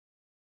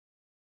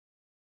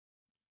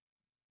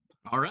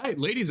All right,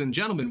 ladies and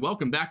gentlemen,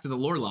 welcome back to the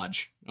Lore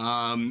Lodge.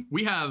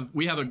 We have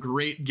a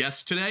great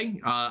guest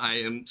today.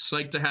 I am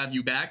psyched to have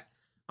you back.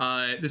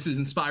 This is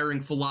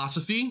Inspiring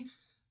Philosophy,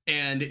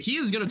 and he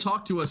is going to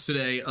talk to us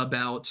today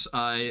about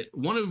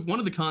one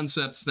of the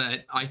concepts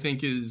that I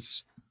think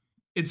it's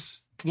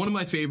one of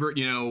my favorite.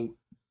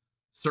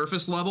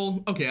 Surface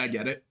level. Okay, I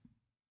get it,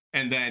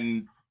 and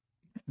then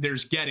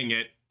there's getting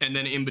it, and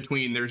then in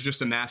between there's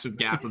just a massive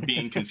gap of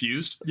being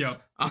confused. Yeah.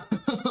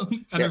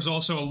 And there's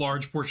also a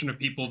large portion of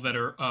people that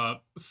are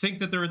think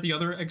that they're at the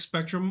other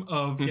spectrum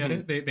of get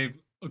it. They've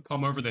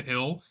come over the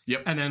hill.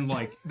 Yep. And then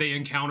like they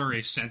encounter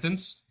a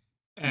sentence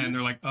and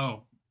they're like,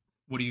 "Oh,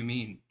 what do you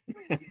mean?"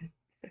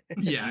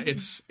 Yeah,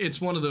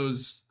 it's one of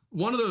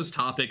those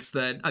topics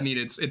that, I mean,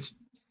 it's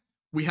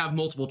we have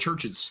multiple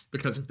churches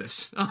because of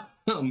this.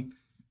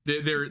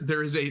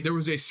 There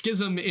was a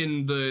schism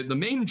in the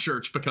main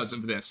church because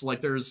of this.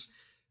 Like, there's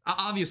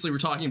obviously, we're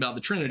talking about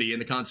the Trinity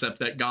and the concept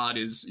that God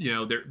is,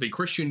 the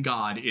Christian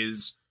God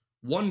is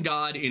one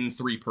God in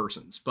three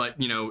persons. But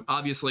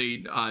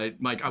obviously,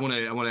 Mike, I want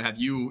to have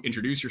you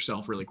introduce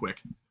yourself really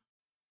quick.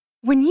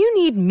 When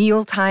you need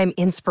mealtime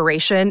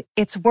inspiration,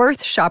 it's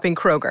worth shopping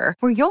Kroger,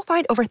 where you'll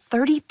find over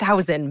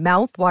 30,000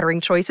 mouth-watering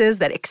choices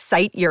that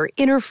excite your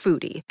inner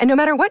foodie. And no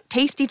matter what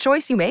tasty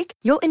choice you make,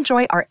 you'll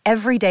enjoy our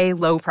everyday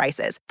low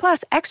prices,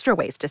 plus extra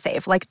ways to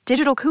save, like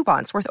digital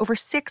coupons worth over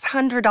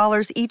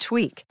 $600 each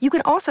week. You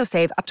can also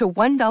save up to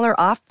 $1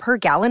 off per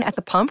gallon at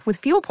the pump with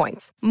fuel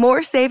points.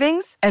 More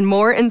savings and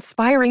more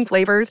inspiring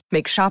flavors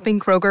make shopping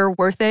Kroger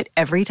worth it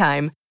every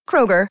time.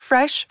 Kroger,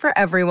 fresh for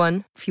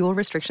everyone. Fuel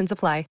restrictions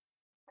apply.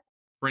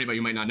 For anybody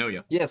who might not know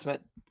you. Yes,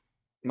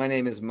 my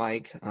name is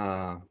Mike.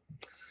 I'm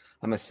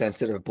a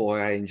sensitive boy.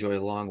 I enjoy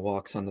long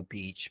walks on the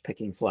beach,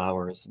 picking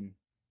flowers and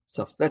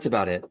stuff. That's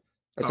about it.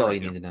 That's all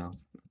you need to know.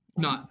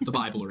 Not the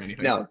Bible or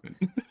anything. No.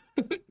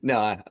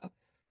 No.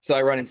 So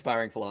I run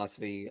Inspiring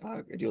Philosophy.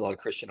 I do a lot of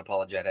Christian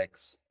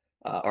apologetics,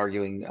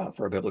 arguing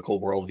for a biblical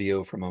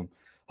worldview from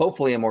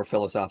hopefully a more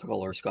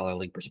philosophical or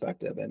scholarly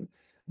perspective. And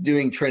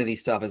doing Trinity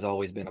stuff has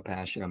always been a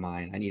passion of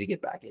mine. I need to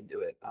get back into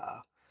it.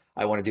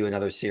 I want to do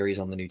another series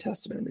on the New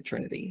Testament and the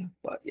Trinity,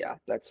 but yeah,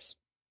 that's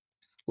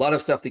a lot of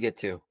stuff to get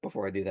to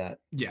before I do that.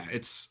 Yeah, I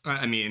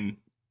don't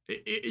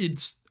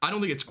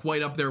think it's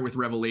quite up there with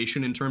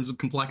Revelation in terms of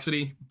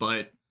complexity,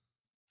 but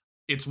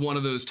it's one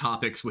of those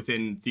topics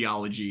within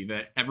theology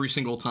that every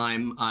single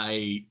time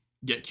I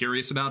get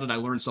curious about it, I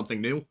learn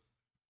something new.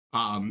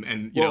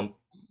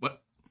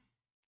 What?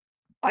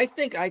 I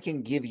think I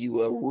can give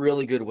you a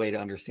really good way to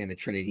understand the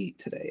Trinity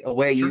today, a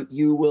way Sure.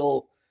 you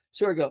will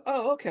sort of go,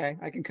 oh, okay,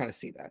 I can kind of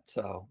see that.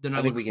 So Then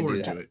I think we can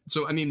do that.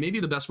 So, I mean, maybe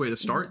the best way to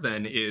start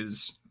then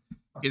is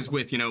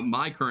with,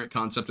 my current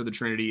concept of the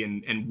Trinity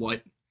and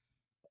what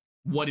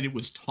it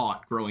was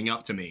taught growing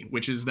up to me,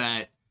 which is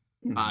that,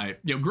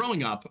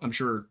 growing up, I'm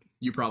sure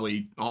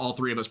all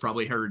three of us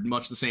probably heard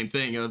much the same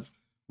thing of,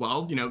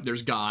 well,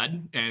 there's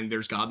God, and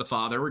there's God the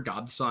Father, or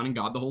God the Son, and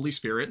God the Holy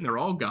Spirit, and they're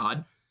all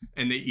God,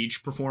 and they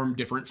each perform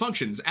different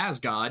functions as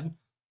God,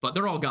 but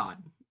they're all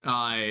God,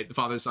 the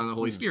Father, the Son, and the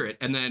Holy Spirit.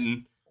 And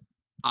then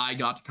I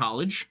got to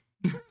college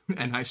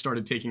and I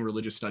started taking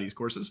religious studies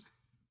courses,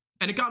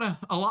 and it got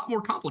a lot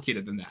more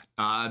complicated than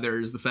that.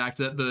 There's the fact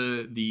that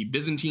the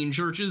Byzantine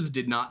churches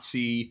did not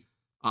see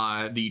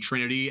the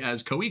Trinity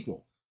as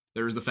co-equal.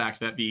 There's the fact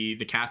that the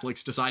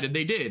Catholics decided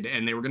they did,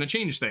 and they were going to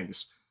change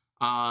things.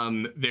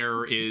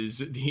 There is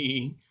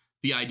the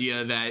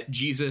idea that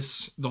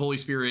Jesus, the Holy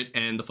Spirit,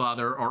 and the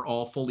Father are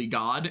all fully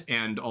God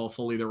and all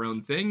fully their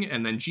own thing,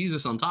 and then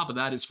Jesus on top of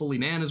that is fully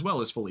man as well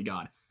as fully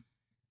God.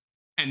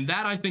 And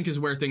that, I think, is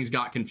where things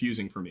got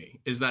confusing for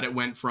me, is that it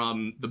went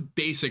from the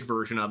basic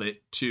version of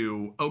it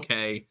to,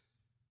 okay,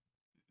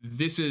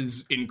 this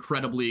is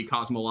incredibly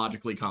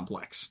cosmologically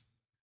complex.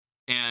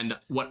 And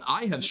what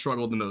I have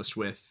struggled the most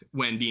with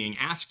when being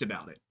asked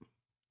about it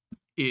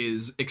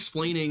is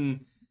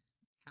explaining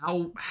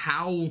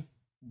how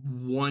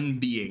one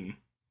being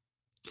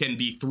can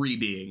be three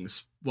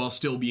beings while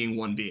still being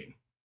one being.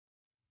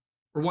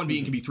 Or one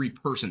being can be three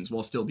persons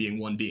while still being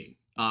one being.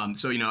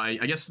 So,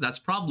 I guess that's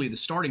probably the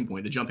starting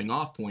point. The jumping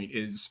off point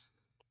is,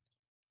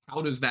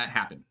 how does that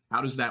happen?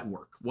 How does that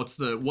work?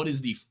 What is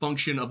the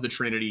function of the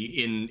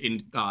Trinity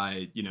in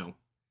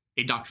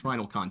a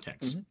doctrinal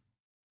context? Mm-hmm.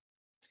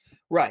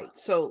 Right.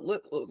 So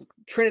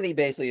Trinity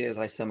basically is,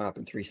 I sum it up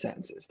in three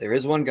sentences. There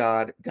is one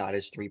God. God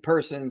is three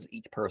persons.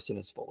 Each person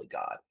is fully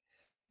God.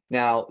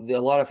 Now, a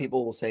lot of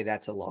people will say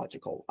that's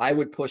illogical. I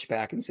would push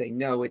back and say,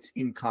 no, it's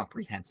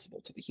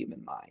incomprehensible to the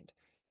human mind.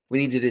 We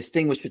need to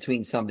distinguish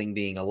between something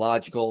being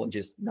illogical and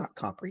just not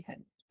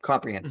comprehensible.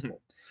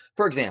 Mm-hmm.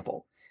 For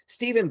example,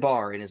 Stephen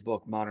Barr, in his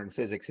book, Modern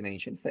Physics and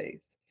Ancient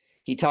Faith,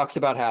 he talks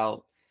about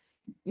how,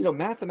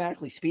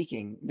 mathematically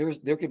speaking,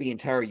 there could be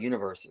entire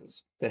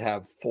universes that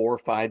have 4 or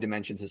 5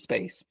 dimensions of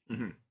space.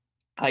 Mm-hmm.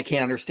 I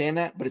can't understand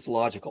that, but it's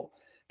logical.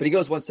 But he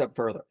goes one step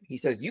further. He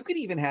says you could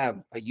even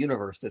have a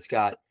universe that's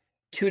got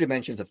 2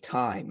 dimensions of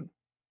time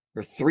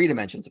or 3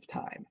 dimensions of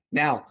time.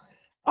 Now,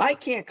 I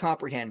can't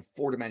comprehend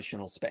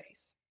 4-dimensional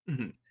space,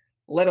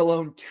 let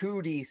alone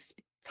 2D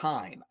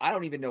time. I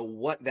don't even know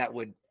what that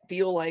would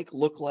feel like,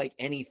 look like,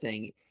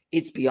 anything.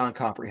 It's beyond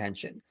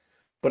comprehension.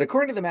 But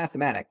according to the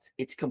mathematics,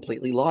 it's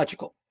completely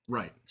logical.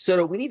 Right.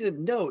 So we need to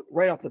note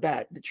right off the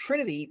bat, the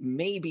Trinity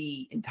may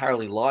be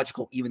entirely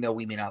logical, even though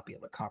we may not be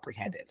able to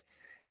comprehend it.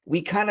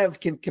 We kind of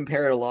can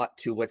compare it a lot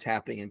to what's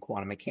happening in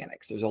quantum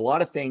mechanics. There's a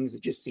lot of things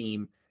that just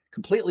seem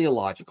completely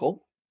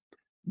illogical,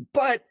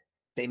 but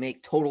they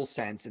make total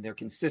sense and they're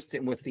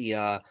consistent with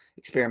the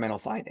experimental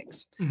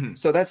findings. Mm-hmm.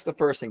 So that's the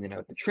first thing to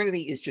note. The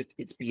Trinity is just,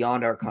 it's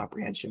beyond our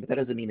comprehension, but that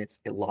doesn't mean it's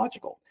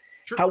illogical.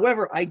 Sure.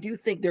 However, I do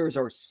think there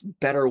are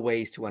better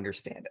ways to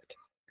understand it.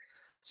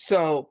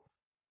 So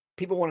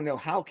people want to know,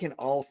 how can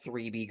all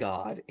three be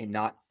God and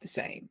not the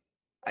same?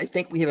 I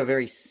think we have a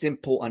very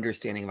simple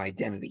understanding of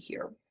identity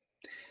here.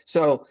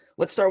 So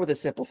let's start with a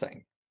simple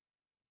thing.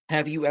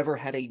 Have you ever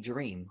had a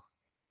dream?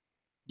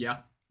 Yeah.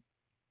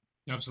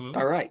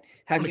 Absolutely. All right.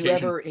 Have On you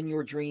occasion. ever in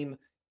your dream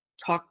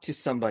talked to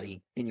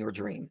somebody in your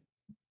dream?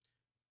 I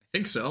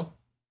think so.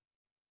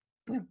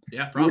 Yeah.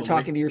 Yeah, You probably. were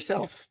talking to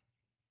yourself.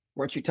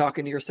 Weren't you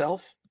talking to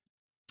yourself?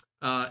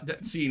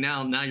 See,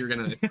 now you're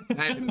gonna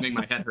make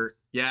my head hurt.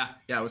 Yeah,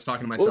 I was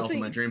talking to myself in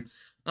my dream.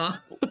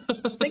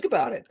 Think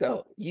about it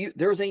though.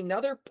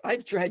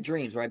 I've had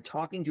dreams where I'm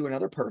talking to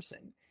another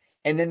person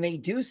and then they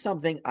do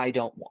something I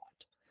don't want.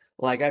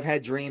 Like I've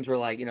had dreams where,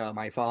 like,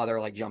 my father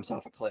like jumps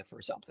off a cliff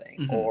or something,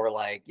 Mhm. or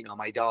like,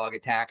 my dog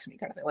attacks me,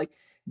 kind of thing. Like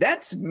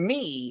that's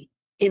me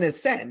in a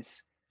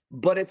sense,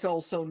 but it's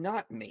also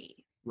not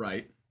me.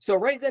 Right. So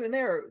right then and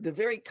there, the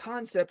very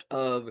concept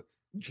of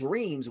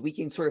dreams, we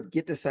can sort of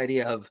get this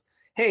idea of,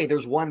 hey,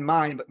 there's one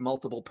mind, but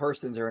multiple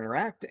persons are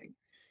interacting.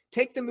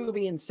 Take the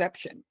movie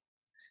Inception.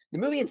 The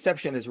movie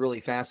Inception is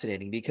really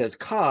fascinating because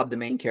Cobb, the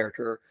main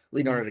character,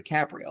 Leonardo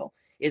DiCaprio,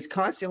 is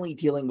constantly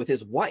dealing with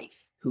his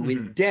wife, who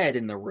is dead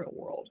in the real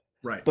world.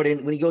 Right. But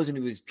when he goes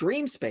into his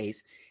dream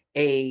space,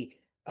 a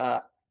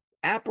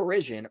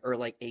apparition, or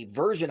like a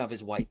version of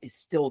his wife, is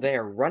still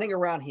there running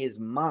around his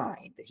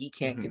mind that he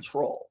can't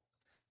control.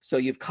 So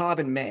you've Cobb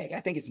and May. I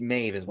think it's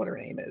Maeve is what her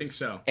name is. I think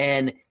so.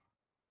 And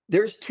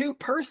there's two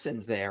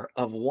persons there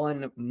of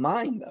one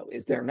mind, though,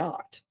 is there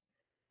not?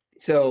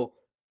 So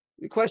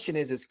the question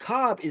is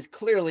Cobb is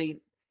clearly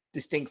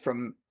distinct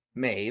from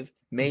Maeve.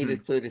 Maeve is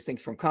clearly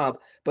distinct from Cobb,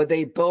 but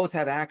they both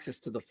have access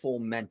to the full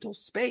mental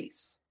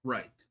space.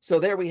 Right. So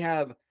there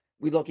we're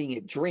looking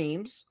at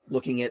dreams,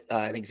 looking at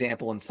an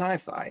example in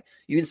sci-fi.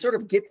 You can sort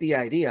of get the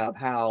idea of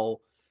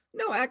how,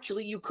 no,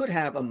 actually you could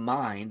have a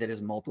mind that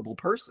is multiple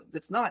persons.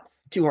 It's not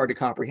too hard to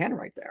comprehend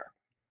right there.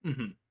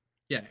 Mm-hmm.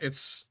 Yeah,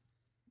 that's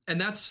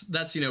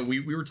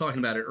we were talking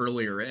about it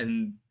earlier,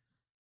 and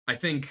I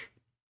think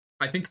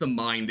the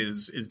mind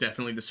is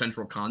definitely the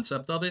central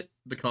concept of it,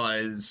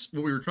 because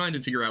what we were trying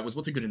to figure out was,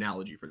 what's a good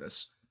analogy for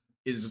this,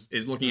 is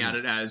looking at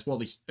it as,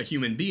 well, a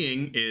human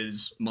being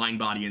is mind,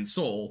 body, and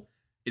soul.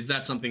 Is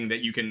that something that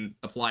you can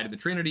apply to the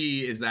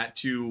Trinity? Is that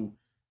too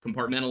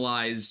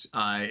compartmentalized?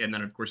 And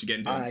then of course you get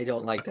into I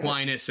don't like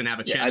Aquinas and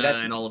Avicenna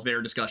and all of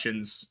their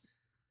discussions.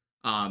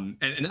 And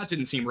that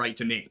didn't seem right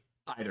to me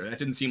either. That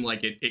didn't seem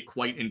like it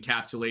quite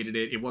encapsulated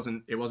it. It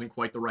wasn't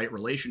quite the right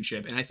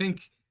relationship. And I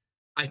think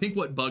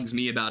what bugs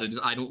me about it is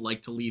I don't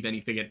like to leave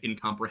anything at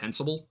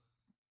incomprehensible.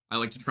 I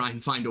like to try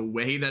and find a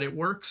way that it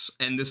works.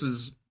 And this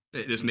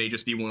may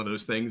just be one of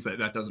those things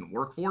that doesn't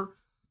work for.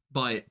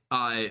 But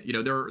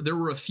there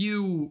were a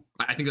few.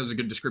 I think that was a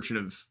good description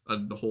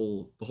of the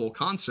whole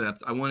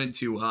concept. I wanted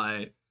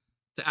to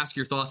ask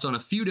your thoughts on a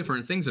few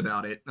different things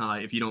about it,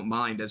 if you don't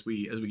mind, as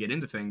we get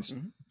into things.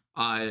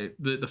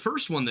 The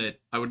first one that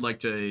I would like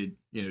to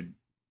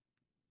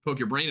poke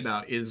your brain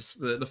about is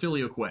the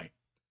filioque,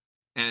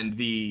 and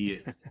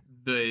the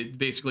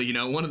basically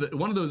one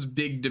of those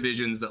big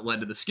divisions that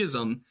led to the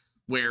schism,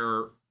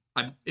 where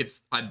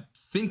if I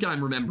think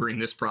I'm remembering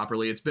this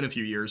properly, it's been a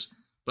few years,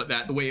 but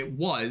that the way it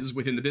was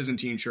within the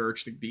Byzantine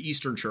Church, the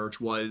Eastern Church,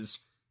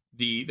 was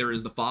there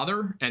is the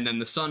Father, and then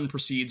the Son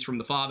proceeds from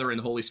the Father, and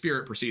the Holy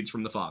Spirit proceeds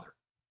from the Father,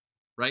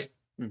 right?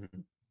 Mm-hmm.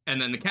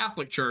 And then the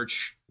Catholic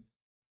Church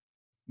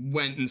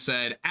went and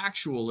said,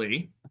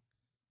 actually,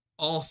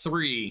 all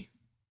three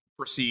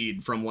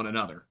proceed from one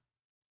another.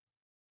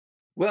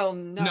 Well,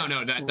 no,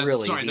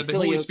 really. Sorry, the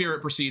Holy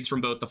Spirit proceeds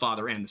from both the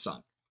Father and the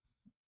Son.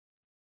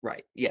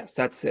 Right. Yes,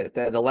 that's it.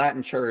 The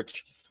Latin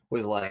Church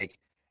was like,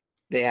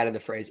 they added the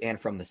phrase "and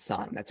from the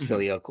Son." That's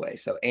filioque.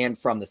 So, and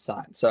from the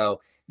Son.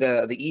 So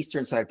the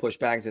Eastern side pushed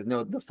back and says,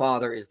 no, the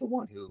Father is the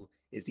one who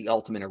is the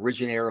ultimate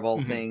originator of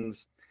all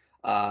things.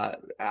 So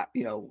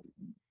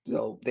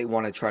they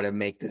want to try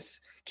to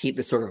keep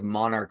the sort of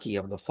monarchy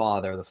of the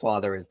Father. The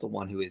Father is the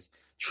one who is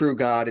true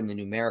God in the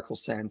numerical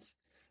sense.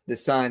 The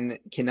Son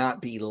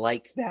cannot be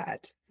like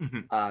that.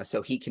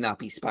 So he cannot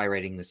be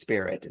spirating the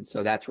Spirit. And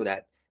so that's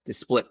where the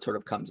split sort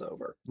of comes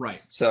over.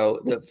 Right. So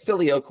the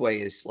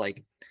filioque is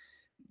like,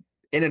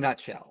 in a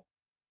nutshell,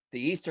 the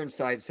Eastern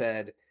side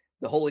said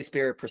the Holy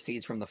Spirit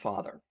proceeds from the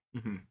Father.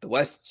 The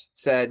West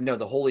said, no,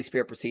 the Holy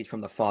Spirit proceeds from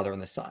the Father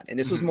and the Son. And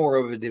this was more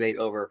of a debate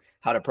over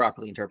how to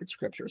properly interpret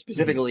Scripture,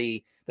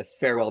 specifically the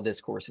farewell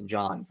discourse in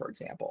John, for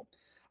example.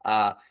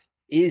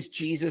 is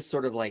Jesus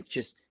sort of like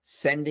just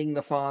sending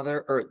the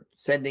Father or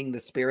sending the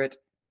Spirit,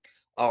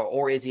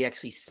 or is he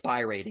actually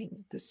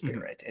spirating the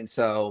Spirit? And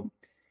so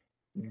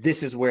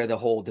this is where the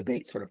whole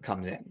debate sort of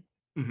comes in.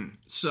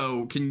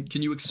 So can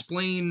you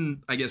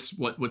explain, I guess,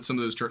 what some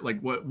of those terms, like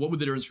what would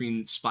the difference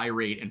between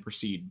spirate and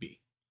proceed be?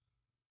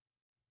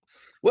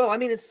 Well, I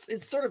mean,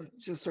 it's sort of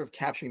just sort of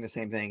capturing the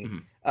same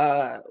thing.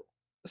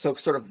 So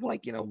sort of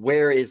like,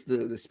 where is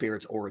the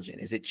Spirit's origin?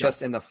 Is it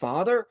just in the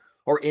Father,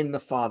 or in the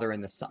Father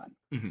and the Son?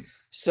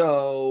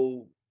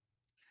 So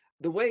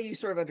the way you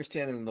sort of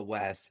understand it in the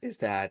West is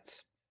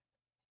that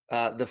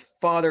the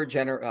Father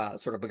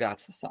sort of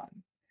begots the Son.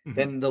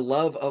 Then the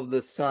love of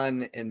the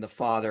Son and the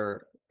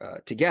Father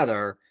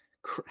together,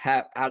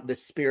 the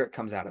Spirit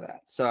comes out of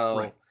that.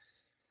 So,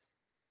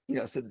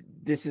 so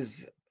this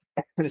is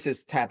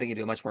tapping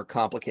into a much more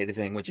complicated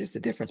thing, which is the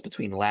difference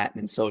between Latin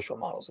and social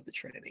models of the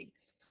Trinity.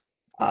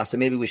 So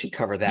maybe we should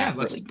cover that.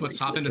 Yeah, let's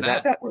hop into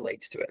that. That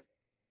relates to it.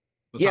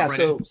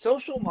 So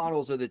social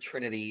models of the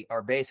Trinity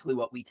are basically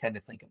what we tend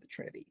to think of the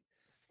Trinity.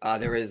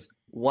 There is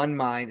one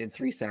mind and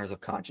three centers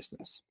of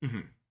consciousness.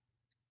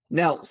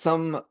 Now,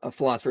 some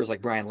philosophers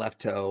like Brian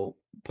Leftow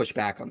push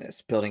back on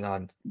this, building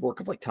on work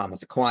of like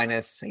Thomas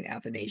Aquinas, St.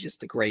 Athanasius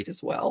the Great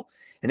as well.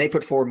 And they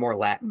put forward more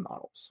Latin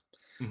models.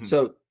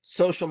 So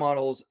social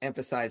models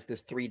emphasize the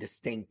three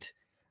distinct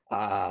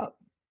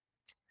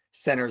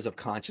centers of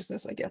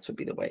consciousness, I guess would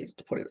be the way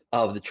to put it,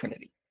 of the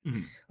Trinity.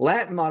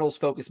 Latin models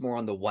focus more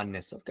on the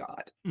oneness of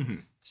God.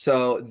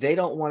 So they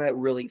don't want to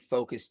really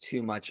focus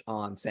too much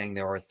on saying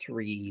there are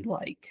three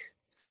like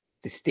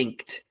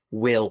distinct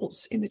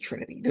wills in the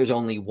Trinity. There's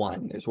only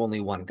one. There's only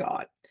one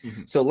God.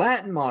 So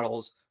Latin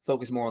models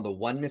focus more on the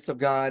oneness of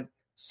God.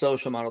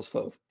 Social models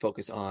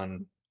focus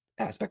on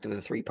aspect of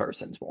the three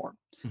persons more.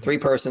 Three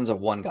persons of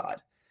one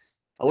God.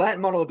 A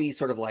Latin model would be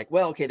sort of like,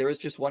 well, okay, there is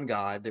just one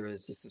God. There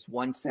is just this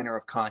one center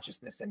of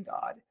consciousness in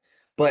God,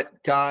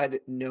 but God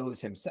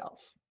knows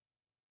himself.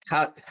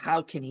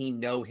 How can he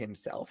know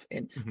himself?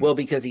 And well,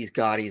 because he's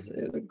God,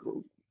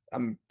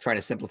 I'm trying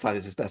to simplify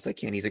this as best I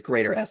can. He's a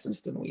greater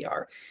essence than we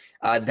are.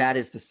 That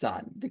is the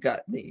Son.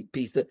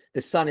 The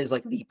Son is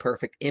like the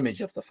perfect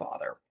image of the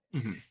Father.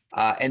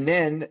 And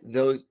then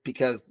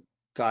because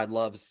God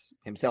loves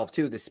himself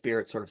too, the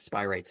Spirit sort of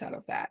spirates out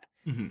of that.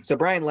 So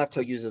Brian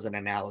Leftow uses an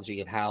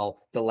analogy of how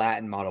the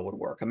Latin model would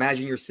work.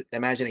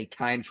 Imagine a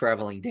time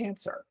traveling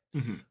dancer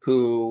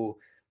who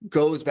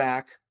goes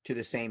back to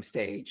the same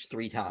stage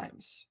 3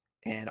 times,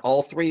 and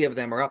all 3 of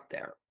them are up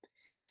there.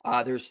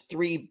 There's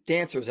 3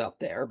 dancers up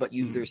there, but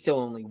there's still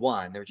only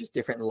one. They're just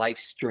different life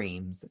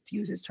streams, to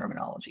use his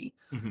terminology,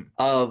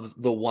 of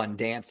the one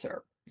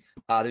dancer.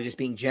 They're just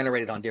being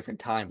generated on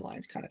different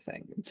timelines, kind of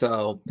thing. And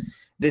so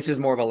this is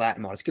more of a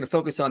Latin model. It's going to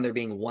focus on there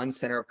being one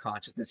center of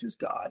consciousness who's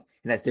God,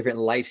 and has different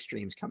life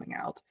streams coming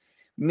out.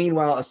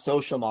 Meanwhile, a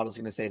social model is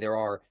going to say there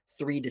are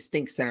 3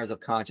 distinct centers of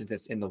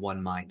consciousness in the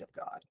one mind of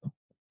God.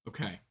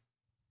 Okay.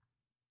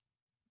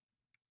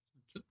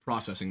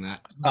 Processing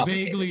that.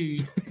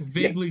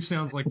 Vaguely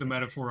sounds like the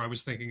metaphor I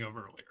was thinking of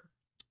earlier.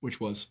 Which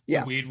was?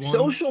 Yeah. Weed one?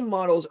 Social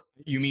models.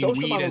 You mean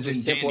weed as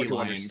in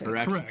dandelion,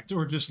 correct? Correct.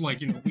 Or just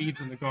like, weeds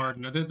in the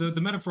garden.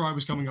 The metaphor I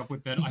was coming up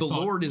with that I thought,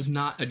 Lord is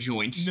not a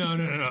joint.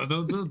 No.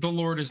 The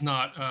Lord is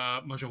not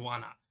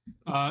marijuana.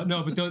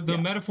 No, but the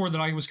metaphor that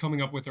I was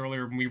coming up with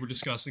earlier when we were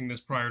discussing this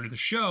prior to the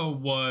show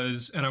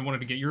was, and I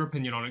wanted to get your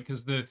opinion on it,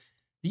 because the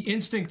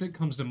instinct that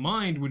comes to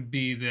mind would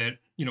be that,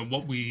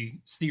 what we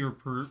see or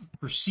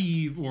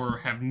perceive or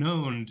have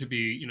known to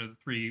be, the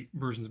 3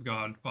 versions of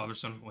God, Father,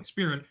 Son, and Holy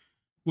Spirit,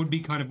 would be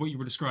kind of what you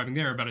were describing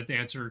there about a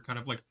dancer, kind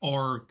of like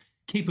our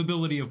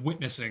capability of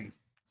witnessing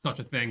such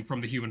a thing from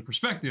the human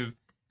perspective.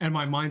 And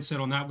my mindset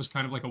on that was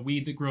kind of like a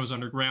weed that grows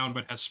underground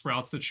but has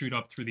sprouts that shoot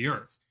up through the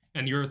earth.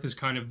 And the earth is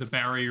kind of the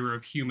barrier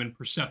of human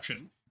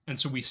perception. And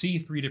so we see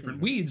 3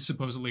 different weeds,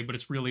 supposedly, but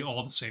it's really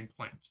all the same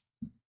plant.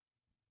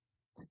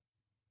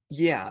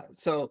 Yeah.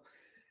 So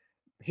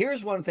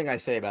here's one thing I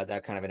say about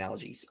that kind of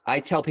analogies.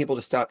 I tell people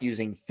to stop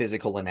using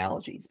physical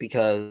analogies,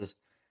 because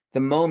the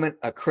moment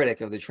a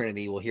critic of the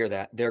Trinity will hear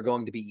that, they're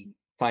going to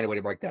find a way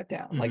to break that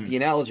down. Like the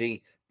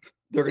analogy,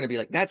 they're going to be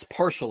like, that's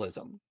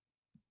partialism.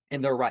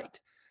 And they're right.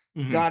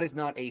 God is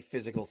not a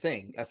physical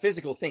thing. A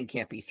physical thing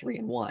can't be 3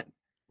 in 1.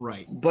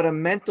 Right. But a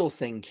mental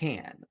thing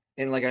can.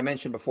 And like I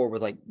mentioned before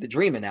with like the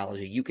dream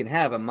analogy, you can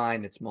have a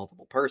mind that's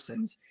multiple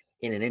persons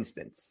in an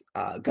instance.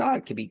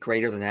 God could be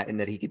greater than that, in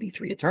that he could be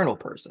 3 eternal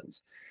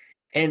persons.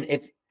 And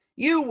if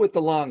you with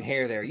the long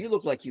hair there, you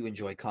look like you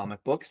enjoy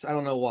comic books. I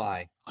don't know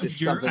why.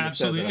 You're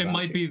absolutely. It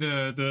might be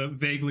the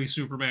vaguely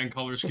Superman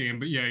color scheme,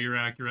 but yeah, you're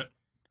accurate.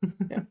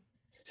 Yeah.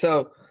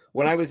 So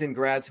when I was in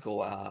grad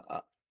school,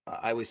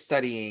 I was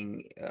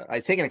studying. I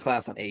was taking a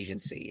class on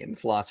agency and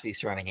philosophy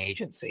surrounding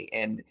agency,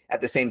 and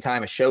at the same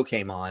time, a show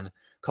came on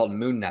called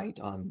Moon Knight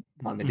on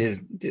the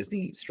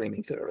Disney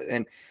streaming theater.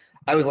 And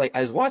I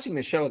was watching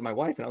the show with my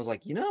wife, and I was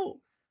like,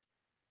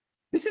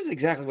 this is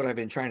exactly what I've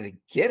been trying to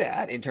get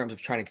at in terms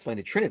of trying to explain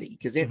the Trinity.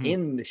 Because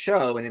in the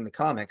show and in the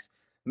comics,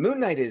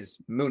 Moon Knight is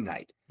Moon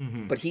Knight,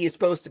 but he is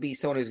supposed to be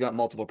someone who's got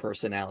multiple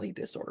personality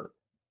disorder.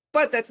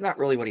 but that's not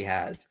really what he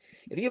has.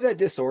 If you have that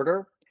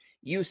disorder,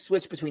 you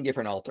switch between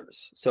different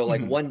alters. So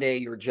like one day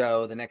you're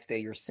Joe, the next day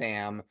you're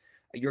Sam.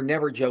 You're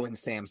never Joe and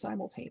Sam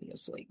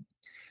simultaneously.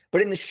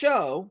 But in the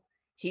show,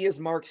 he is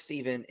Mark,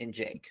 Steven, and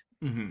Jake.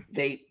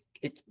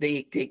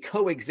 They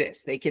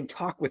coexist. They can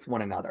talk with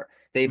one another.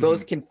 They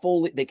both can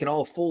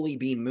all fully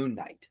be Moon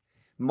Knight.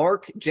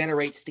 Mark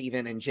generates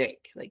Steven and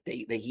Jake. Like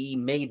he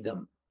made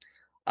them.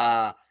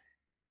 But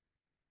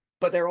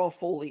they're all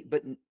fully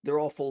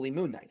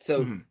Moon Knight.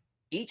 So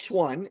each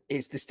one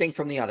is distinct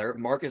from the other.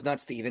 Mark is not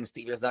Steven.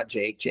 Steven is not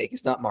Jake. Jake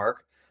is not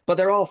Mark. But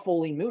they're all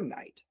fully Moon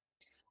Knight.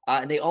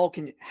 And they all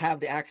can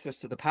have the access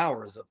to the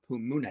powers of who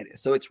Moon Knight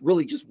is. So it's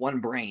really just one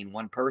brain,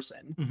 one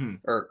person,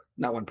 or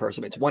not one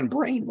person, but it's one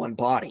brain, one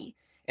body.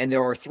 And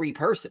there are three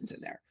persons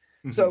in there.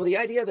 So the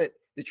idea that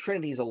the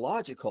Trinity is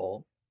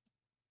illogical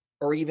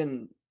or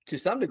even to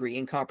some degree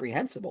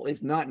incomprehensible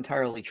is not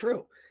entirely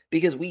true,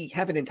 because we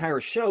have an entire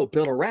show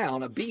built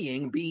around a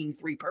being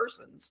three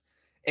persons.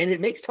 And it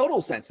makes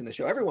total sense in the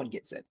show. Everyone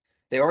gets it.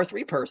 There are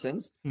three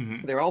persons.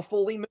 They're all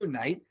fully Moon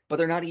Knight, but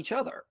they're not each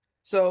other.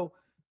 So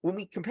when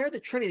we compare the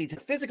Trinity to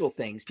physical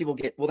things, people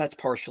get, well, that's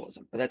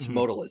partialism, or that's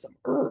modalism,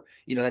 or,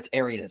 that's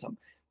Arianism.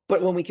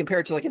 But when we compare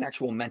it to like an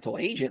actual mental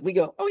agent, we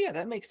go, oh yeah,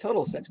 that makes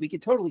total sense. We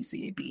could totally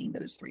see a being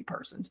that is three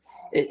persons.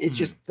 It's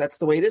just, that's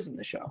the way it is in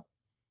the show.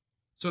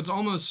 So it's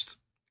almost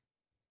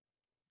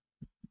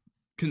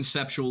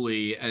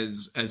conceptually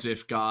as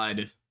if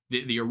God,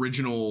 the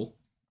original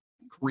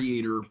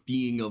creator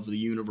being of the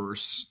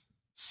universe,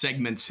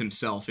 segments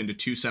himself into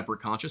two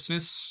separate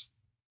consciousness.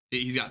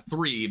 He's got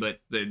three,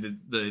 but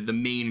the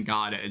main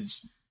God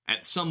has,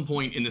 at some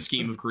point in the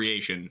scheme of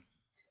creation,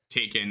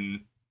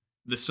 taken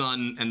the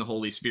Son and the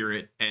Holy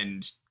Spirit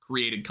and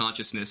created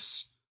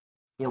consciousness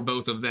for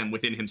both of them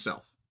within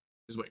himself.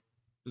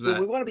 Well,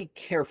 we want to be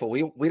careful.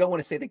 We don't want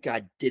to say that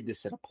God did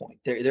this at a point.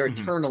 They're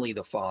eternally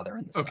the Father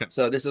and the Son.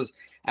 So this is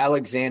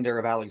Alexander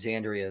of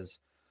Alexandria's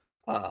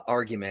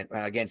argument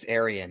against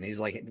Arian. He's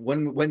like,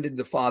 when did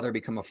the Father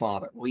become a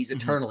father? Well, he's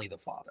eternally the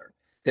Father.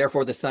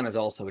 Therefore, the Son is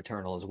also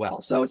eternal as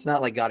well. So it's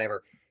not like God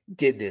ever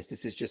did this.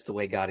 This is just the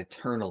way God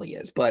eternally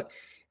is. But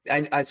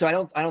so I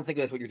don't think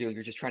that's what you're doing.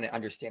 You're just trying to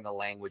understand the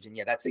language. And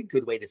yeah, that's a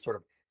good way to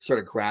sort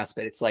of grasp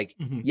it. It's like,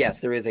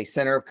 yes, there is a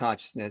center of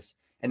consciousness,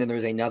 and then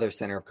there's another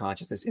center of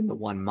consciousness in the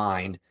one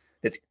mind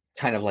that's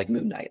kind of like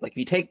Moon Knight. Like if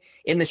you take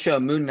in the show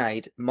Moon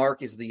Knight,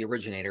 Mark is the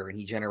originator and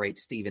he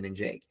generates Steven and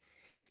Jake.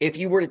 If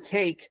you were to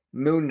take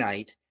Moon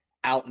Knight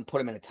out and put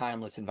him in a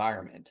timeless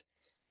environment,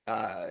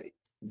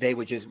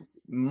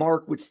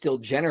 Mark would still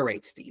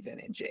generate Steven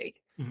and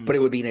Jake, but it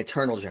would be an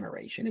eternal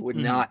generation. It would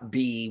not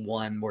be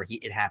one where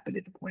it happened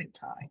at a point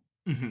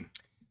in time.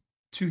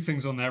 Two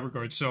things on that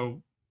regard.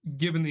 So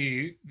given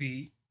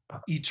the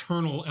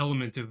eternal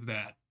element of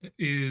that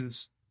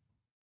is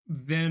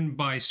then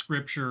by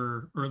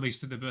scripture, or at least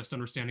to the best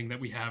understanding that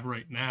we have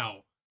right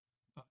now,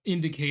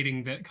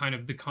 indicating that kind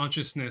of the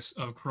consciousness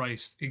of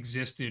Christ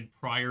existed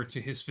prior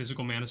to his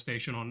physical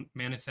manifestation on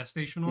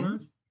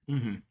earth.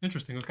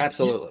 Interesting. Okay.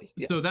 Absolutely.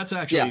 Yeah. So that's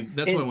actually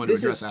that's what I want to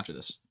address after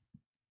this.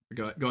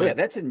 Go ahead. Yeah,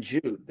 that's in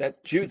Jude.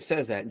 Jude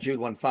says that in Jude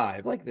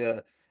 1:5. Like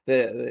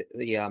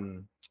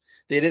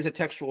it is a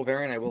textual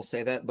variant, I will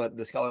say that, but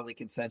the scholarly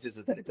consensus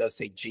is that it does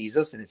say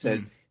Jesus, and it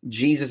says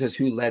Jesus is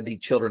who led the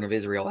children of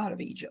Israel out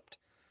of Egypt.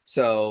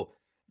 So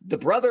the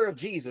brother of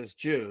Jesus,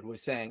 Jude,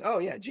 was saying, oh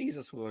yeah,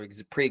 Jesus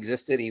was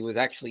pre-existed. He was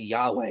actually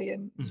Yahweh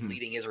and was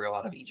leading Israel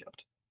out of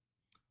Egypt.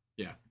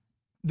 Yeah.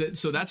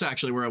 So that's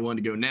actually where I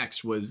wanted to go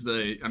next was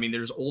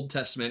there's Old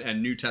Testament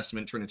and New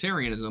Testament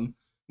Trinitarianism,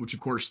 which of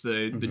course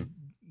the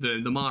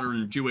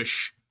modern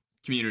Jewish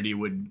community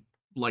would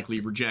likely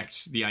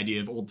reject the idea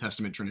of Old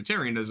Testament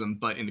Trinitarianism,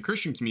 but in the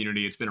Christian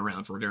community, it's been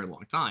around for a very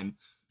long time.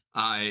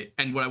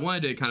 And what I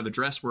wanted to kind of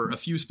address were a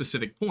few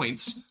specific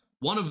points.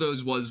 One of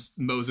those was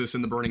Moses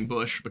in the burning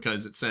bush,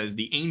 because it says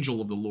the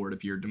angel of the Lord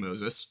appeared to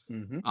Moses.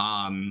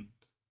 And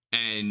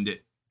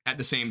at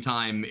the same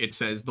time, it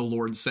says the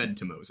Lord said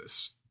to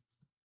Moses.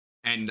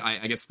 And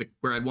I guess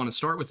where I'd want to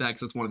start with that,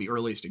 because it's one of the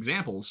earliest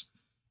examples,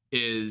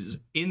 is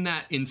in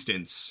that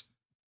instance,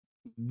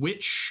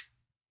 which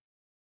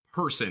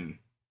person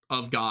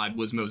of God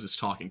was Moses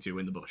talking to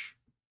in the bush?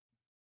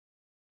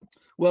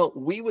 Well,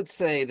 we would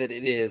say that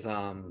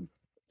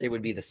it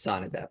would be the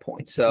Son at that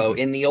point. So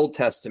in the Old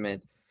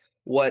Testament,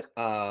 what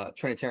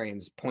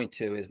Trinitarians point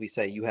to is we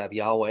say you have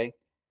Yahweh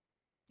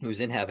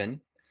who's in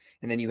heaven,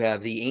 and then you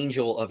have the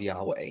angel of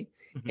Yahweh.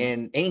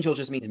 And angel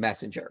just means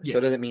messenger. So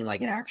it doesn't mean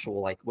like an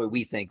actual, like what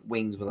we think,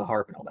 wings with a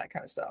harp and all that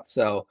kind of stuff.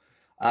 So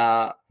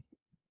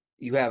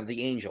you have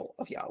the angel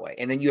of Yahweh,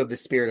 and then you have the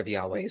spirit of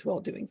Yahweh as well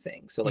doing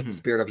things. So like the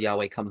spirit of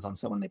Yahweh comes on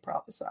someone, they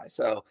prophesy.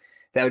 So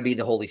that would be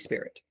the Holy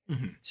Spirit.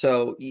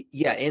 So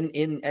yeah,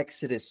 in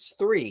Exodus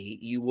 3,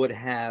 you would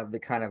have the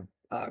kind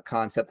of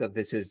concept of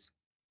this is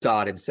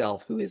God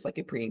himself, who is like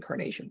a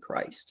pre-incarnation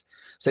Christ.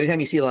 So anytime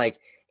you see like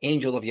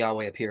angel of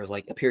Yahweh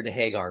appeared to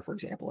Hagar, for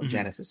example, in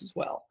Genesis as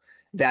well.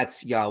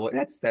 That's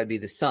Yahweh. That'd be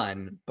the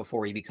Son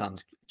before he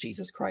becomes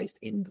Jesus Christ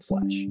in the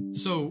flesh.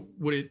 So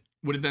would it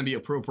would it then be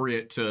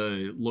appropriate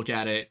to look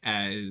at it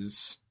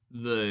as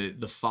the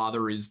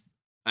Father is?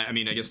 I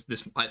mean, I guess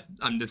this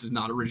is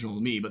not original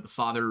to me, but the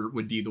Father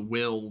would be the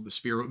will, the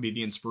Spirit would be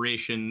the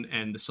inspiration,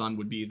 and the Son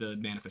would be the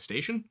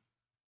manifestation.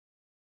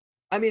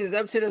 I mean,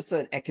 I would say that's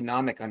an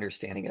economic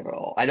understanding of it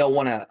all. I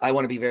want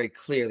to be very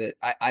clear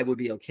that I would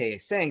be okay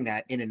saying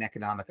that in an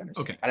economic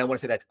understanding. Okay. I don't want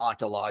to say that's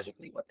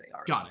ontologically what they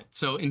are. Got it.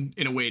 So in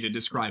a way to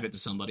describe it to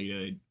somebody,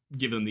 to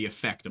give them the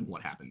effect of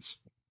what happens.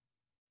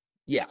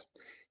 Yeah.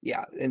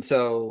 Yeah. And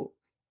so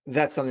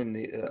that's something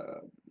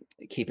to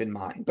keep in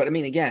mind. But I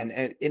mean,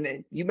 again,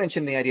 you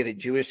mentioned the idea that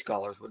Jewish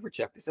scholars would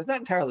reject this. That's not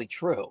entirely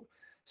true.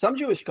 Some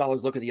Jewish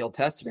scholars look at the Old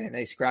Testament and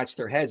they scratch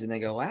their heads and they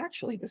go,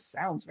 actually, this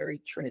sounds very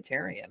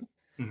Trinitarian.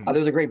 Mm-hmm.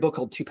 There's a great book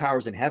called Two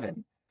Powers in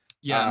Heaven.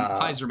 Yeah,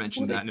 Heiser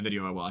mentioned that in a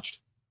video I watched.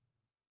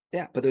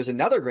 Yeah, but there's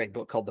another great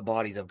book called The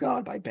Bodies of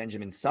God by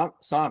Benjamin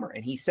Sommer.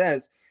 And he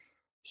says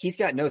he's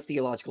got no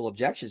theological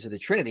objections to the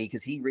Trinity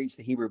because he reads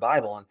the Hebrew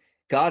Bible and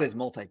God is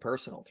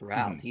multi-personal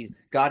throughout. Mm-hmm.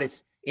 God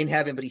is in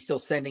heaven, but he's still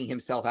sending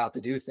himself out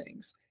to do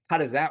things. How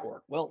does that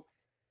work? Well,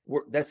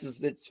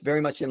 it's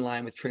very much in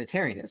line with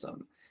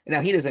Trinitarianism. And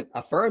now he doesn't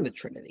affirm the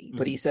Trinity, mm-hmm.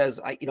 but he says,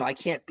 I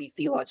can't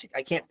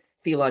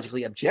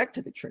theologically object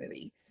to the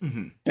Trinity.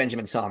 Mm-hmm.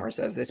 Benjamin Sommer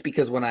says this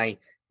because when I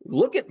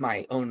look at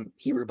my own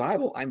Hebrew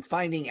Bible, I'm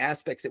finding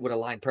aspects that would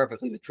align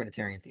perfectly with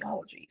Trinitarian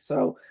theology.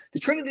 So the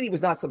Trinity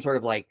was not some sort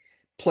of like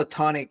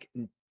Platonic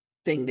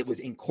thing that was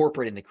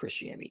incorporated into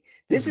Christianity.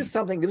 This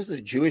mm-hmm. is a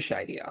Jewish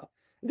idea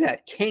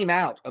that came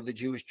out of the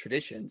Jewish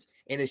traditions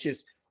and it's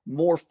just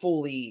more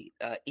fully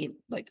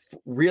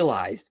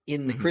realized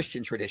in the mm-hmm.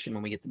 Christian tradition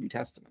when we get the New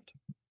Testament.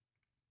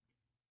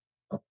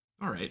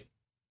 All right.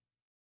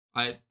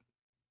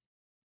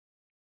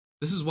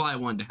 This is why I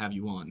wanted to have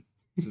you on.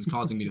 This is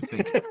causing me to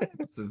think.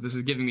 This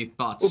is giving me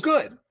thoughts. Well,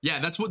 good. Yeah,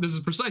 this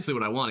is precisely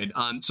what I wanted.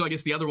 So I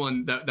guess the other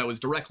one that was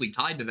directly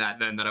tied to that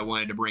then that I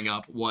wanted to bring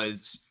up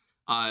was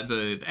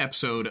the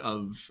episode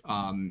of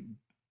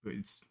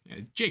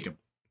Jacob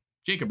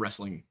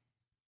wrestling.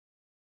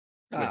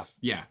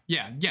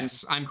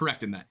 Yes, I'm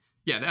correct in that.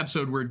 Yeah, the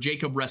episode where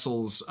Jacob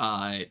wrestles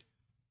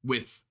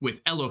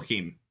with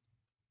Elohim.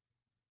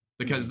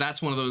 Because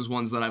that's one of those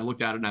ones that I've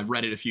looked at and I've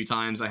read it a few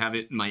times. I have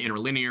it in my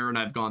interlinear and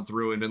I've gone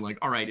through and been like,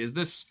 all right,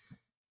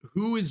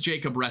 who is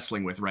Jacob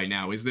wrestling with right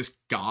now? Is this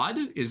God?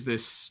 Is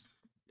this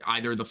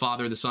either the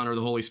Father, the Son, or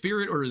the Holy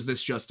Spirit? Or is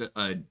this just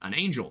an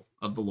angel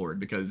of the Lord?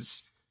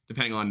 Because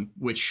depending on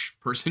which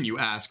person you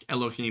ask,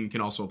 Elohim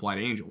can also apply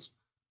to angels.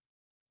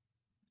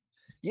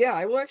 Yeah,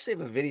 I will actually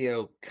have a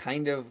video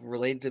kind of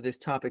related to this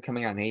topic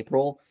coming out in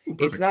April. Ooh,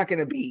 it's not going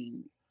to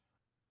be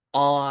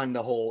on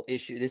the whole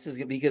issue. This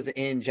is because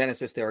in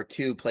Genesis there are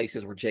two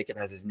places where Jacob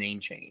has his name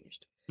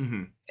changed,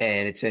 mm-hmm.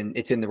 and it's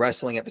in the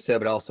wrestling episode,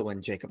 but also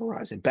when Jacob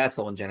arrives in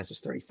Bethel in Genesis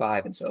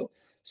 35. And so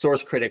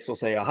source critics will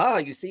say, "Aha!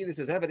 You see, this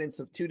is evidence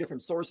of two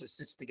different sources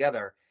stitched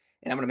together."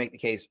 And I'm going to make the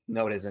case,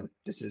 no, it isn't.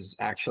 This is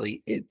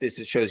actually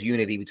shows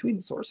unity between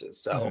the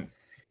sources. So,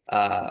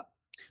 mm-hmm.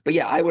 But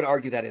yeah, I would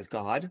argue that is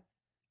God.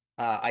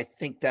 I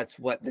think that's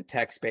what the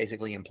text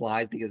basically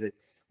implies because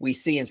we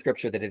see in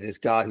Scripture that it is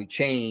God who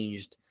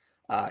changed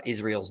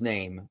Israel's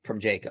name from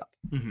Jacob.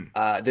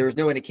 Mm-hmm. There is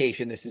no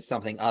indication this is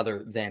something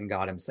other than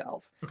God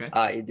himself.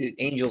 Okay. The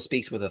angel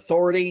speaks with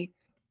authority.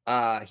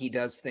 He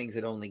does things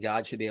that only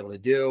God should be able to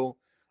do.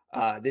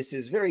 This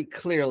is very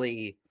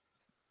clearly,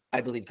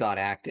 I believe, God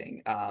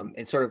acting. Martin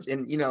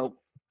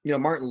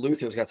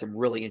Luther's got some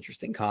really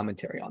interesting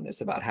commentary on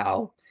this about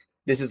how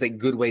this is a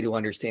good way to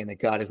understand that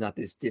God is not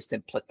this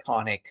distant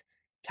Platonic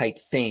type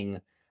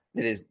thing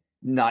that is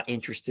not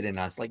interested in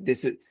us. Like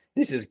this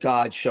is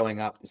God showing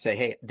up to say,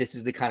 hey, this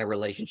is the kind of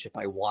relationship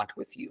I want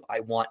with you.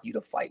 I want you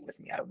to fight with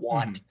me. I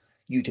want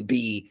mm-hmm. you to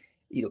be,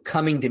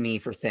 coming to me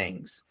for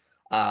things.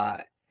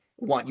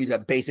 Want you to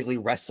basically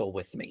wrestle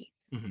with me.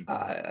 Mm-hmm.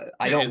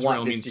 I don't Israel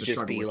want this to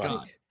just be like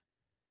God.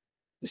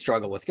 The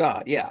struggle with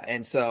God. Yeah.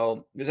 And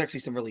so there's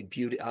actually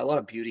a lot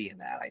of beauty in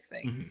that, I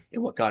think, mm-hmm.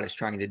 in what God is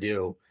trying to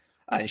do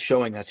and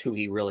showing us who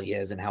he really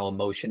is and how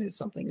emotion is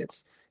something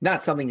that's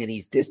not something that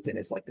he's distant.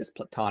 It's like this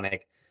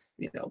Platonic,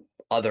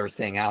 other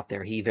thing out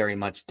there. He very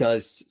much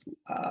does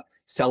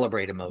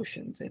celebrate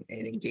emotions and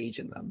engage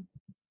in them.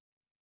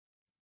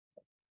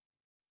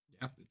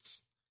 Yeah,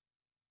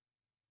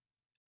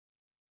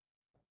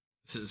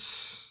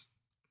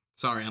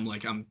 sorry,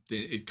 I'm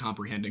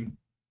comprehending.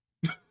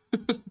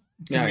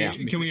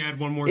 Can we add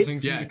one more thing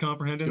to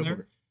comprehend in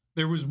there?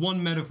 There was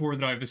one metaphor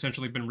that I've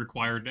essentially been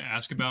required to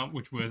ask about,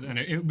 which was, and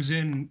it was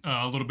in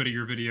a little bit of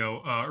your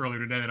video earlier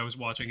today that I was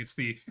watching. It's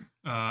the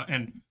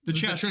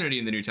Trinity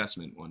in the New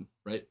Testament one,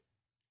 right?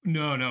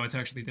 No, it's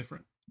actually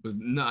different.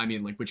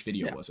 Which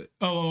video was it?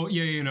 Oh,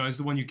 yeah, it's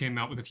the one you came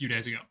out with a few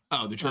days ago.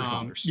 Oh, the Church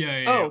Fathers.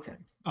 Yeah. Oh, okay.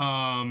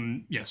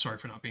 Sorry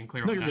for not being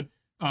clear on that. Good.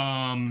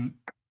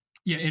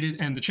 Yeah, it is,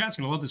 and the chat's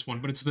gonna love this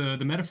one, but it's the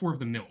metaphor of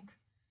the milk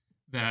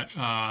that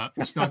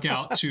stuck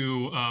out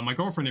to my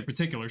girlfriend in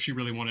particular. She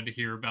really wanted to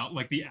hear about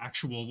like the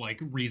actual like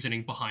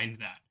reasoning behind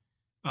that.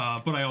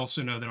 But I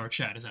also know that our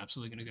chat is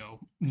absolutely going to go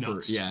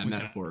nuts.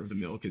 Metaphor of the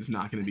milk is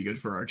not going to be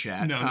good for our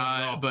chat. No,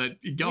 no. But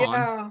go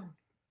on.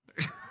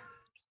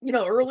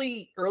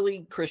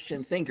 Early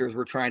Christian thinkers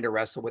were trying to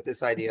wrestle with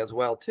this idea as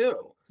well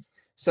too.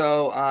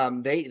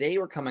 So they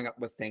were coming up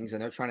with things,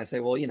 and they're trying to say,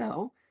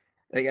 well,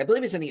 like I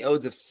believe it's in the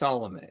Odes of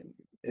Solomon,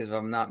 if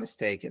I'm not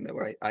mistaken, that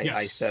where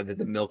I said that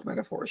the milk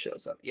metaphor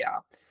shows up.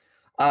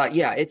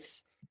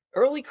 It's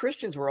early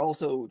Christians were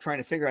also trying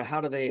to figure out how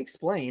do they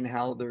explain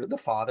how the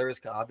Father is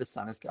God, the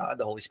Son is God,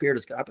 the Holy Spirit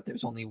is God, but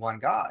there's only one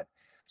God.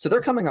 So they're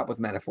coming up with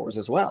metaphors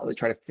as well. They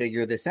try to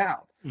figure this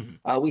out.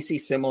 Mm-hmm. We see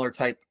similar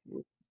type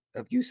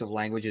of use of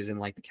languages in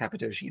like the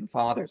Cappadocian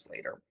Fathers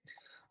later.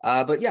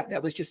 But yeah,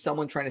 that was just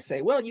someone trying to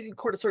say, well, you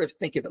can sort of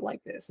think of it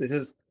like this. This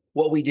is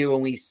what we do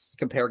when we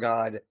compare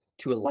God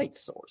to a light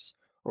source,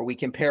 or we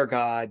compare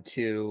God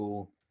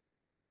to,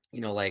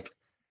 like,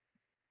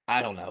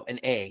 I don't know, an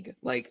egg.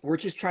 Like, we're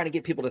just trying to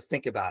get people to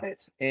think about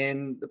it.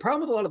 And the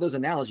problem with a lot of those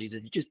analogies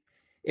is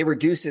it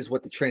reduces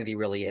what the Trinity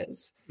really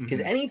is.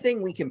 Because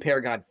anything we compare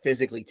God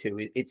physically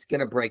to, it's going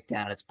to break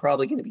down. It's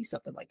probably going to be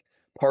something like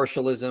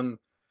partialism,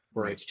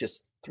 where it's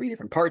just three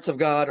different parts of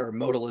God, or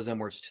modalism,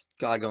 where it's just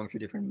God going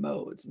through different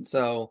modes. And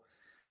so,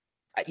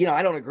 I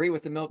don't agree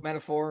with the milk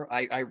metaphor.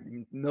 I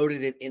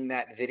noted it in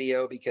that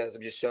video because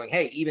I'm just showing,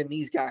 hey, even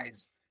these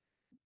guys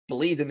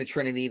believed in the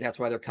Trinity. That's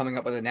why they're coming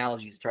up with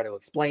analogies to try to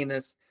explain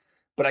this.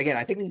 But again,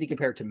 I think we need to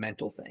compare it to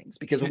mental things,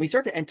 because when we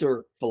start to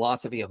enter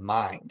philosophy of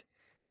mind,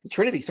 the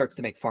Trinity starts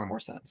to make far more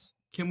sense.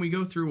 Can we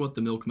go through what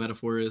the milk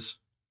metaphor is?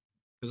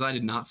 Because I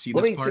did not see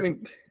this part.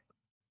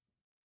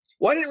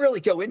 Well, I didn't really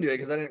go into it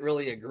because I didn't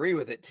really agree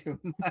with it too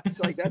much.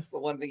 Like, that's the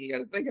one thing you got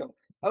to think of.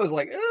 I was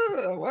like,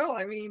 well,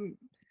 I mean,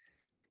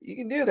 you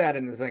can do that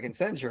in the 2nd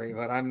century,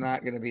 but I'm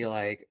not going to be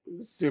like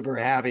super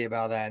happy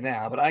about that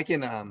now. But I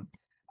can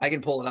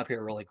pull it up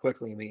here really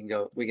quickly, and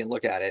we can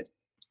look at it.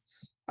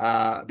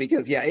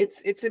 Because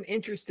it's an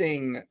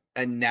interesting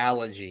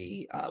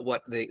analogy,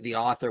 what the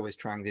author was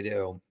trying to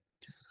do.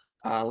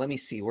 Let me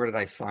see, where did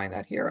I find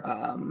that here?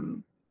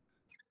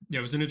 Yeah,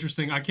 it was an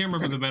interesting, I can't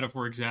remember the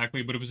metaphor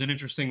exactly, but it was an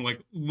interesting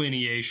like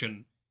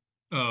lineation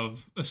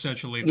of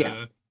essentially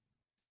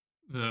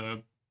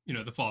the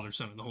Father,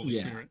 Son, and the Holy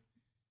Spirit.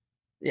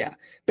 Yeah.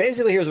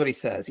 Basically, here's what he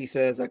says. He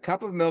says, a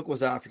cup of milk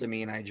was offered to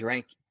me, and I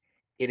drank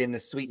it in the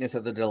sweetness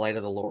of the delight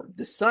of the Lord.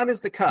 The Son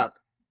is the cup,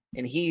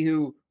 and he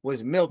who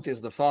was milked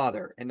is the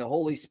Father, and the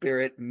Holy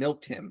Spirit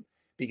milked him,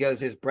 because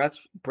his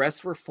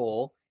breasts were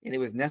full, and it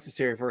was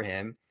necessary for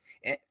him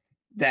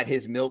that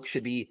his milk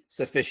should be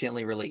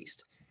sufficiently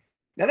released.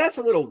 Now, that's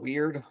a little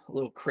weird, a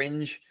little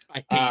cringe.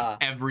 I hate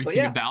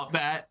everything about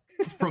that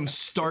from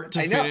start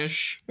to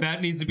finish.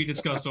 That needs to be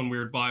discussed on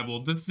Weird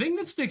Bible. The thing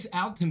that sticks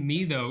out to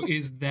me, though,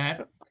 is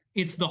that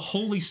it's the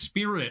Holy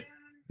Spirit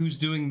who's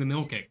doing the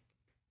milking.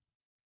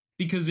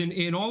 Because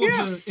in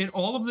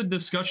all of the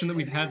discussion that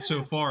we've had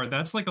so far,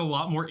 that's like a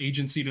lot more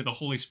agency to the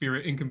Holy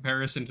Spirit in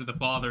comparison to the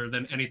Father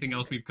than anything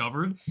else we've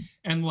covered.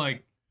 And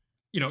like,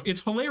 it's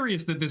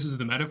hilarious that this is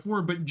the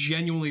metaphor, but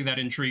genuinely that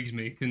intrigues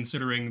me,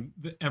 considering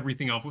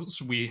everything else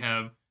we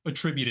have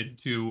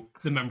attributed to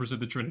the members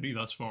of the Trinity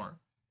thus far.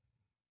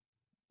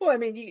 Well, I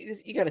mean,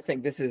 you got to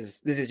think this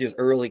is just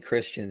early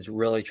Christians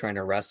really trying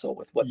to wrestle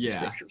with what the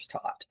Scriptures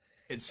taught,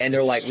 and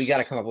they're like, we got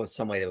to come up with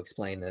some way to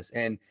explain this.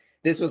 And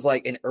this was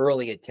like an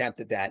early attempt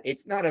at that.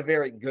 It's not a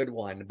very good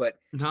one, but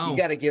you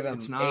got to give them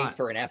A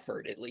for an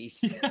effort at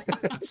least.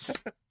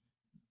 It's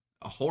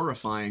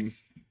horrifying.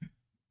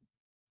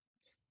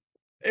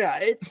 Yeah,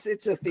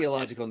 it's a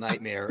theological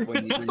nightmare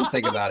when you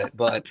think about it,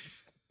 but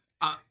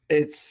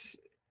it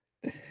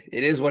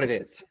is what it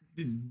is.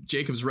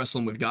 Jacob's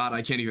wrestling with God.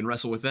 I can't even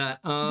wrestle with that.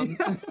 All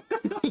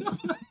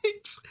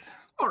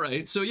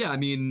right. So yeah, I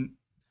mean,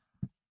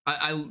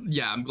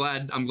 I'm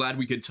glad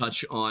we could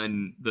touch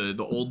on the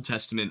Old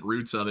Testament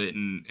roots of it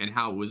and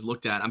how it was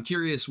looked at. I'm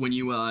curious, when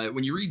you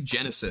read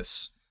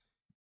Genesis,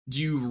 do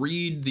you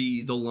read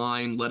the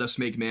line, "Let us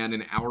make man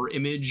in our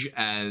image,"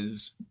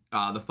 as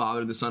the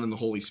Father, the Son, and the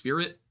Holy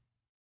Spirit,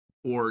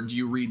 or do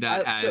you read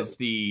that as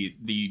the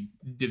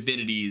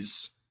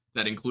divinities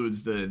that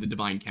includes the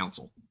divine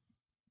council?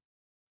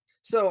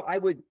 So I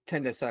would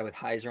tend to side with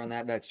Heiser on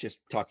that. That's just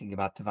talking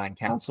about divine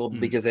council,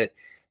 because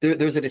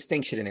there's a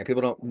distinction in there.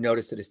 People don't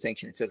notice the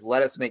distinction. It says,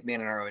 "Let us make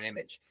man in our own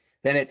image."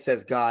 Then it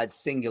says, "God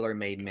singular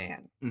made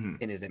man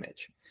in his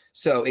image."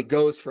 So it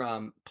goes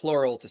from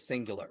plural to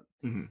singular.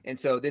 And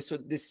so this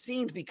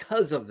seems,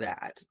 because of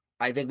that,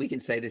 I think we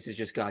can say this is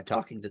just God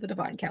talking to the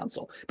divine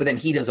council, but then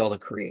he does all the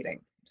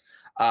creating.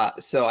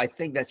 So I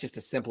think that's just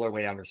a simpler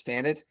way to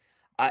understand it.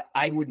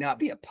 I would not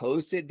be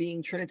opposed to it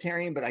being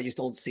Trinitarian, but I just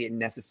don't see it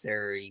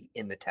necessary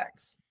in the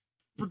text.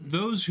 For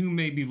those who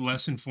may be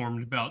less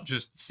informed about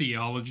just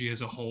theology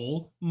as a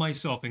whole,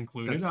 myself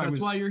included, that's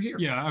why you're here.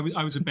 Yeah,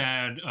 I was a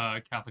bad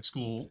Catholic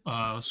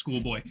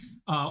schoolboy.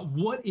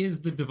 What is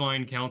the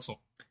divine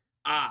council?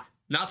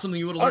 Not something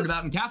you would have learned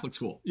about in Catholic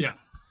school. Yeah.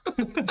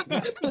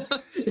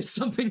 It's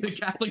something the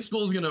Catholic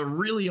school is going to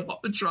really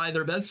try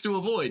their best to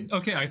avoid.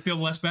 Okay, I feel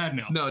less bad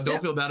now. No,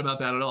 don't feel bad about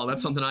that at all.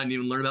 That's something I didn't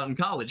even learn about in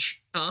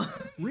college.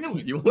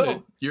 Really?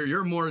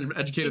 You're more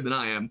educated than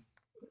I am.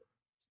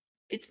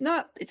 It's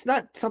not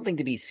something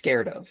to be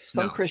scared of.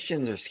 Some No.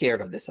 Christians are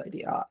scared of this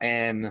idea,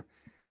 and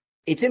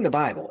it's in the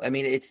Bible. I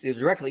mean, it's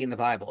directly in the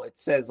Bible. It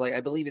says, like,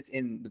 I believe it's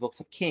in the books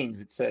of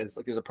Kings. It says,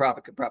 like, there's a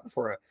prophet brought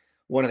before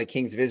one of the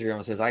kings of Israel,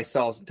 and it says, I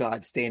saw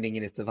God standing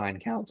in his divine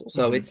counsel.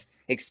 So it's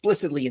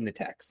explicitly in the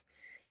text.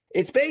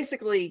 It's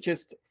basically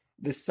just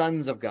the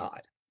sons of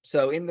God.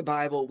 So in the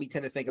Bible, we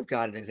tend to think of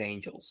God and his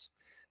angels.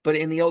 But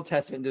in the Old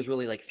Testament, there's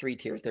really like 3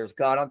 tiers. There's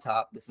God on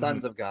top, the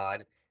sons of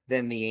God,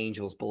 then the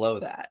angels below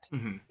that.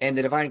 And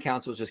the divine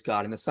counsel is just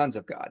God and the sons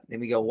of God.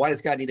 And we go, why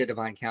does God need a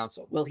divine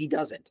counsel? Well, he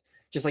doesn't.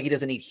 Just like he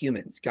doesn't need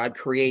humans. God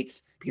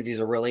creates because he's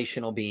a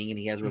relational being and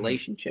he has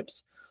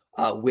relationships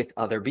with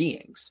other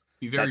beings.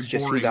 Be very That's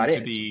just who boring God to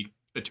is. be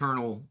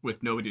eternal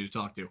with nobody to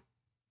talk to.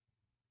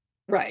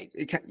 Right.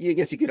 I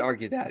guess you could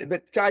argue that.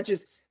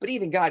 But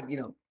even God,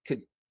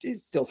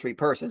 is still 3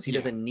 persons. He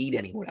doesn't need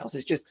anyone else.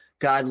 It's just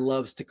God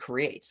loves to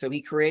create. So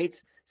he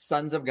creates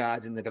sons of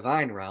gods in the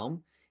divine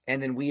realm.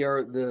 And then we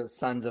are the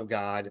sons of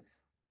God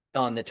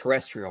on the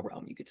terrestrial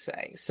realm, you could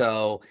say.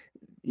 So,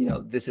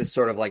 this is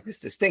sort of like this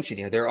distinction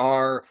here. There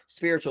are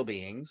spiritual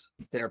beings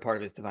that are part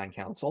of his divine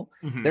counsel.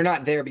 They're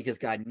not there because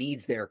God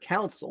needs their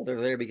counsel. They're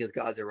there because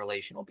God's a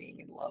relational being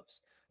and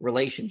loves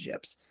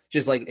relationships.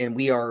 Just like, and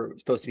we are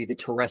supposed to be the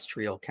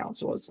terrestrial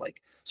counsel, is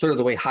like sort of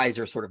the way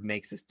Heiser sort of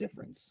makes this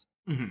difference.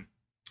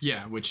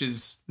 Yeah, which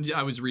is,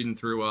 I was reading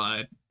through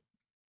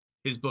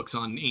his books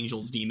on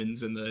angels,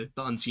 demons, and the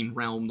unseen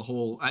realm. The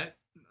whole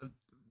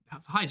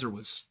Heiser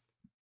was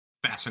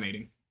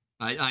fascinating.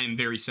 I am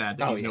very sad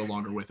that he's no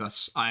longer with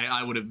us.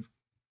 I would have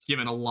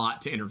given a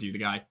lot to interview the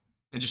guy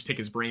and just pick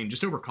his brain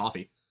just over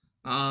coffee.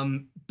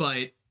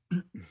 But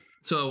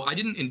so I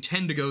didn't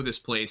intend to go this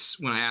place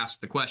when I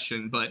asked the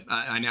question, but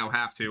I now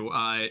have to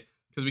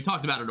because we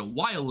talked about it a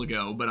while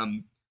ago. But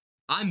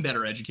I'm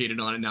better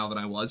educated on it now than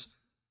I was.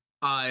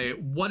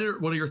 What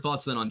are your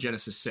thoughts then on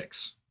Genesis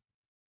 6?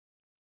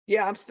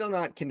 Yeah, I'm still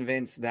not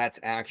convinced that's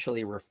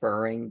actually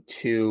referring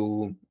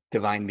to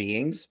divine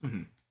beings.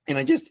 And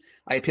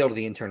I appeal to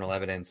the internal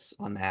evidence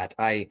on that.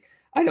 I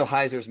know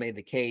Heiser's made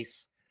the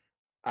case.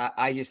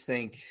 I just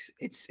think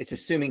it's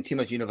assuming too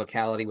much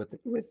univocality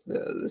with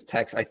this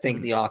text. I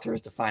think the author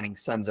is defining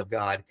sons of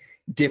God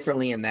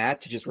differently in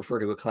that to just refer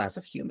to a class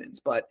of humans.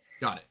 But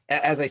Got it.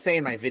 As I say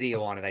in my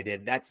video on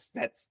it, that's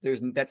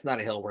not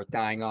a hill worth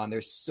dying on.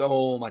 There's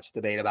so much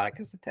debate about it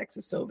because the text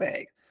is so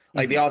vague.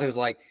 Like the author's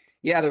like,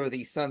 yeah, there were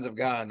these sons of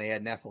God and they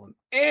had Nephilim.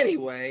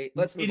 Anyway,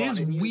 let's move on. It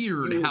is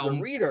weird how the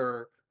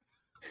reader.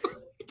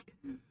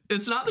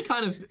 It's not the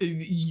kind of,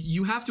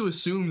 you have to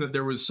assume that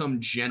there was some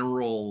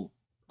general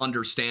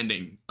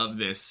understanding of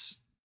this,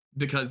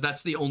 because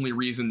that's the only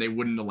reason they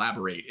wouldn't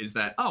elaborate, is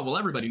that, oh, well,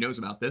 everybody knows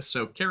about this,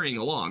 so carrying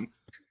along.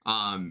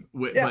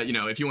 But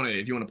if you want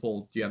to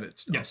pull, do you have it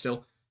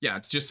still? Yeah,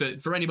 it's just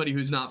for anybody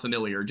who's not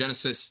familiar,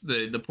 Genesis,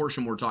 the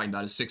portion we're talking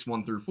about is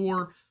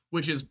 6:1-4,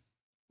 which is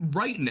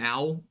right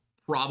now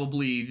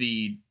probably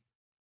the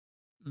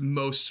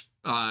most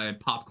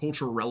pop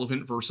culture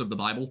relevant verse of the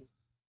Bible,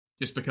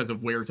 just because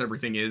of where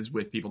everything is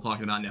with people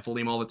talking about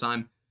Nephilim all the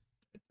time.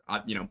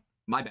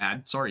 My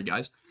bad. Sorry,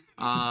 guys.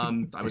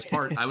 I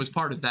was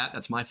part of that.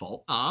 That's my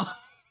fault.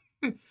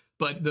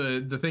 But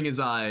the thing is,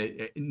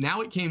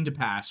 now it came to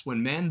pass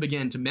when men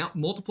began to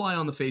multiply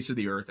on the face of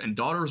the earth, and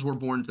daughters were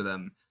born to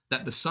them,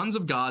 that the sons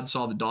of God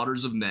saw the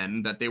daughters of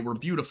men, that they were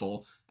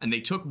beautiful, and they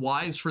took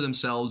wives for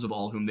themselves of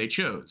all whom they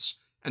chose.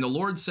 And the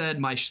Lord said,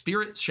 my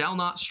spirit shall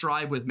not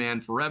strive with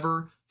man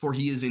forever, for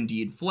he is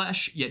indeed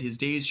flesh, yet his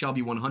days shall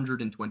be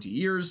 120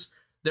 years.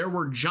 There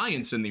were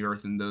giants in the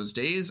earth in those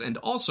days, and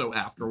also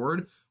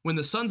afterward, when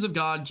the sons of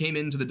God came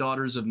into the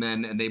daughters of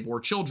men, and they bore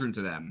children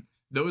to them.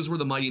 Those were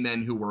the mighty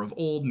men who were of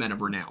old, men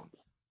of renown.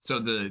 So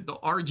the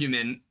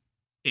argument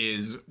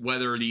is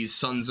whether these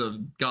sons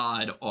of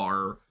God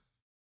are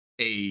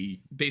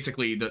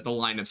basically the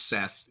line of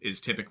Seth is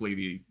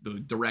typically the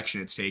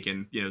direction it's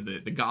taken,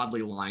 the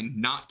godly line,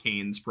 not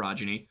Cain's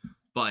progeny,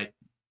 but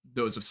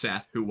those of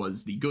Seth, who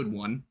was the good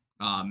one,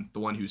 the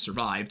one who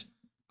survived.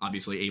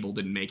 Obviously, Abel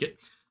didn't make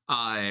it.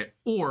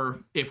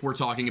 Or if we're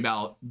talking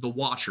about the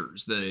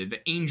Watchers, the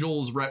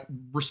angels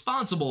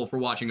responsible for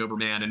watching over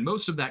man, and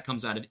most of that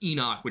comes out of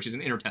Enoch, which is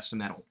an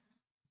intertestamental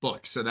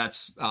book. So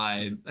that's,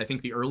 I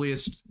think the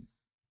earliest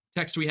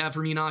text we have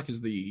from Enoch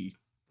is the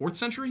 4th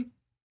century.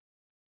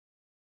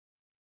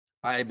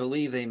 I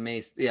believe they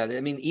may. Yeah,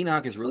 I mean,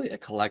 Enoch is really a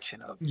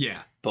collection of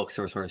books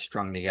that were sort of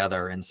strung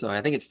together, and so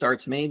I think it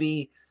starts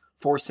maybe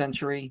 4th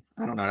century.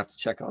 I don't know. I have to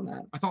check on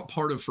that. I thought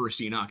part of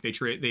First Enoch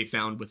they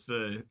found with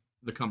the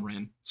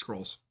Qumran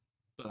scrolls,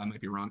 but I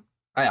might be wrong.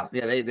 Oh,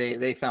 yeah,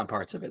 they found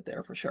parts of it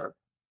there for sure.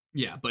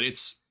 Yeah, but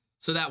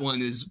so that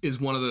one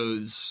is one of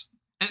those,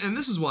 and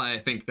this is why I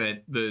think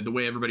that the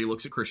way everybody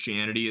looks at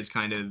Christianity is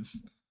kind of,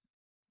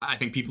 I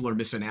think people are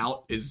missing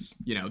out. Is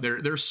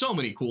there's so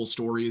many cool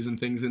stories and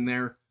things in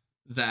there,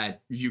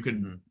 that you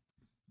could.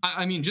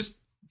 I mean, just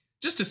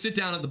to sit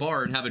down at the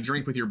bar and have a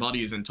drink with your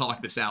buddies and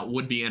talk this out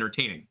would be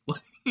entertaining.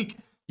 Like,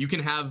 you can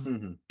have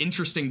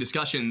interesting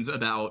discussions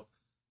about,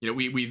 you know,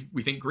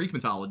 we think Greek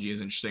mythology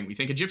is interesting, we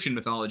think Egyptian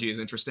mythology is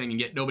interesting, and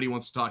yet nobody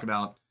wants to talk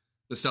about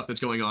the stuff that's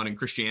going on in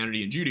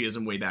Christianity and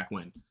Judaism way back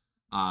when.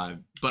 But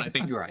I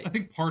think You're right. I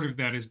think part of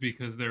that is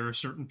because there are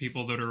certain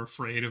people that are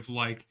afraid of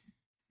like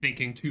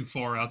thinking too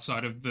far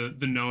outside of the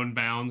known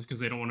bounds because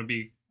they don't want to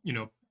be, you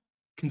know,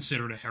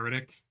 considered a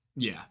heretic.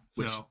 Yeah,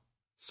 which So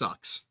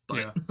sucks. But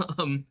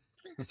yeah.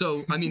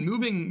 so I mean,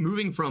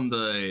 moving from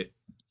the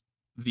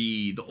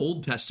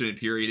Old Testament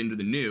period into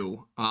the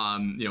New,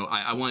 you know,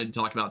 I wanted to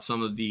talk about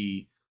some of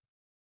the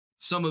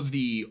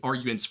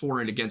arguments for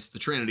and against the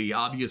Trinity.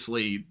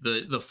 Obviously,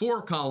 the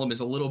for column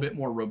is a little bit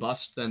more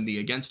robust than the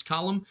against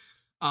column.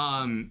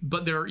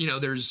 But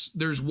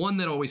there's one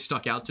that always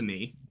stuck out to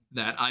me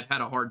that I've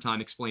had a hard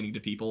time explaining to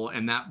people,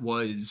 and that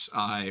was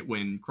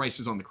when Christ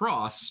is on the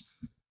cross,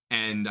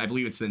 and I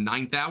believe it's the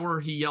 9th hour,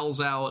 he yells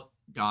out,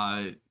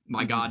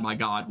 my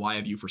God, why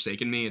have you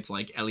forsaken me? It's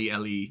like Eli,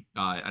 Eli.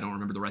 I don't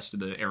remember the rest of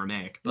the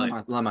Aramaic,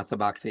 but Lama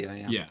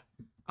Sabachthani, yeah. Yeah.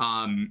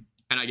 And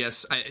I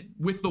guess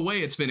with the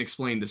way it's been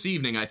explained this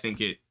evening, I think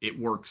it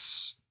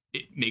works.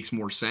 It makes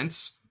more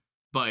sense.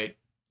 But,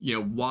 you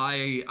know,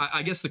 why?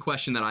 I guess the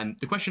question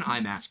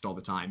I'm asked all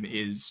the time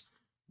is,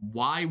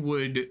 why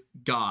would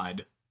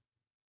God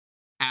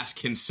ask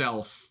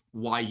himself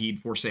why he'd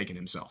forsaken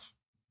himself?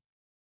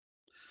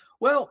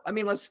 Well, I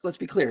mean, let's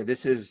be clear.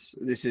 This is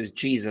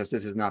Jesus.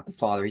 This is not the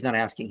Father. He's not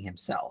asking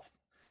himself.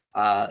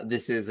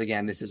 This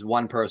is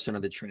one person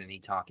of the Trinity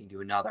talking to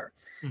another.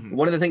 Mm-hmm.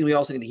 One of the things we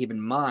also need to keep in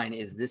mind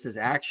is this is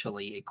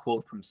actually a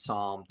quote from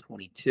Psalm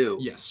 22.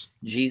 Yes.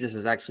 Jesus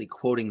is actually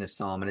quoting the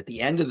psalm, and at the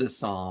end of the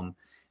psalm,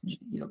 you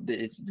know,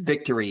 it's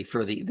victory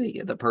for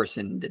the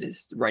person that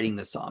is writing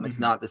the psalm. It's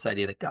not this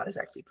idea that God has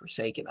actually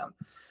forsaken them.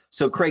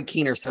 So Craig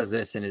Keener says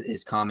this in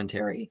his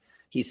commentary.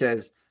 He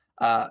says,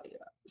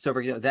 so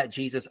for example, that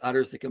Jesus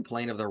utters the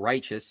complaint of the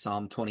righteous,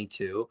 Psalm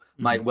 22,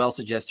 might well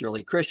suggest to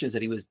early Christians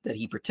that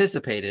he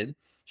participated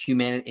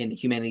in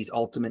humanity's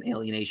ultimate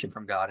alienation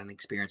from God and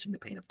experiencing the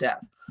pain of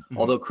death.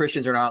 Although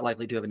Christians are not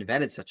likely to have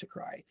invented such a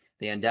cry,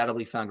 they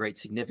undoubtedly found great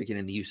significance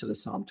in the use of the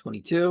Psalm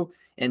 22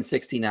 and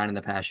 69 in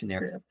the Passion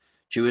narrative.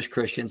 Jewish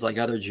Christians, like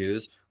other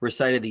Jews,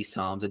 recited these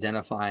psalms,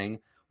 identifying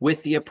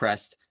with the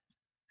oppressed.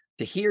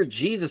 To hear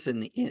Jesus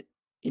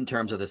in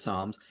terms of the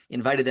psalms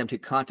invited them to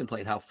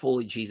contemplate how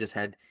fully Jesus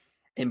had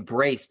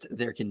embraced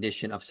their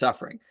condition of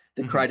suffering.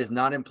 The cry does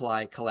not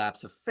imply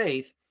collapse of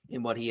faith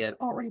in what he had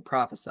already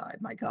prophesied.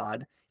 My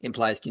God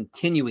implies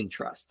continuing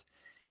trust.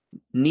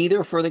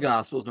 Neither for the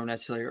Gospels nor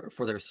necessarily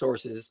for their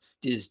sources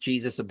does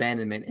Jesus'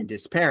 abandonment and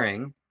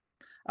despairing,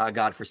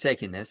 God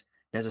forsakenness,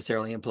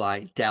 necessarily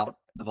imply doubt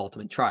of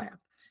ultimate triumph.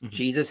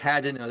 Jesus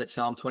had to know that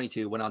Psalm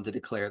 22 went on to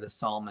declare the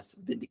psalmist's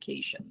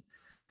vindication.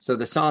 So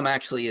the psalm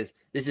actually is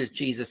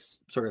Jesus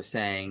sort of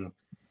saying,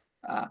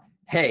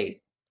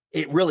 hey,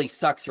 it really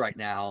sucks right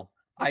now.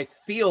 I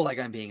feel like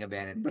I'm being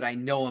abandoned, but I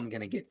know I'm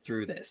going to get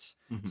through this.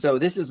 So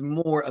this is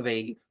more of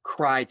a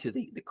cry to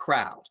the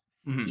crowd.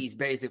 He's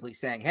basically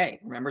saying, hey,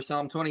 remember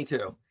Psalm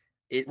 22?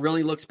 It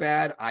really looks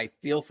bad. I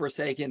feel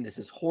forsaken. This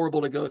is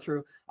horrible to go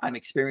through. I'm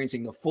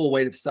experiencing the full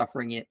weight of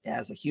suffering it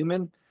as a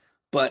human,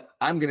 but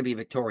I'm going to be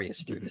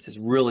victorious through this is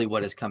really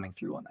what is coming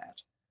through on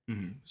that.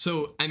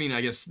 So, I mean,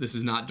 I guess this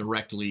is not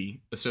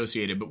directly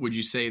associated, but would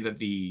you say that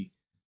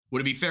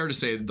would it be fair to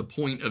say that the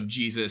point of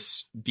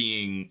Jesus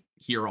being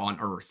here on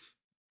earth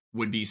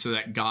would be so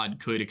that God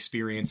could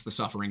experience the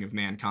suffering of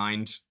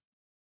mankind?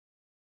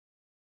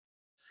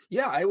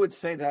 Yeah, I would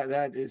say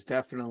that is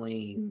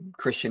definitely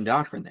Christian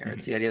doctrine there.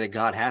 It's the idea that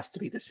God has to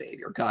be the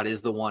savior. God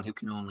is the one who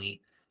can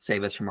only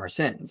save us from our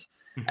sins.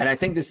 And I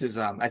think this is,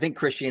 I think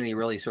Christianity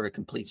really sort of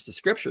completes the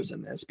scriptures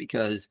in this,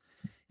 because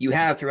you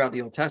have throughout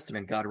the Old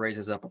Testament, God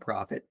raises up a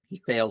prophet, he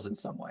fails in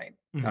some way.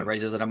 God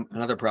raises up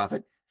another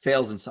prophet,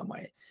 fails in some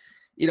way.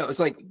 You know, it's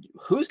like,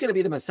 who's going to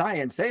be the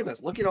Messiah and save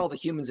us? Look at all the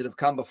humans that have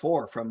come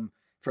before, from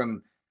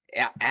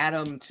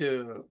Adam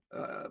to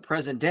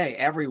present day.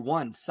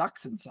 Everyone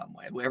sucks in some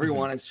way.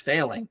 Everyone is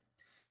failing.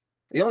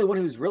 The only one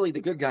who's really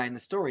the good guy in the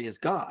story is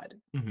God.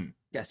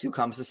 Guess who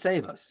comes to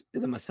save us?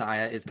 The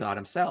Messiah is God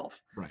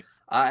himself. Right.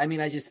 I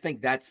mean, I just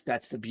think that's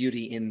the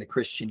beauty in the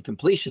Christian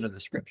completion of the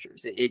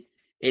scriptures.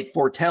 It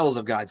foretells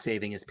of God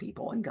saving his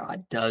people, and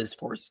God does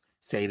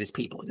save his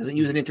people. He doesn't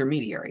use an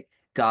intermediary.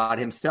 God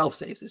himself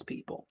saves his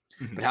people.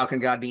 But how can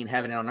God be in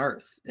heaven and on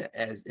earth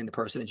as in the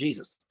person of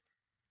Jesus?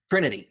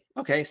 Trinity.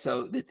 Okay,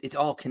 so it's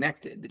all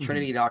connected. The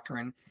Trinity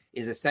doctrine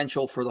is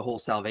essential for the whole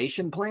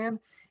salvation plan,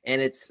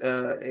 and it's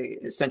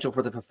essential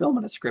for the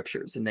fulfillment of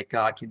scriptures, and that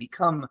God can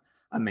become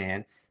a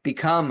man,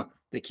 become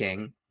the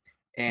king,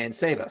 and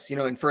save us. You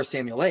know, in 1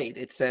 Samuel 8,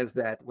 it says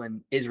that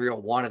when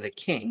Israel wanted a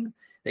king,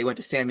 they went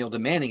to Samuel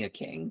demanding a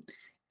king,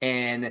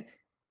 and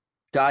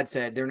God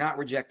said, they're not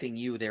rejecting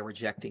you, they're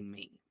rejecting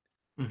me.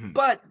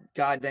 But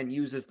God then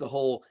uses the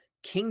whole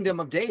kingdom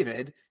of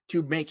David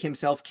to make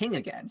himself king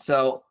again.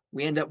 So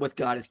we end up with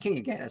God as king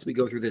again. As we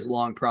go through this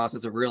long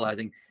process of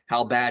realizing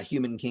how bad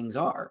human kings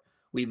are,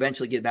 we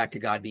eventually get back to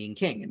God being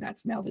king, and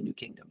that's now the new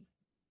kingdom.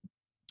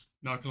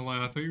 Not gonna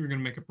lie, I thought you were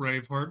gonna make a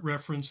Braveheart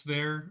reference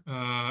there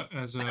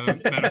as a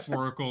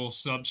metaphorical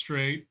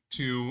substrate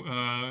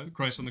to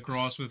Christ on the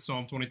cross with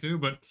Psalm 22,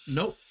 but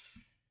nope.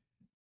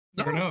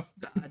 Fair enough.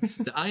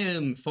 I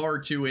am far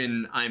too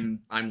in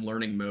I'm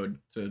learning mode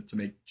to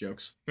make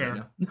jokes.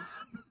 Fair.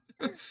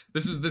 Right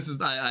this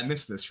is I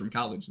miss this from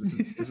college.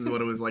 This is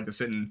what it was like to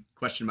sit and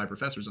question my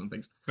professors on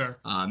things. Fair.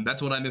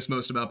 That's what I miss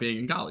most about being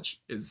in college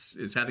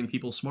is having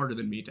people smarter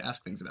than me to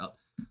ask things about.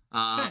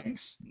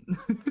 Thanks.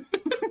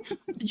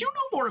 You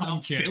know more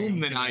about film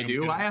than I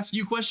do. I ask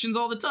you questions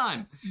all the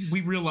time.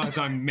 We realize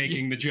I'm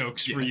making the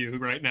jokes for you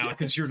right now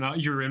because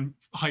you're in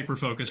hyper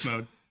focus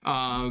mode.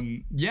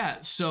 Yeah,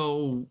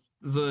 so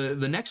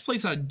the next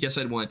place I guess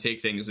I'd want to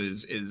take things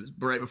is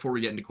right before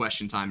we get into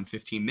question time in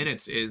 15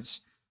 minutes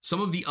is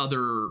some of the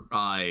other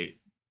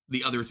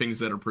things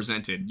that are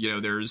presented. You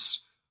know,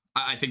 there's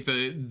I think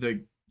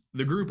the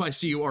group I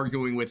see you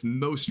arguing with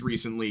most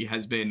recently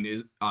has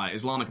been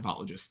Islamic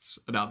apologists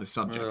about this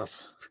subject.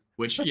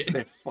 Which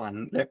they're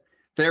fun.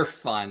 They're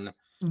fun.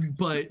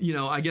 But you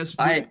know, I guess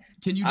can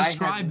you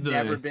describe I have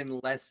never been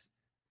less.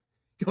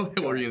 Go ahead.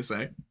 What were you gonna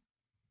say?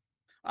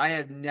 I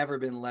have never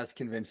been less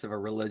convinced of a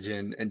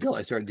religion until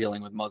I started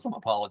dealing with Muslim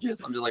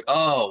apologists. I'm just like,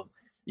 oh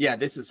yeah,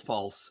 this is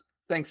false.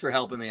 Thanks for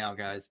helping me out,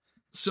 guys.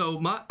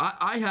 So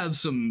I have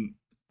some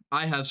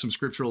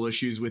scriptural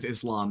issues with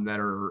Islam that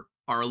are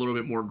a little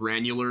bit more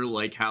granular,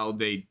 like how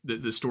the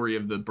story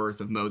of the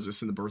birth of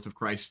Moses and the birth of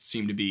Christ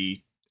seem to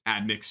be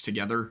admixed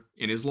together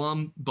in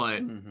Islam, but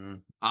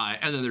and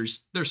then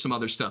there's some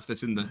other stuff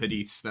that's in the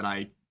hadiths that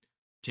I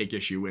take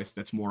issue with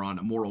that's more on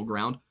a moral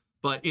ground.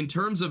 But in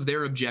terms of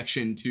their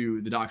objection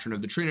to the doctrine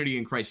of the Trinity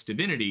and Christ's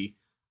divinity,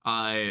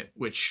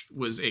 which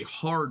was a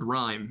hard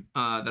rhyme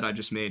that I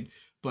just made,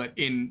 but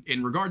in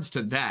regards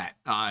to that,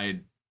 I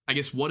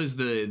guess what is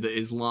the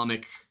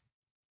Islamic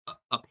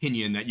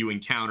opinion that you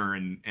encounter,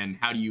 and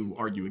how do you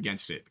argue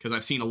against it? Because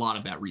I've seen a lot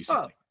of that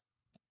recently.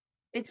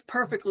 It's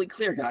perfectly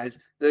clear, guys.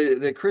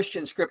 The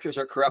Christian scriptures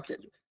are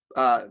corrupted,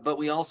 but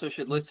we also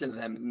should listen to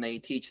them, and they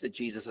teach that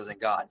Jesus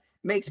isn't God.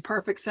 Makes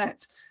perfect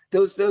sense.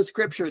 Those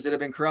scriptures that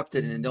have been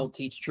corrupted and don't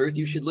teach truth,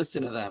 you should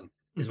listen to them,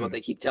 is what they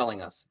keep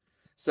telling us.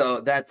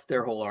 So that's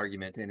their whole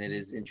argument, and it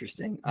is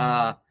interesting.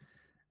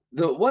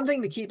 The one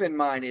thing to keep in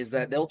mind is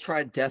that they'll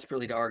try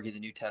desperately to argue the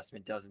New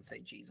Testament doesn't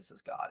say Jesus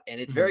is God, and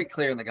it's very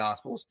clear in the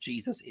Gospels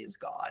Jesus is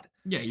God.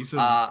 Yeah, he says.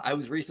 I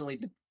was recently.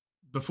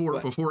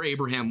 Before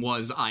Abraham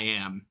was, I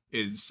am,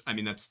 there's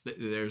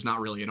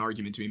not really an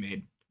argument to be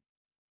made.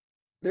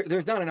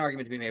 There's not an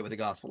argument to be made with the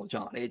Gospel of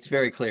John. It's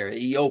very clear.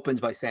 He opens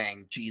by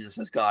saying Jesus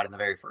is God in the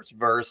very first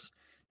verse.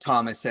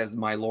 Thomas says,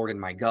 my Lord and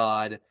my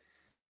God.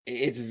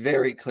 It's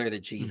very clear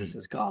that Jesus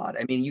is God.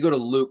 I mean, you go to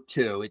Luke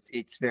 2,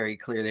 it's very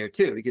clear there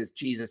too, because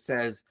Jesus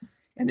says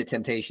in the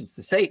temptations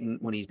to Satan,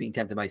 when he's being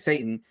tempted by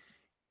Satan,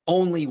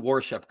 only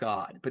worship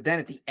God. But then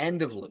at the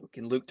end of Luke,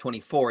 in Luke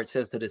 24, it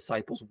says the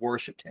disciples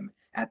worshiped him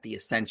at the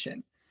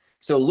ascension.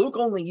 So Luke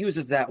only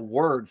uses that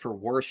word for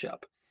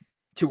worship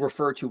to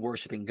refer to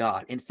worshiping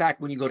God. In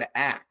fact, when you go to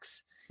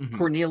Acts,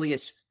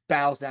 Cornelius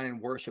bows down and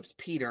worships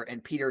Peter,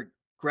 and Peter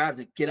grabs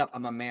it, get up,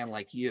 I'm a man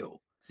like you.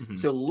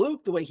 So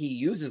Luke, the way he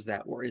uses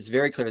that word is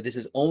very clear. This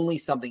is only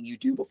something you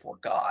do before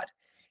God.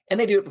 And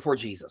they do it before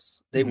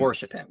Jesus. They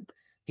worship him.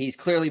 He's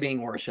clearly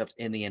being worshipped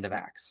in the end of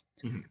Acts.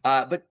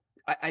 But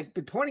I've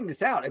been pointing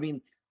this out. I mean,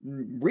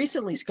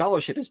 recently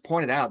scholarship has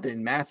pointed out that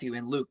in Matthew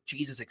and Luke,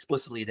 Jesus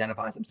explicitly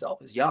identifies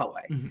himself as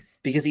Yahweh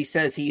because he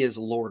says he is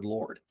Lord,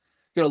 Lord.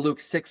 Go to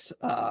Luke 6,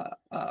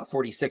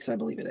 46, I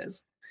believe it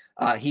is.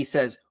 He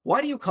says,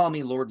 why do you call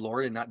me Lord,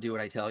 Lord, and not do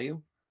what I tell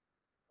you?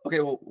 Okay,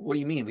 well, what do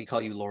you mean we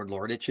call you Lord,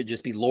 Lord? It should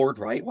just be Lord,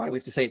 right? Why do we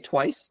have to say it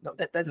twice? No,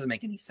 that doesn't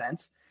make any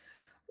sense.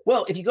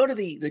 Well, if you go to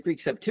the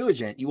Greek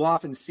Septuagint, you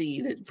often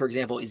see that, for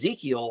example,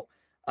 Ezekiel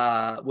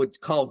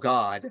would call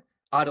God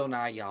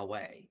Adonai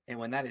Yahweh. And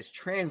when that is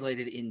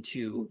translated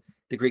into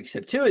the Greek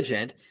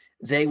Septuagint,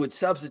 they would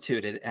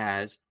substitute it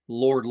as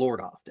Lord, Lord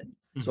often.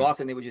 So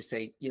often they would just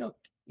say,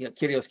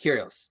 Kyrios,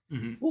 Kyrios.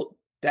 Well,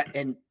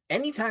 and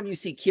anytime you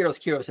see Kyrios,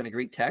 Kyrios in a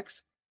Greek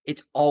text,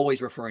 it's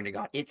always referring to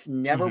God. It's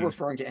never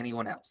referring to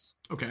anyone else.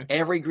 Okay.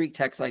 Every Greek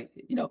text, like,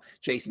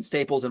 Jason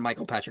Staples and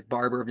Michael Patrick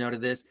Barber have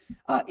noted this.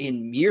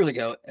 Years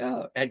ago,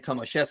 Ed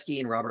Komoszewski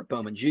and Robert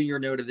Bowman Jr.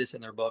 noted this in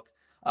their book,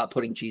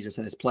 Putting Jesus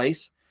in His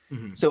Place.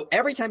 So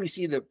every time you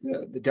see the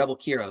double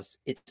Kyrios,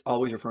 it's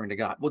always referring to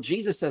God. Well,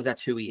 Jesus says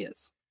that's who he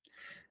is.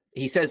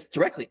 He says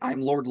directly,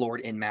 I'm Lord, Lord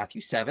in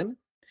Matthew 7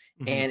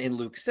 and in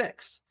Luke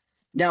 6.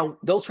 Now,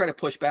 they'll try to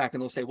push back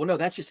and they'll say, well, no,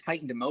 that's just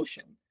heightened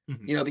emotion.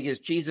 Because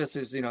Jesus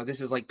is,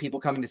 this is like people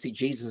coming to see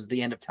Jesus at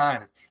the end of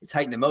time. It's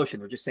heightened emotion.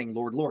 They're just saying,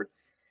 Lord, Lord.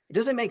 It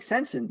doesn't make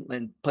sense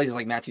in places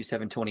like Matthew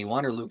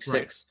 7:21 or Luke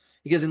 6.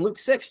 Because in Luke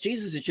 6,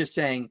 Jesus is just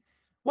saying,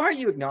 why are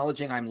you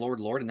acknowledging I'm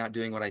Lord, Lord and not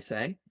doing what I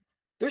say?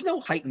 There's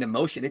no heightened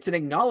emotion. It's an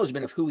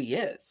acknowledgement of who he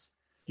is.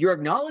 You're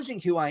acknowledging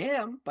who I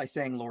am by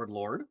saying, Lord,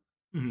 Lord.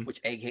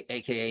 which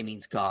AKA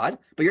means God,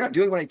 but you're not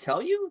doing what I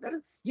tell you.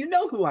 You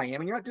know who I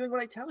am, and you're not doing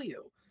what I tell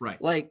you.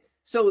 Right. Like,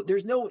 so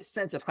there's no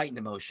sense of heightened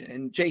emotion.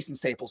 And Jason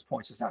Staples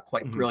points this out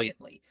quite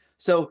brilliantly.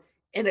 So,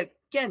 and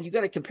again, you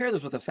got to compare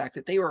this with the fact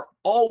that they were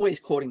always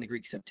quoting the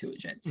Greek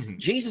Septuagint.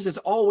 Jesus is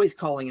always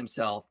calling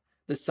himself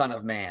the Son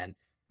of Man,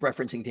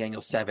 referencing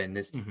Daniel 7,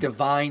 this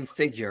divine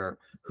figure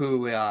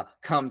who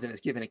comes and is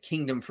given a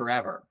kingdom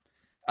forever.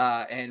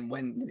 And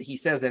when he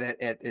says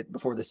that at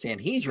before the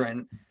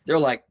Sanhedrin, they're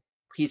like,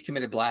 he's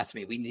committed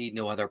blasphemy. We need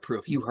no other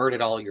proof. You heard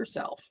it all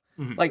yourself.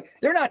 Like,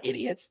 they're not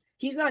idiots.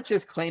 He's not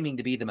just claiming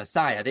to be the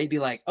Messiah. They'd be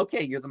like,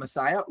 okay, you're the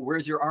Messiah.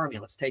 Where's your army?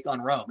 Let's take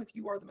on Rome if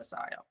you are the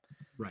Messiah.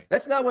 Right.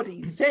 That's not what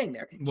he's saying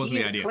there. Wasn't He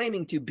the is idea.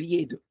 claiming to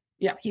be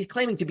he's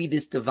claiming to be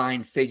this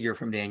divine figure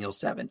from Daniel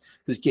 7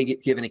 who's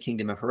given a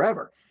kingdom of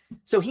forever.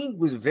 So he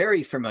was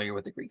very familiar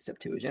with the Greek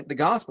Septuagint. The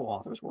gospel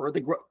authors were.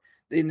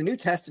 In the New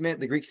Testament,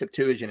 the Greek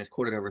Septuagint is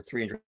quoted over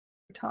 300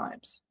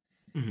 times.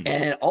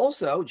 And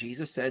also,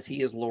 Jesus says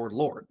he is Lord,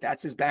 Lord.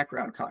 That's his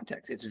background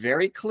context. It's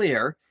very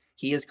clear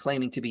he is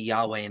claiming to be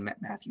Yahweh in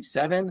Matthew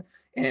 7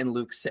 and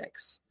Luke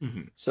 6.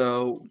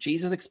 So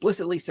Jesus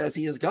explicitly says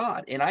he is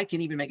God. And I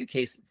can even make a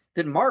case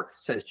that Mark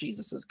says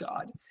Jesus is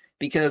God.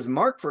 Because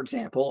Mark, for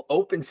example,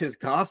 opens his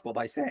gospel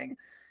by saying,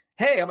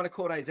 hey, I'm going to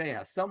quote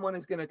Isaiah. Someone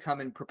is going to come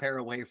and prepare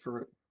a way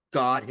for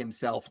God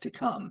himself to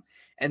come.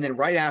 And then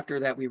right after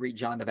that, we read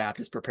John the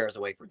Baptist prepares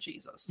a way for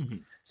Jesus.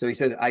 So he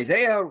said,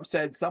 Isaiah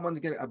said,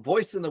 a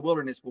voice in the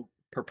wilderness will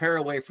prepare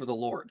a way for the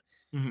Lord.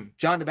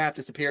 John the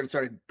Baptist appeared and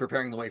started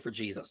preparing the way for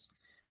Jesus.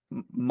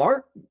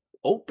 Mark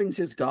opens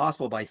his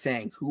gospel by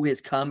saying, who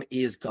has come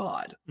is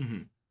God.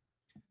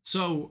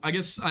 So I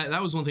guess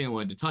that was one thing I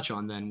wanted to touch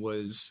on then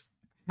was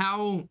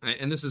how,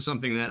 and this is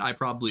something that I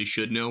probably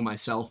should know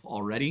myself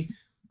already,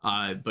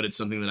 but it's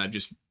something that I've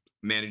just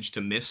managed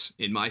to miss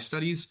in my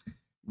studies.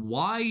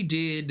 Why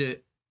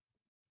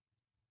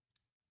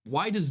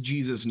does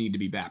Jesus need to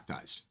be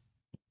baptized?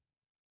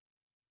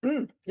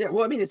 Yeah,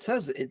 well, I mean, it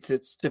says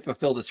it's to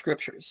fulfill the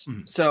scriptures.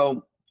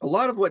 So a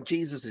lot of what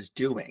Jesus is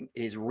doing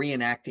is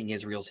reenacting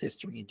Israel's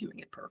history and doing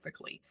it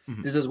perfectly.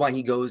 This is why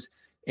he goes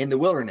in the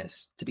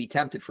wilderness to be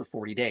tempted for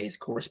 40 days,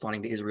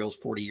 corresponding to Israel's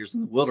 40 years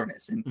in the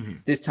wilderness.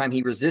 And this time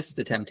he resists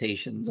the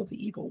temptations of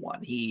the evil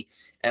one. He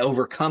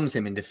overcomes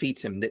him and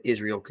defeats him that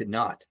Israel could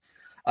not.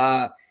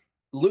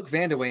 Luke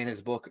Vandewey in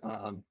his book,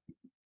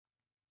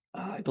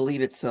 I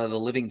believe it's the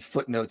Living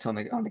Footnotes on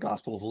the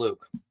Gospel of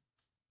Luke.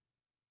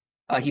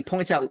 He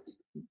points out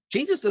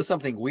Jesus does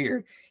something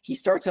weird. He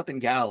starts up in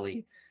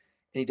Galilee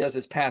and he does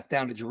his path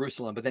down to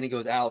Jerusalem, but then he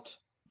goes out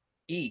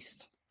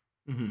east,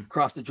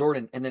 across the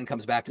Jordan, and then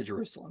comes back to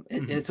Jerusalem.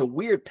 And it's a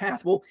weird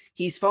path. Well,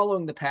 he's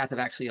following the path of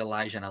actually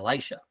Elijah and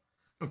Elisha.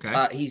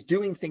 Okay. He's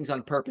doing things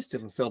on purpose to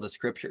fulfill the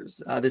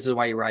scriptures. This is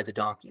why he rides a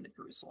donkey into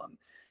Jerusalem.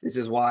 This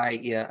is why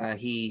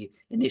he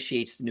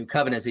initiates the new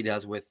covenant as he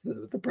does with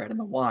the bread and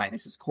the wine.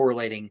 This is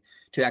correlating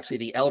to actually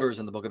the elders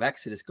in the book of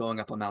Exodus going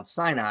up on Mount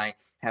Sinai,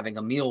 having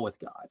a meal with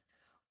God.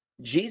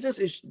 Jesus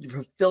is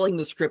fulfilling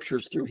the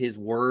scriptures through his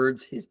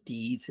words, his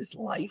deeds, his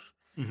life.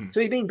 So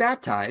he's being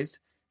baptized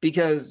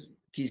because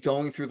he's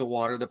going through the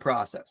water, the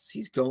process.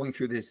 He's going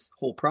through this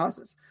whole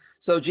process.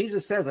 So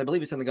Jesus says, I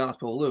believe it's in the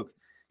Gospel of Luke,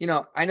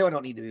 I know I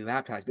don't need to be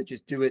baptized, but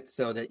just do it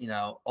so that,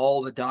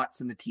 all the dots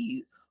and the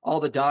T's, all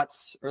the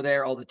dots are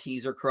there, all the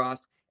T's are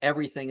crossed,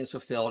 everything is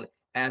fulfilled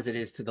as it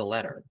is to the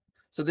letter.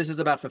 So this is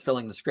about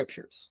fulfilling the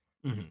scriptures.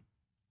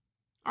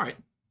 All right.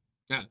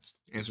 That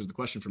answers the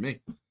question for me.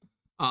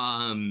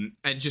 And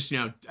just,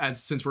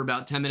 since we're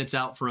about 10 minutes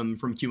out from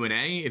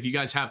Q&A, if you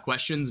guys have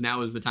questions,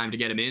 now is the time to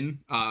get them in.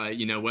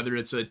 Whether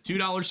it's a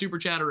 $2 super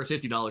chat or a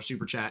 $50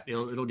 super chat,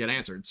 it'll get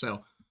answered.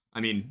 So,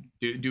 I mean,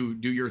 do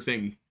your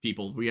thing,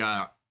 people. We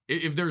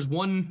if there's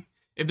one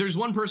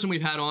person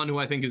we've had on who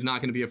I think is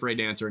not going to be afraid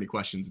to answer any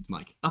questions, it's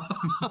Mike.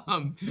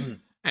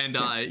 And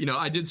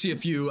I did see a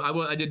few.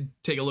 I did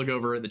take a look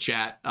over at the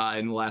chat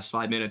in the last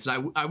 5 minutes.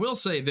 And I will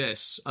say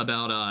this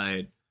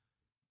about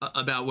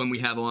when we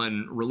have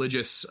on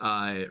religious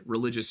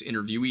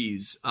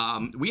interviewees.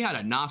 We had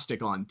a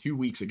Gnostic on 2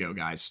 weeks ago,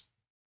 guys.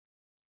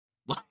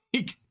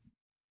 Like,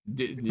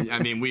 I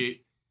mean,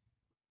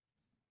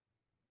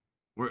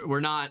 we're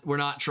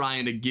not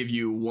trying to give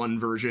you one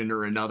version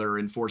or another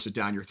and force it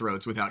down your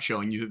throats without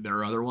showing you that there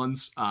are other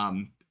ones.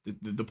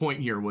 The point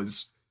here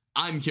was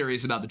I'm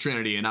curious about the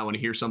Trinity and I want to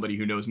hear somebody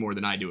who knows more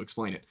than I do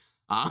explain it.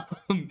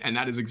 And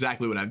that is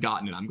exactly what I've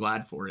gotten, and I'm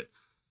glad for it.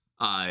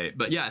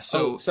 But yeah,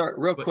 so sorry,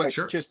 real quick,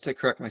 sure. just to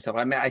correct myself.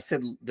 I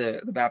said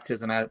the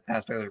baptism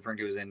aspect I was referring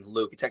to is in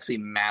Luke. It's actually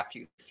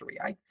Matthew 3.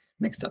 I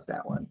mixed up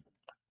that one.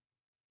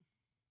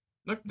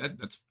 Look,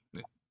 that's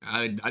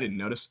I didn't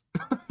notice.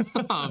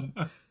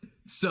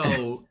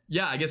 So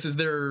yeah, I guess is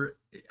there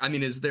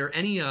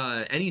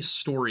any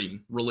story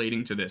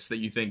relating to this that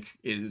you think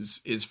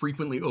is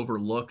frequently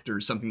overlooked or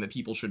something that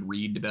people should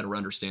read to better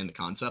understand the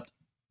concept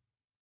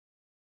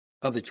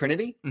of the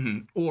Trinity?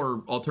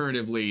 Or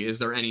alternatively, is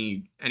there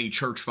any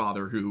church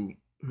father who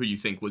you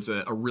think was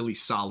a really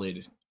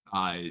solid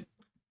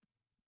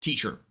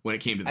teacher when it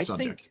came to the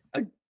subject?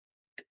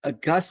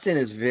 Augustine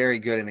is very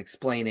good in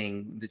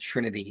explaining the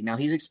Trinity. Now,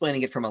 he's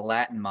explaining it from a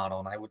Latin model,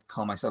 and I would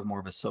call myself more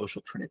of a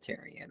social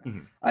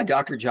Trinitarian.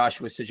 Dr.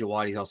 Joshua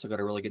Sijiwadi's also got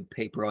a really good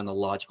paper on the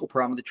logical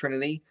problem of the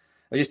Trinity.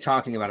 I was just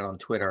talking about it on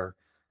Twitter,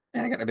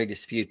 and I got in a big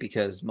dispute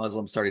because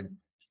Muslims started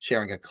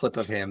sharing a clip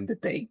of him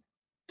that they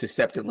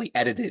deceptively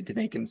edited to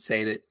make him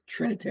say that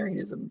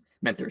Trinitarianism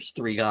meant there's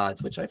three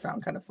gods, which I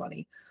found kind of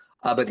funny.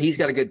 But he's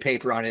got a good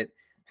paper on it,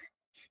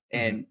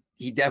 and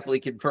he definitely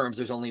confirms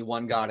there's only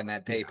one God in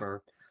that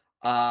paper.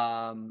 But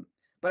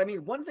I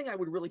mean, one thing I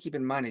would really keep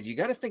in mind is you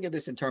got to think of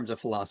this in terms of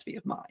philosophy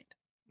of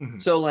mind.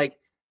 So, like,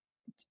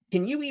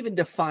 can you even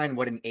define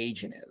what an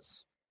agent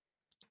is?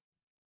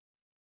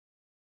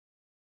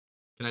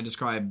 Can I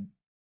define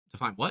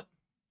what?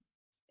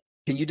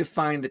 Can you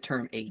define the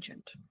term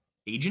agent?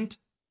 Agent?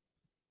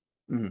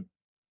 I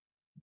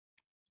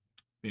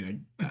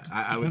mean,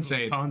 I would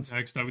say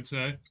context. I would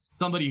say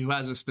somebody who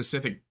has a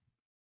specific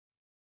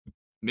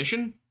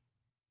mission.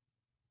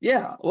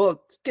 Yeah,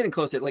 well, it's getting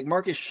close to it. Like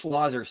Marcus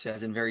Schlosser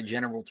says in very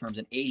general terms,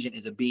 an agent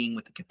is a being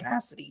with the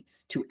capacity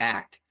to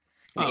act.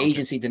 An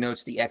agency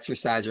denotes the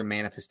exercise or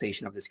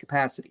manifestation of this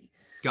capacity.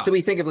 So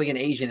we think of like an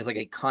agent as like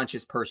a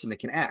conscious person that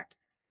can act.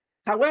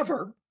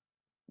 However,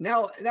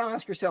 now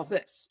ask yourself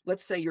this.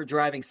 Let's say you're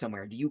driving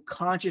somewhere. Do you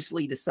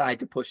consciously decide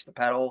to push the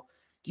pedal?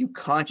 Do you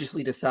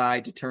consciously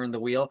decide to turn the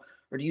wheel?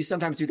 Or do you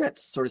sometimes do that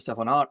sort of stuff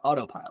on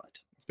autopilot?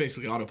 It's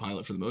basically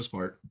autopilot for the most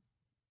part.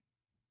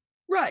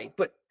 Right,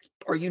 but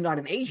are you not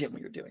an agent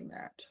when you're doing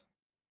that?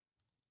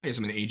 I guess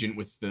I'm an agent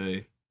with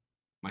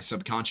my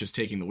subconscious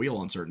taking the wheel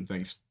on certain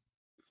things.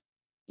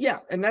 Yeah,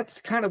 and that's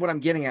kind of what I'm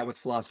getting at with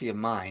philosophy of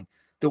mind.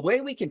 The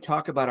way we can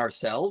talk about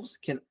ourselves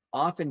can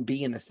often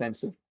be in the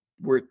sense of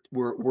we're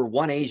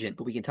one agent,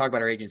 but we can talk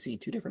about our agency in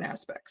two different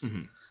aspects.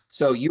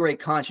 So you're a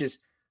conscious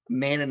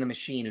man in the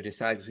machine who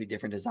decides between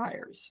different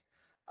desires.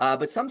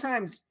 But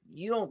sometimes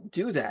you don't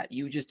do that.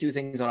 You just do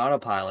things on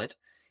autopilot.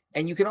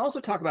 And you can also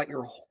talk about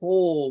your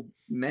whole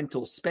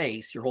mental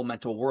space, your whole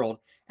mental world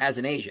as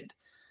an agent.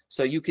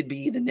 So you could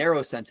be the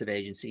narrow sense of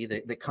agency,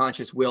 the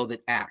conscious will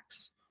that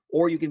acts,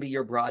 or you can be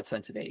your broad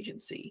sense of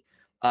agency,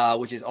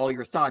 which is all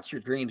your thoughts,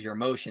 your dreams, your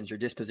emotions, your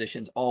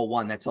dispositions, all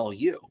one. That's all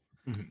you.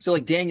 So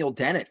like Daniel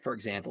Dennett, for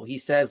example, he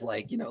says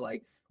like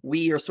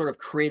we are sort of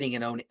creating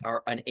an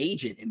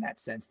agent in that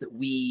sense that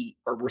we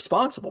are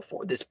responsible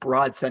for, this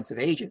broad sense of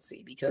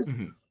agency, because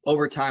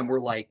over time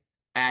we're like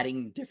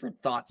adding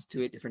different thoughts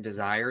to it, different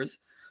desires.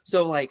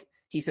 So like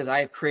he says, I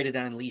have created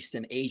and unleashed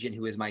an agent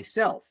who is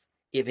myself.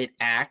 If it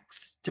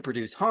acts to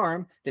produce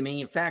harm, the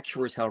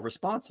manufacturer is held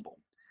responsible.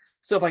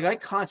 So if like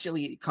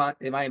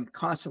if I am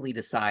constantly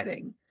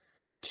deciding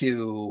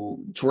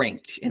to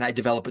drink and I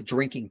develop a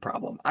drinking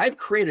problem, I've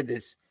created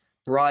this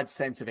broad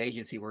sense of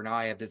agency where now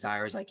I have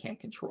desires I can't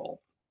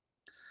control.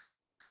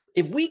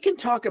 If we can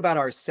talk about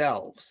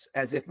ourselves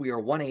as if we are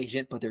one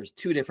agent, but there's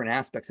two different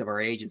aspects of our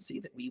agency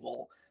that we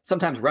will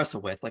sometimes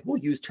wrestle with, like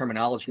we'll use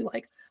terminology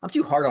like, I'm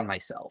too hard on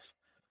myself,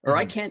 or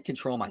I can't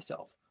control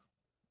myself.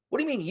 What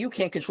do you mean you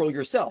can't control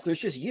yourself? There's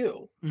just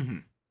you.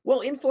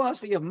 Well, in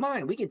philosophy of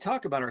mind, we can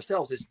talk about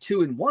ourselves as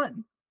two in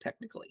one,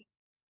 technically.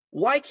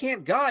 Why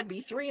can't God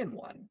be three in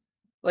one?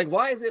 Like,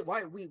 why is it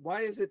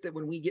that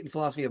when we get in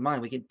philosophy of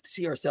mind, we can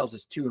see ourselves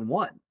as two in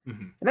one?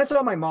 And that's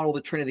how my model of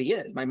the Trinity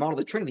is. My model of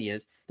the Trinity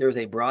is there is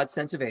a broad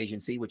sense of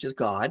agency, which is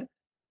God.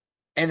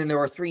 And then there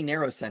are three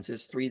narrow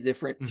senses, three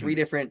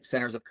different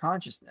centers of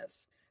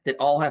consciousness that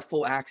all have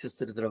full access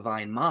to the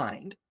divine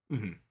mind.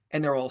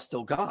 And they're all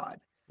still God.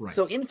 Right.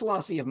 So in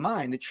philosophy of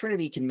mind, the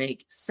Trinity can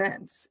make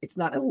sense. It's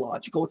not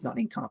illogical. It's not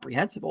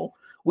incomprehensible.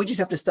 We just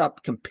have to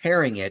stop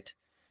comparing it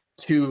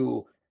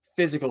to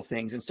physical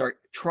things and start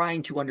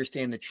trying to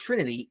understand the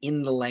Trinity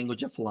in the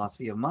language of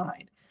philosophy of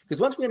mind.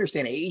 Because once we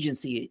understand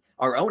agency,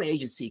 our own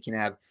agency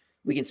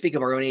we can speak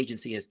of our own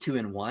agency as two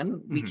in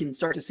one. We can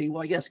start to see,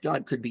 well, I guess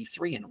God could be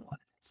three in one in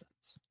that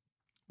sense.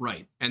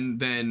 Right. And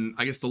then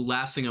I guess the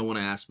last thing I want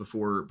to ask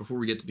before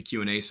we get to the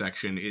Q&A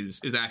section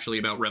is actually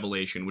about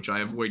Revelation, which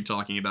I avoid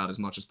talking about as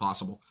much as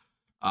possible.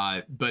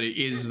 But it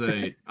is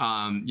the,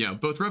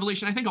 both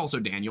Revelation, I think also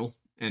Daniel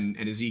and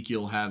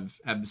Ezekiel have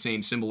the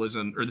same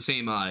symbolism or the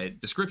same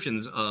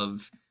descriptions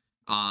of,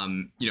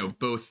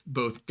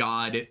 both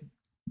God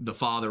the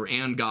Father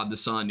and God the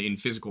Son in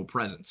physical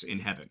presence in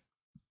heaven.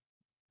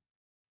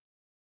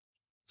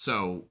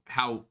 So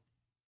how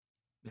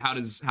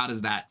does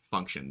that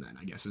function then,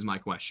 I guess, is my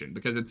question,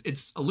 because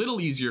it's a little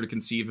easier to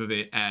conceive of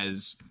it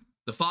as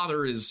the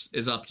Father is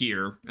up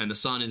here and the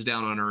Son is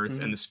down on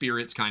earth and the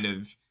Spirit's kind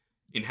of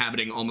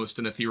inhabiting almost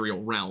an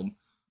ethereal realm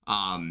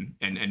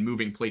and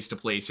moving place to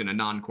place in a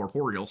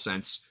non-corporeal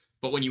sense.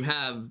 But when you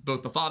have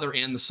both the Father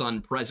and the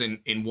Son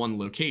present in one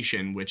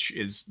location, which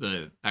is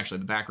actually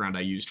the background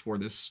I used for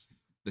this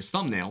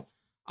thumbnail,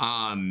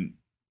 I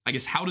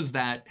guess how does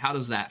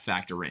that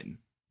factor in?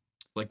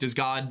 Like, does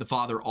God the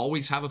Father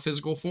always have a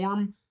physical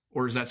form,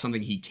 or is that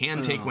something he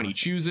can take when he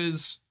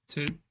chooses?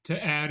 To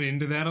add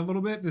into that a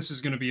little bit, this is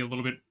going to be a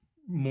little bit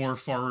more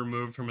far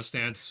removed from a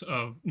stance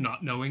of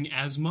not knowing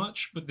as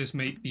much, but this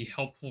may be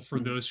helpful for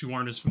those who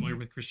aren't as familiar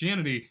with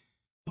Christianity.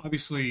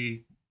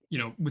 Obviously,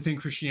 within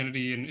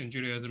Christianity and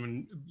Judaism,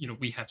 and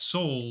we have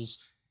souls.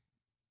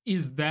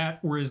 Is that,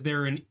 or is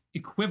there an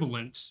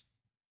equivalent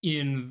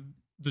in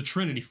the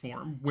Trinity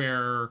form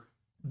where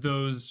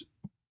those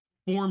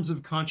forms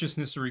of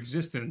consciousness or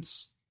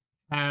existence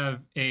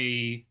have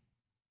a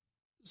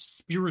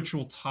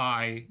spiritual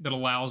tie that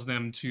allows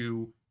them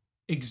to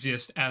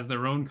exist as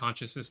their own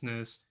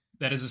consciousness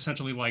that is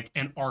essentially like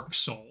an arc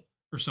soul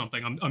or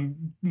something?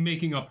 I'm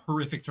making up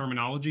horrific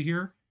terminology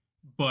here,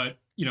 but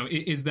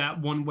is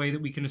that one way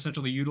that we can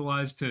essentially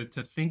utilize to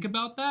think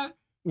about that,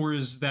 or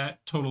is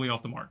that totally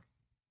off the mark?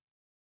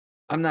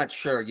 I'm not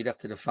sure. You'd have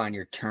to define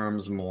your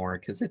terms more,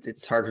 because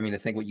it's hard for me to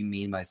think what you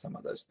mean by some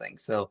of those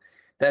things. So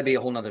that'd be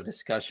a whole nother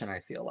discussion, I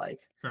feel like.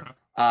 Fair enough.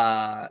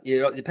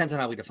 It depends on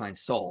how we define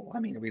soul. I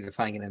mean, are we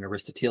defining it in an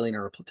Aristotelian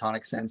or a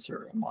Platonic sense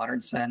or a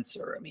modern sense?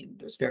 Or, I mean,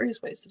 there's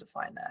various ways to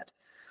define that.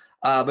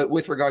 But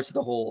with regards to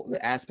the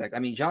aspect, I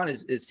mean, John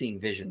is seeing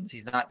visions.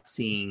 He's not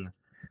seeing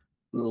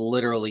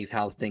literally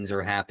how things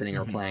are happening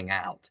or playing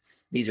out.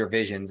 These are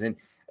visions. And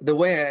the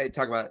way I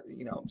talk about,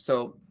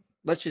 so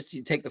let's just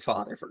take the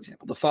Father, for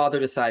example. The Father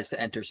decides to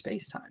enter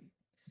space-time.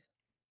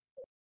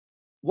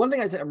 One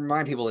thing I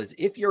remind people is,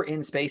 if you're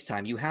in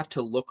space-time, you have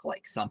to look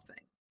like something.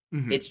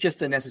 It's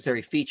just a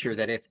necessary feature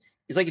that it's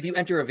like if you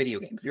enter a video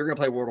game, if you're going to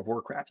play World of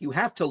Warcraft, you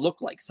have to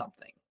look like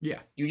something. Yeah.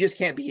 You just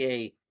can't be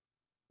a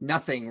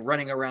nothing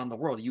running around the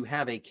world. You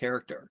have a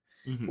character.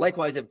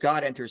 Likewise, if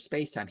God enters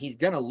space-time, he's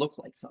going to look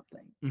like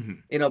something.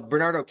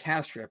 Bernardo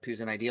Kastrup, who's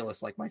an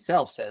idealist like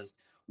myself, says,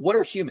 what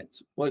are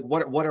humans?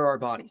 What are our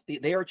bodies?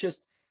 They are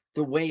just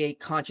the way a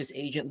conscious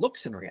agent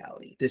looks in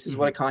reality. This is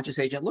what a conscious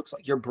agent looks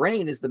like. Your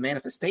brain is the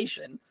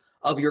manifestation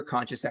of your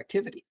conscious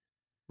activity.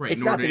 Right.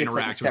 In order to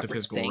interact with the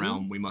physical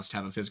realm, we must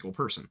have a physical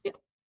person.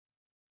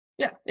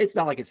 Yeah. It's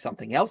not like it's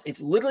something else.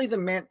 It's literally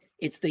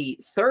it's the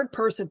third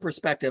person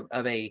perspective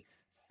of a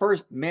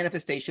first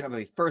manifestation of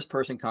a first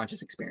person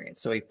conscious experience.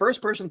 So a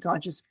first person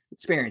conscious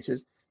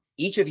experiences,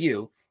 each of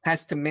you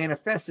has to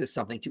manifest as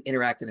something to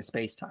interact in a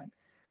space-time.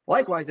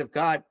 Likewise, if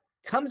God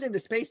comes into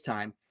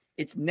space-time,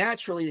 it's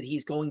naturally that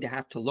he's going to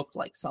have to look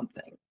like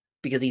something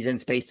because he's in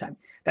space-time.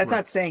 That's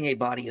not saying a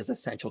body is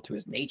essential to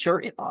his nature.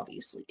 It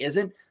obviously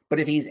isn't. But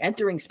if he's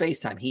entering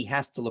space-time, he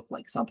has to look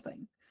like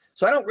something.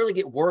 So I don't really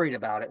get worried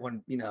about it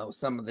when,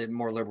 some of the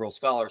more liberal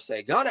scholars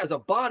say God has a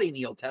body in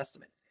the Old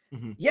Testament.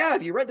 Yeah,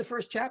 if you read the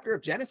first chapter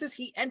of Genesis,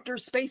 he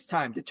enters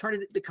space-time to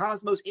turn the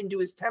cosmos into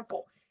his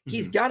temple.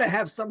 He's got to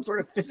have some sort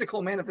of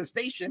physical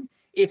manifestation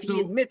if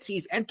he admits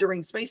he's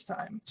entering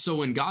space-time. So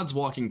when God's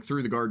walking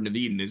through the Garden of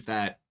Eden, is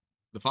that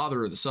the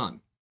Father or the Son?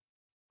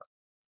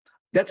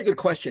 That's a good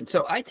question.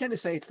 So I tend to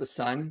say it's the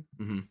Son.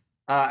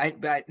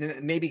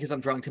 Maybe because I'm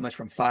drawing too much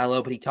from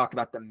Philo, but he talked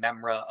about the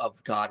memra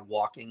of God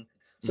walking.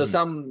 So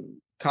some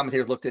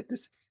commentators looked at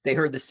this. They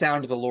heard the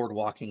sound of the Lord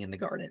walking in the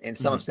garden. And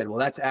some have said, well,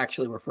 that's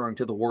actually referring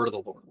to the word of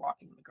the Lord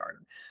walking in the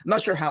garden. I'm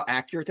not sure how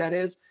accurate that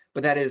is,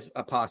 but that is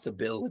a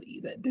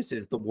possibility that this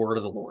is the word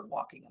of the Lord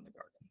walking in the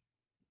garden.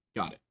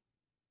 Got it.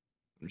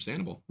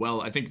 Understandable. Well,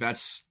 I think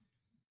that's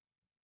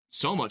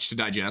so much to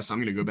digest. I'm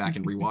going to go back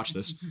and rewatch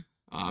this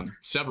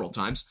several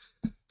times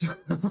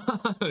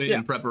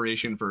in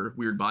preparation for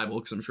Weird Bible,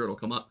 because I'm sure it'll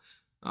come up.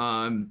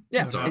 And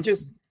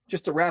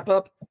just to wrap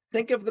up,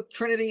 think of the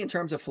Trinity in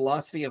terms of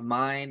philosophy of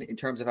mind, in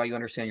terms of how you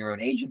understand your own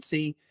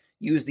agency.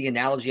 Use the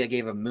analogy I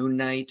gave of Moon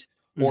Knight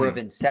or of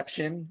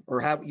Inception,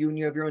 or how you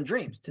have your own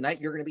dreams. Tonight,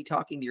 you're going to be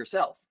talking to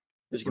yourself.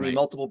 There's going to be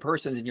multiple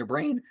persons in your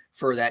brain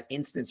for that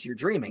instance you're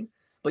dreaming,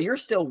 but you're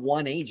still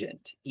one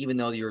agent, even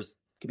though yours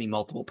could be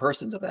multiple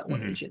persons of that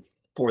one agent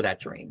for that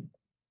dream.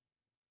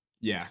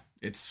 Yeah,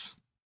 it's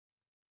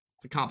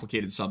a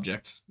complicated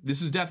subject.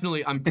 This is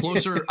definitely, I'm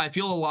closer. I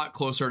feel a lot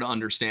closer to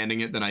understanding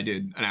it than I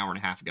did an hour and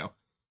a half ago.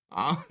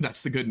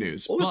 That's the good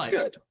news. Well, that's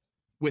good.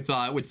 With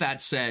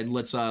that said,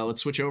 let's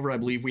switch over. I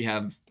believe we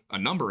have a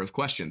number of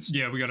questions.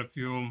 Yeah, we got a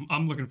few.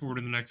 I'm looking forward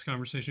to the next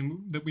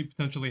conversation that we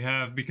potentially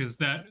have, because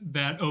that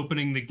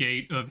opening the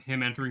gate of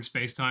him entering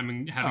space-time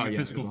and having a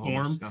physical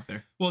form.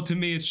 Well, to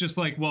me, it's just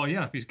like, well,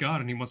 yeah, if he's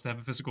God and he wants to have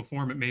a physical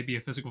form, it may be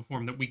a physical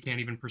form that we can't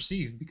even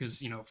perceive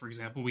because, for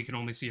example, we can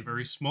only see a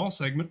very small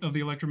segment of the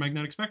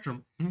electromagnetic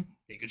spectrum.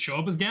 He could show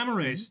up as gamma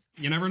rays.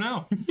 You never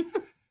know.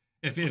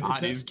 If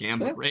is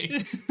gamma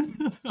rays.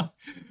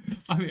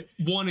 I mean,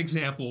 one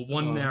example,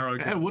 narrow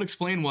example. It would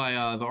explain why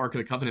the Ark of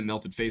the Covenant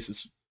melted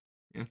faces.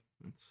 Yeah,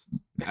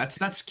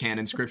 that's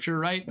canon scripture,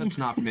 right? That's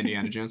not from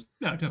Indiana Jones.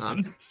 No,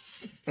 definitely.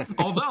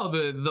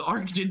 Although the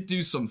Ark did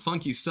do some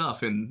funky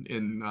stuff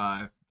in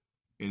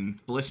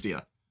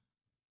Philistia.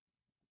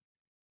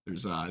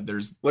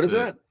 There's what is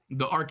that?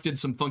 The Ark did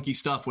some funky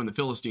stuff when the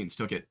Philistines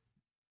took it.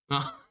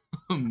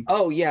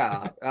 Oh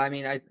yeah, I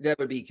mean, that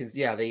would be because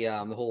they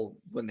the whole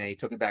when they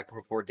took it back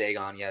before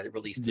Dagon, they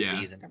released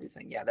disease and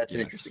everything. Yeah, that's an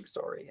interesting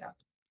story. Yeah.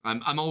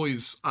 I'm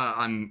always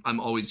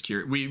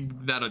curious.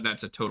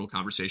 That's a total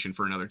conversation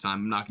for another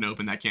time. I'm not going to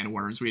open that can of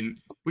worms. We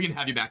can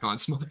have you back on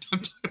some other time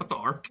to talk about the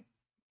Ark.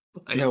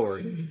 No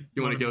worries.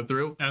 You want to go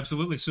through?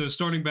 Absolutely. So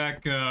starting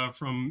back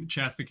from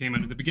chats that came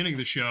in at the beginning of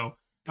the show,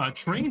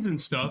 Trains and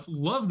Stuff,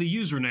 love the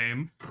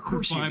username. Of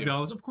course for you do.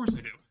 $5. Of course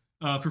I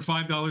do. For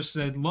 $5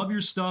 said, love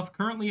your stuff.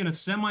 Currently in a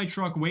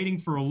semi-truck waiting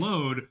for a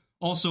load.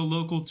 Also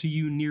local to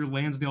you near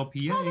Lansdale, PA.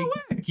 Oh, no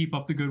way. Keep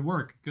up the good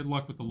work. Good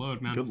luck with the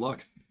load, man. Good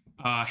luck.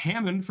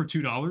 Hammond for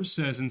 $2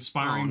 says,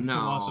 inspiring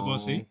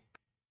philosophy.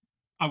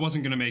 I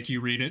wasn't going to make you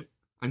read it.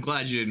 I'm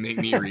glad you didn't make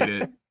me read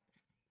it.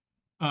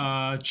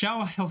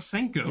 Chow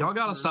Helsenko. Y'all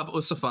gotta stop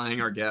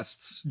ossifying our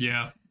guests.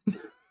 Yeah.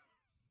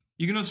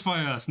 You can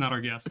ossify us, not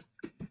our guests.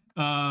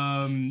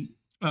 Chow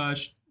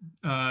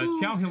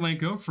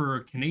Helenko for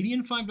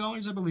Canadian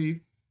 $5, I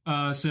believe,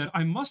 said,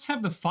 I must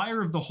have the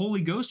fire of the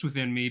Holy Ghost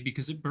within me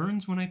because it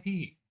burns when I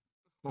pee.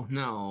 Oh,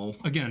 no.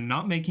 Again,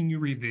 not making you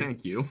read these.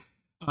 Thank you.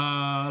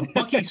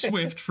 Bucky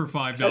Swift for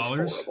 $5. That's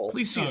horrible.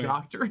 Please see a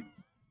doctor.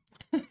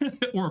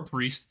 Or a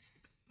priest.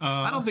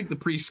 I don't think the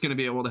priest's going to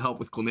be able to help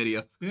with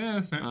chlamydia.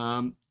 Yeah,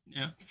 fair.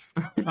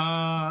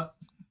 Yeah.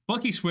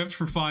 Bucky Swift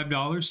for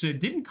 $5 said,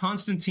 didn't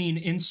Constantine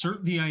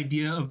insert the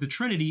idea of the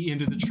Trinity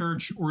into the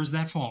church, or is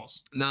that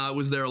false? Nah, it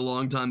was there a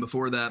long time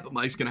before that, but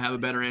Mike's going to have a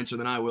better answer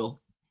than I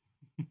will.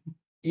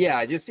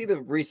 Yeah, just see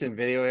the recent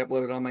video I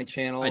uploaded on my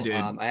channel. I did.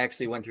 I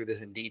actually went through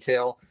this in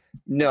detail.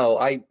 No,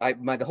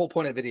 the whole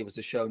point of the video was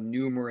to show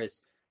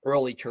numerous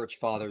early church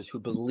fathers who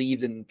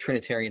believed in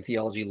Trinitarian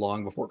theology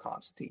long before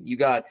Constantine. You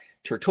got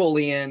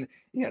Tertullian,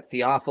 you got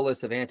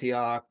Theophilus of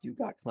Antioch, you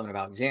got Clement of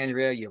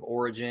Alexandria, you have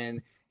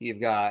Origen, you've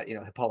got,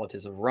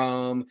 Hippolytus of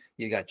Rome,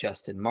 you got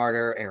Justin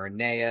Martyr,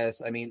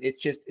 Irenaeus. I mean,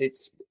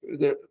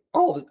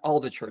 all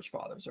the church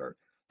fathers are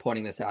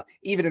pointing this out.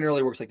 Even in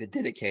early works like the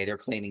Didache, they're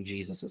claiming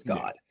Jesus as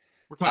God.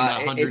 We're talking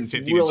about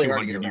 150 really to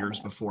hard to 200 get around years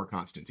that. before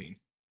Constantine.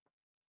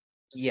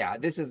 Yeah,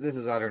 this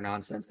is utter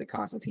nonsense that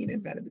Constantine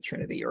invented the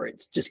Trinity, or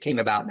it just came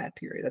about in that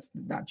period. That's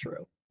not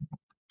true.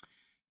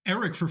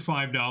 Eric for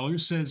 $5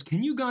 says,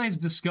 can you guys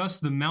discuss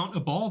the Mount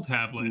Ebal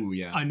tablet? Ooh,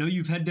 yeah. I know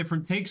you've had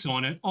different takes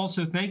on it.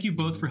 Also, thank you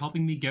both for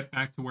helping me get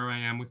back to where I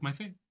am with my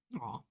faith.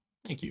 Aw,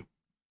 thank you.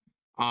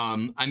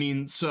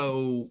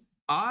 So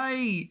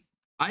I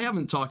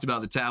haven't talked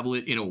about the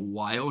tablet in a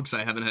while because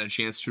I haven't had a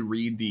chance to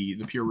read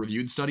the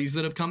peer-reviewed studies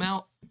that have come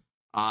out.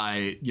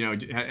 Have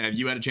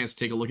you had a chance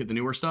to take a look at the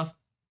newer stuff?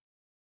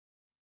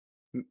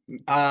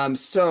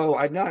 So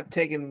I've not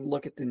taken a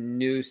look at the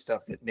new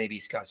stuff that maybe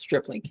Scott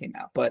Stripling came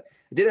out, but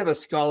I did have a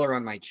scholar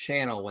on my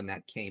channel when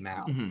that came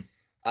out. Mhm.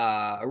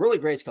 A really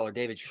great scholar,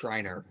 David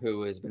Schreiner,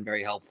 who has been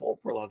very helpful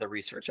for a lot of the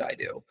research I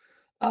do.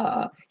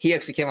 He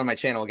actually came on my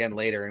channel again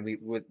later, and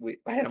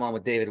I had him on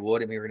with David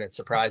Wood, and we were going to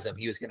surprise him.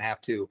 He was going to have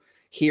to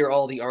hear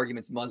all the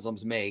arguments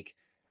Muslims make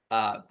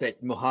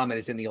that Muhammad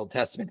is in the Old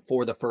Testament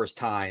for the first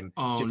time,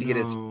 just to get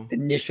his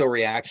initial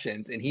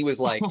reactions. And he was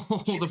like,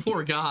 "Oh, the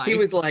poor guy."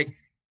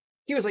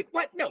 He was like,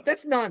 what? No,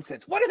 that's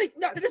nonsense. What are they?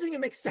 No, that doesn't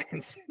even make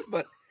sense.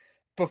 But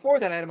before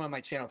that, I had him on my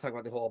channel talk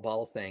about the whole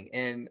Abal thing.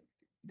 And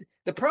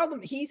the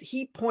problem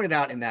he pointed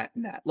out in that,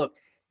 look,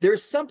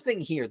 there's something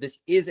here. This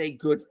is a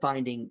good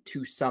finding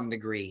to some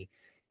degree,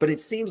 but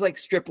it seems like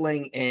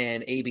Stripling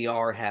and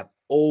ABR have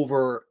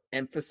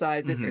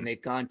overemphasized it, and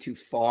they've gone too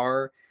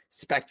far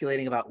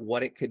speculating about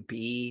what it could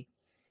be.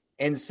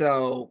 And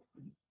so,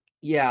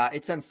 yeah,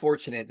 it's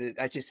unfortunate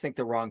that I just think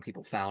the wrong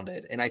people found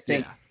it. And I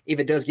think if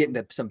it does get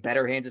into some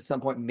better hands at some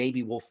point,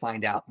 maybe we'll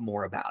find out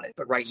more about it.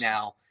 But right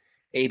now,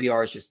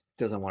 ABR just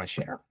doesn't want to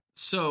share.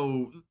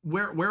 So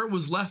where it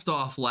was left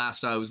off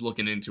last I was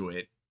looking into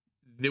it,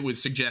 it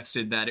was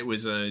suggested that it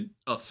was a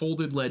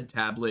folded lead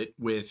tablet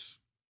with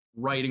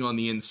writing on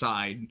the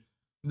inside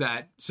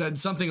that said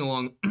something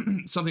along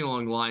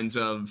the lines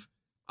of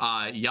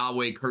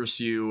Yahweh curse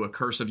you, a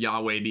curse of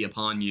Yahweh be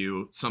upon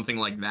you, something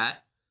like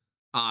that.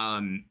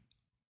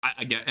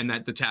 I get, and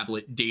that the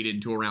tablet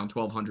dated to around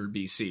 1200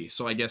 BC.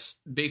 So I guess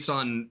based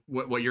on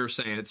what you're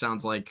saying, it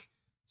sounds like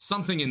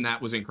something in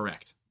that was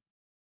incorrect.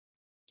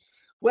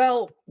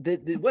 Well,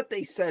 what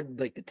they said,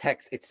 like the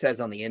text it says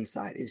on the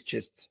inside is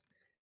just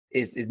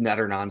is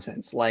utter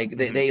nonsense. Like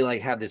they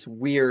like have this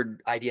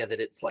weird idea that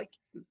it's like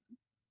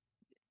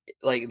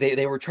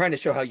they were trying to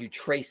show how you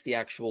trace the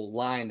actual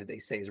line that they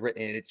say is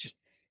written, and it's just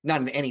not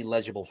in any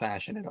legible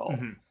fashion at all.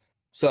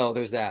 So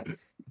there's that.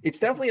 It's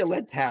definitely a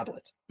lead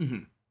tablet.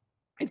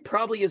 It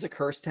probably is a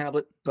cursed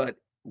tablet, but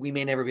we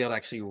may never be able to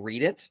actually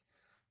read it.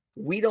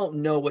 We don't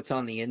know what's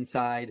on the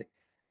inside.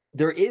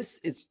 There is,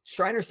 as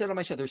Schreiner said on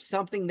my show, there's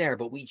something there,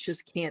 but we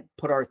just can't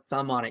put our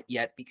thumb on it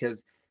yet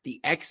because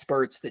the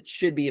experts that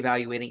should be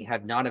evaluating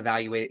have not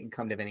evaluated and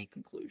come to any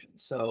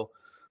conclusions. So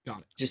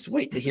just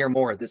wait to hear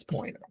more at this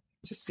point.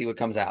 Just see what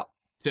comes out.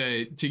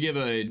 To give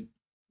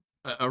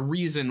a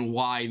reason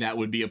why that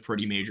would be a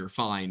pretty major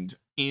find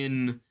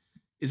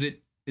is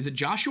it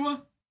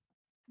Joshua?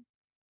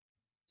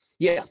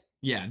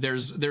 Yeah,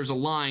 there's a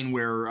line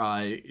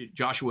where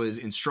Joshua is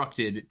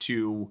instructed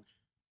to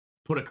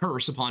put a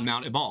curse upon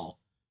Mount Ebal.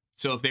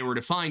 So if they were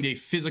to find a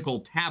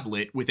physical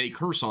tablet with a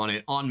curse on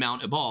it on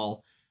Mount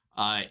Ebal,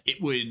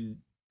 it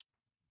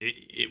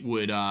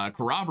would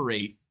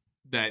corroborate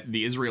that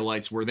the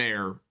Israelites were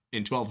there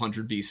in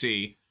 1200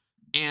 BC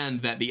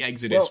and that the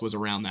Exodus was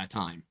around that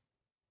time.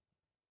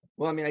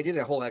 Well, I mean, I did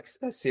a whole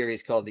a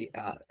series called the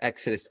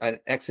Exodus, an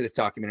Exodus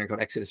documentary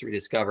called Exodus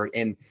Rediscovered,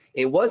 and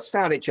it was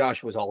found at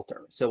Joshua's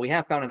altar. So we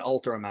have found an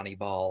altar on Mount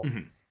Ebal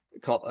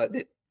called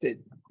that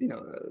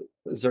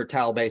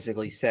Zertal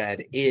basically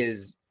said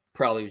is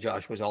probably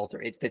Joshua's altar.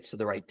 It fits to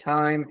the right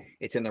time.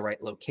 It's in the right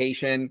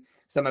location.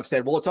 Some have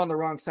said, well, it's on the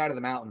wrong side of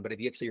the mountain. But if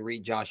you actually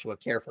read Joshua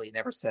carefully, it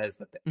never says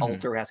that the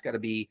altar has got to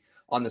be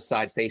on the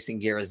side facing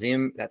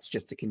Gerizim. That's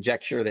just a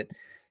conjecture that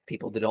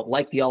people that don't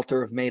like the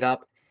altar have made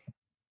up.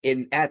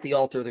 At the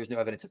altar, there's no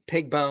evidence of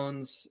pig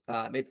bones.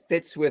 It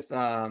fits with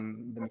the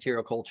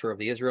material culture of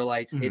the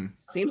Israelites. It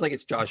seems like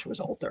it's Joshua's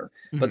altar,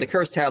 but the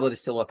cursed tablet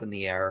is still up in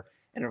the air,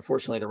 and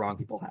unfortunately, the wrong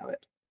people have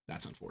it.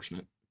 That's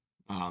unfortunate.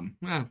 I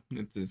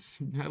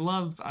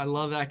love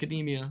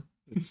academia.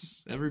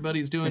 It's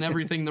everybody's doing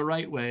everything the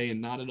right way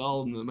and not at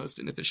all in the most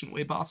inefficient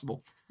way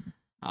possible.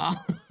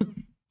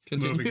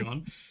 Moving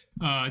on.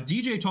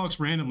 DJ Talks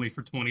Randomly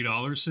for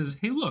 $20 says,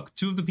 "Hey, look,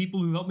 two of the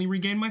people who helped me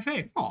regain my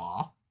faith."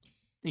 Aw.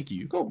 Thank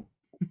you. Cool.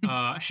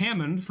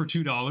 Hammond for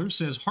 $2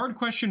 says, "Hard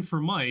question for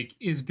Mike.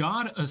 Is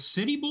God a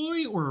city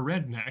boy or a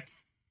redneck?"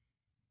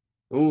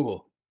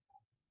 Ooh.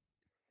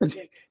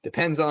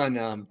 Depends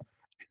on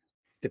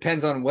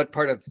what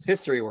part of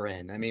history we're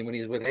in. I mean, when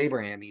he's with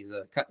Abraham, he's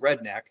a cut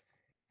redneck.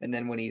 And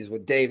then when he's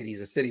with David,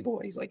 he's a city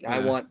boy. He's like, I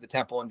want the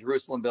temple in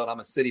Jerusalem built.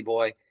 I'm a city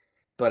boy.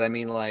 But I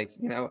mean, like,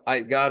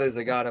 God is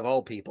a God of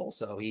all people.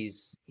 So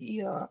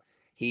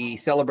he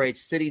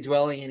celebrates city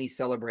dwelling and he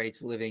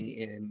celebrates living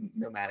in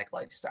nomadic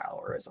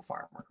lifestyle or as a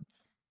farmer.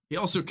 He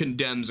also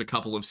condemns a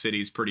couple of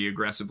cities pretty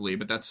aggressively,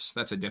 but that's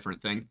a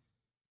different thing.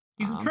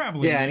 He's a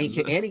traveling. Yeah, and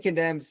he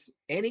condemns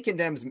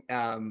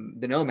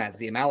the nomads.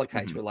 The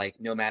Amalekites were like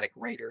nomadic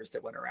raiders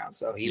that went around.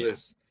 So he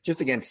was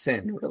just against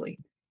sin, really.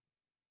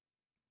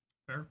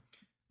 Fair.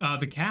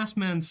 The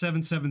Castman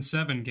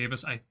 777 gave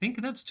us, I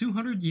think that's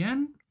 200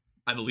 yen.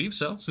 I believe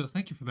so. So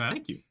thank you for that.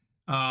 Thank you.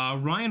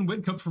 Ryan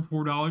Whitcup for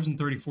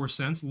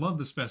 $4.34. Love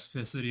the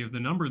specificity of the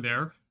number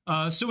there.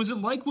 So is it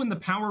like when the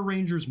Power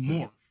Rangers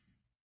morph?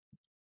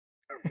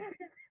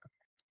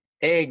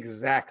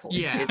 Exactly.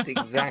 Yeah. It's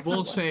exactly.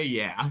 We'll say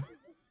yeah.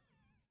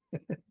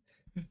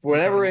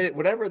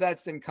 Whatever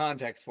that's in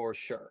context for,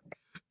 sure.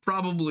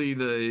 Probably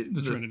the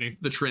Trinity.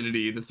 The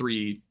Trinity, the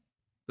three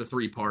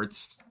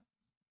parts,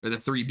 or the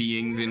three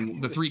beings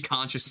and the three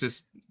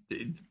consciousness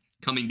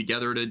coming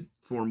together to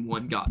form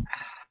one God.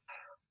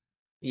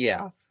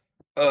 Yeah.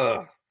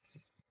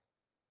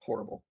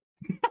 Horrible.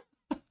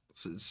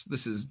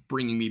 This is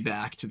bringing me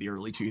back to the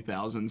early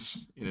 2000s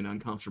in an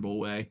uncomfortable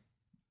way.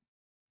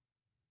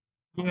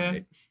 Yeah.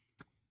 Right.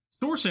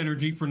 Source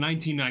Energy for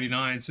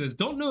 $19.99 says,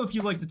 "Don't know if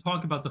you like to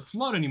talk about the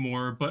flood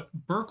anymore, but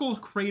Burkle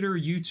Crater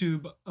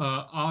YouTube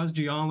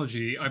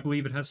Ozgeology, I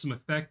believe it has some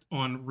effect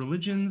on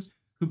religions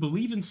who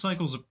believe in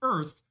cycles of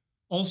Earth.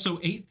 Also,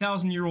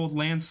 8,000-year-old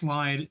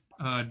landslide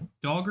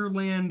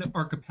Doggerland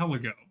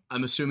Archipelago."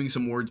 I'm assuming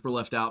some words were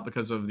left out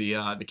because of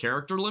the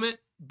character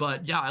limit,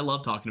 but yeah, I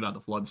love talking about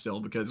the flood still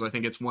because I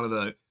think it's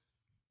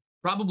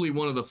probably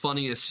one of the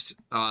funniest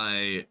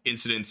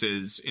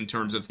incidences in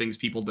terms of things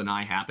people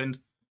deny happened.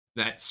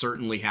 That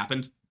certainly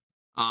happened.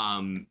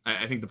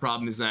 I think the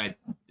problem is that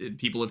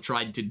people have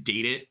tried to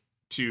date it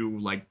to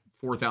like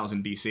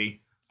 4000 BC,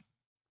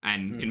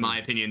 and in my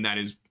opinion, that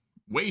is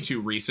way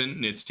too recent,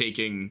 and it's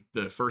taking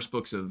the first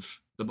books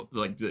of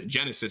the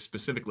Genesis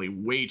specifically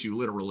way too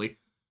literally.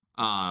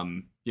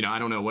 I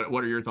don't know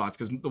what are your thoughts,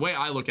 because the way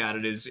I look at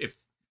it is if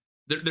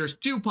there's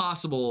two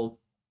possible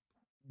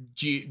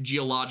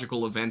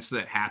geological events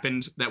that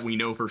happened that we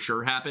know for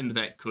sure happened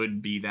that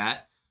could be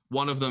that.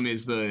 One of them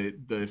is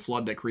the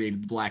flood that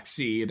created the Black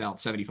Sea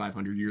about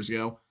 7,500 years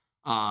ago.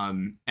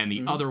 And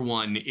the other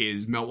one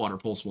is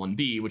Meltwater Pulse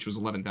 1b, which was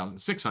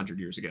 11,600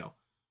 years ago.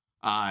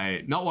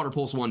 Meltwater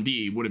Pulse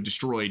 1b would have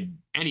destroyed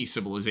any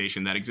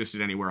civilization that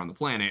existed anywhere on the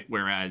planet,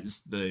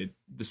 whereas the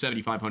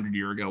 7,500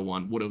 year ago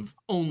one would have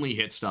only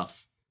hit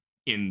stuff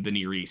in the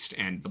Near East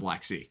and the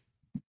Black Sea.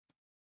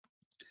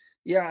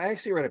 Yeah, I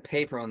actually read a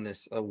paper on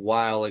this a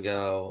while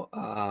ago.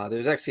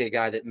 There's actually a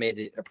guy that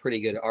made a pretty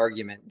good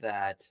argument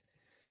that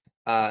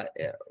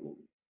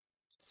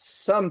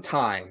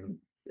sometime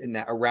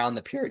around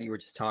the period you were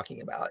just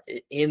talking about,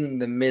 in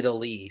the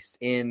Middle East,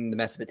 in the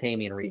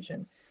Mesopotamian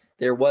region,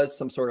 there was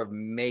some sort of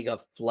mega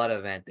flood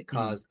event that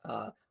caused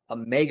a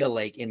mega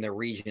lake in the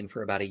region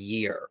for about a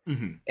year,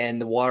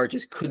 and the water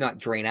just could not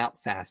drain out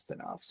fast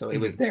enough, so it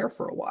was there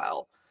for a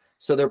while.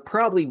 So there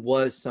probably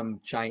was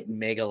some giant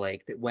mega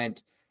lake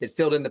that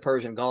filled in the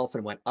Persian Gulf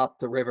and went up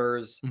the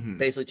rivers,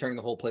 basically turning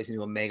the whole place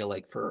into a mega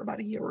lake for about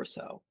a year or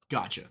so.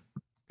 Gotcha.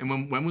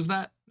 And when was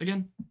that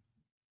again?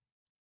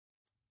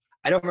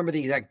 I don't remember the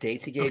exact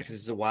dates he gave because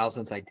this is a while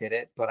since I did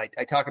it, but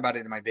I talk about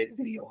it in my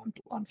video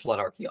on flood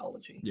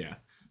archaeology. Yeah.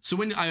 So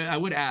when I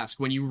would ask,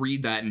 when you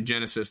read that in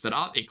Genesis, that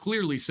it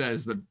clearly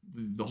says that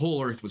the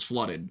whole earth was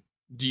flooded,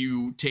 do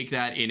you take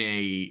that in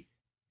a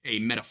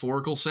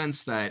metaphorical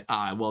sense that,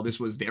 this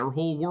was their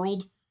whole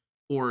world?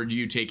 Or do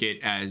you take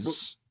it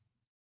as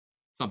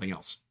something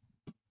else?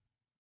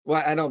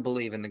 Well, I don't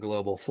believe in the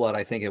global flood.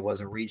 I think it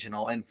was a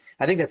regional. And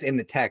I think that's in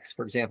the text.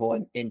 For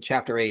example, in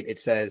chapter 8, it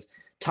says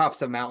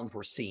tops of mountains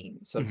were seen.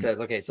 So it says,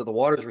 okay, so the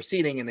waters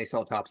receding and they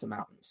saw tops of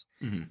mountains.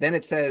 Then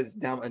it says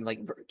down in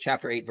like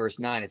chapter 8, verse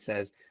 9, it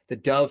says, the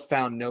dove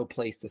found no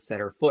place to set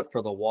her foot,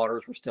 for the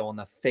waters were still on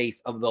the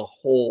face of the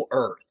whole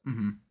earth.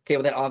 Okay,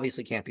 well, that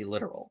obviously can't be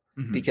literal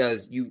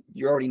because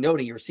you're already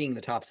noting you're seeing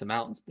the tops of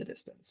mountains in the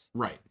distance.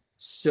 Right.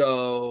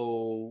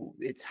 So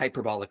it's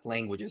hyperbolic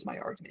language is my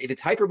argument. If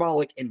it's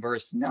hyperbolic in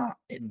verse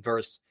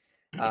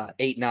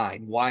 8,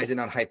 9, why is it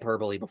not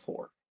hyperbole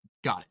before?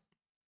 Got it.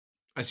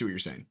 I see what you're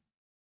saying.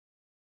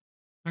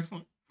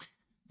 Excellent.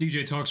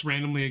 DJ talks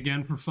randomly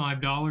again for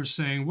 $5,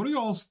 saying, "What are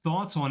y'all's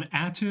thoughts on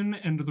Aten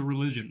and the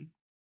religion?"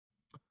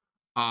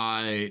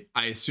 I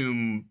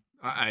assume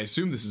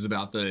this is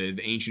about the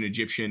ancient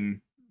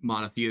Egyptian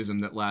monotheism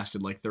that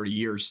lasted like 30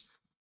 years.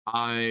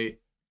 I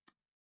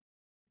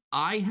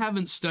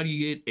haven't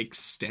studied it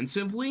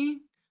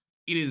extensively.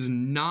 It is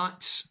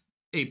not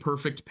a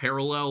perfect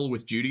parallel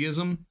with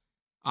Judaism.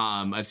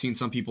 I've seen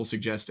some people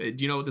suggest. Do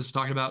you know what this is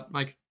talking about,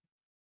 Mike?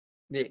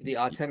 The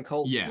Aten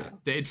cult? Yeah.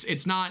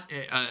 It's not.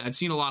 I've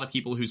seen a lot of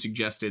people who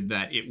suggested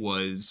that it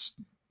was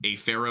a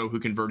pharaoh who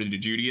converted to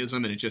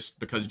Judaism, and it just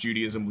because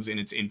Judaism was in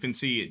its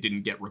infancy, it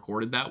didn't get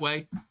recorded that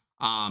way.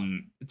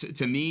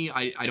 To me,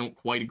 I don't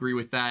quite agree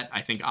with that.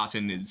 I think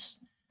Aten is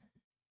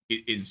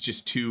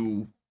just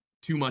too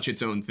much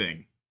its own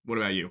thing. What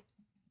about you?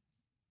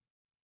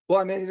 Well,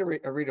 I mean,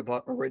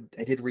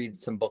 I did read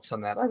some books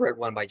on that. I read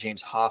one by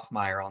James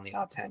Hoffmeyer on the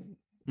Aten,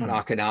 on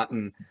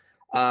Akhenaten,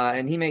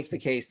 and he makes the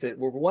case that,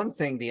 well, one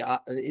thing,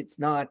 it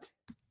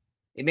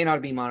may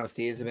not be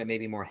monotheism, it may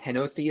be more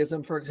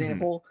henotheism, for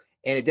example,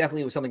 and it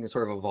definitely was something that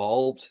sort of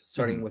evolved,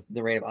 starting with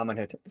the reign of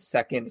Amenhotep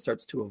II. It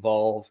starts to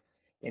evolve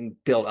and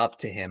build up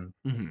to him.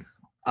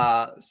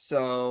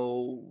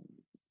 So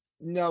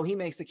no, he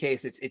makes the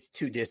case it's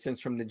too distant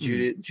from the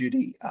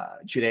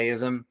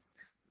Judaism.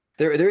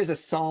 There is a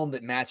psalm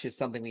that matches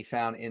something we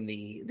found in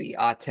the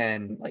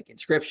Aten like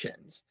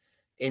inscriptions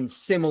in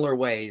similar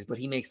ways, but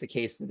he makes the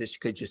case that this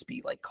could just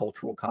be like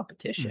cultural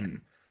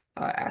competition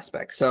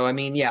aspects. So I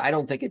mean, yeah, I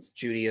don't think it's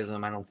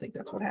Judaism. I don't think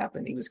that's what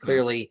happened. He was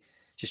clearly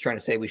just trying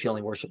to say we should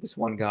only worship this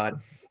one God.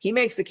 He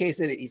makes the case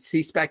that he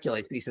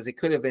speculates, but he says it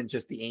could have been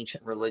just the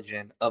ancient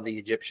religion of the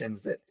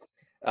Egyptians that,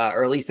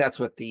 or at least that's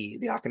what the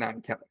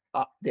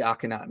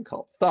Akhenaten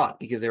cult thought,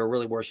 because they were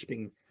really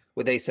worshiping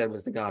what they said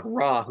was the god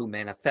Ra, who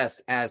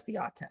manifests as the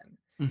Aten.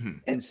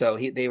 And so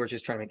they were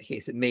just trying to make the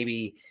case that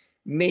maybe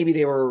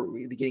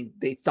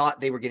they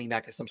thought they were getting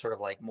back to some sort of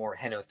like more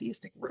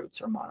henotheistic roots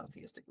or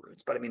monotheistic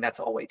roots. But I mean, that's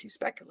all way too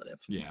speculative.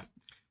 Yeah.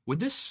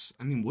 Would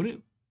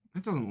it,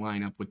 that doesn't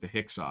line up with the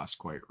Hyksos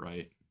quite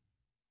right.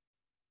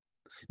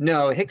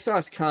 No,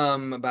 Hyksos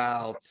come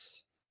about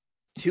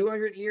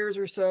 200 years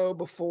or so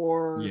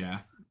before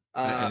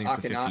I think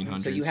it's the Akhenaten.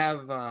 1500s. So you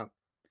have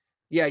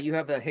you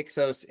have the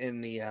Hyksos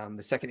in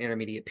the second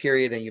intermediate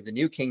period, then you have the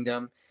New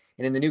Kingdom,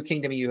 and in the New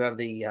Kingdom you have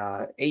the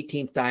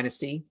 18th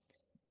dynasty,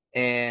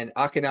 and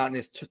Akhenaten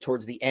is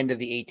towards the end of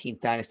the 18th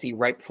dynasty,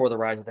 right before the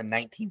rise of the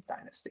 19th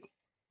dynasty.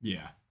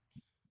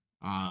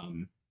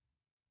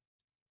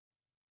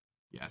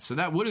 So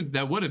that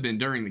would have been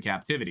during the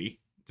captivity,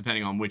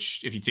 depending on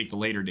if you take the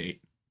later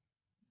date.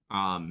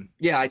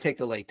 I take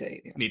the late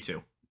date. Yeah. Me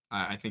too.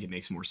 I think it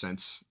makes more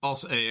sense.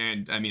 Also,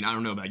 and I mean, I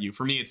don't know about you.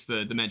 For me, it's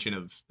the mention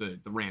of the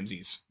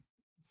Ramses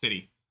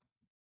city.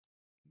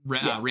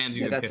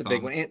 Ramses and that's Pithom. a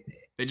big one.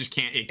 They just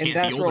can't. It can't and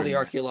that's be where all older the than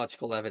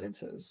archaeological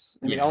evidence is.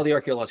 I mean, all the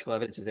archaeological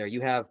evidence is there.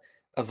 You have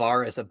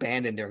Avaris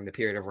abandoned during the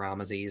period of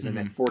Ramesses, and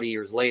then 40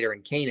 years later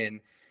in Canaan,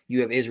 you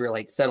have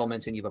Israelite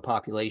settlements and you have a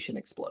population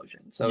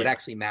explosion. So it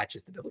actually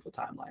matches the biblical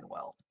timeline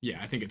well. Yeah,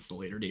 I think it's the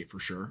later date for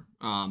sure.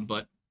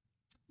 But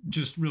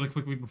just really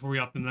quickly before we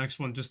hop to the next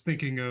one, just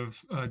thinking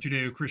of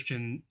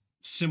Judeo-Christian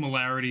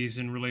similarities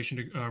in relation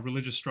to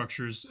religious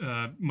structures,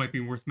 might be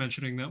worth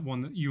mentioning that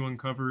one that you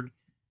uncovered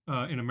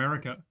in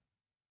America.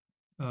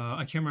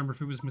 I can't remember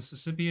if it was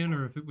Mississippian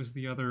or if it was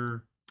the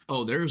other.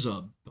 Oh, there's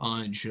a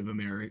bunch of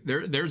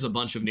there's a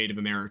bunch of Native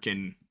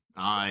American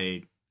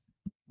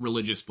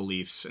religious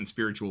beliefs and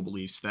spiritual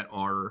beliefs that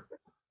are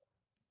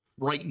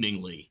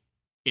frighteningly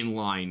in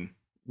line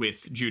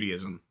with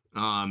Judaism.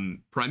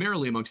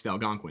 Primarily amongst the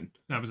Algonquin.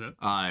 That was it.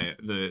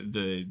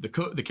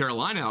 The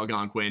Carolina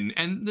Algonquin,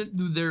 and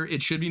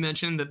it should be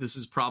mentioned that this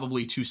is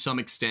probably to some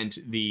extent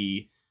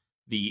the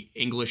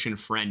English and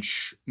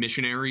French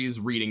missionaries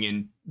reading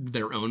in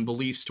their own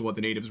beliefs to what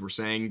the natives were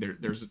saying.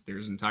 There's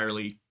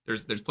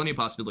plenty of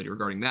possibility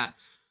regarding that.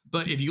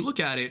 But if you look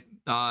at it,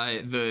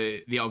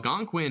 the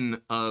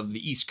Algonquin of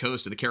the East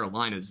Coast of the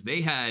Carolinas, they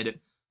had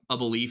a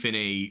belief in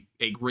a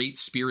great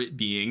spirit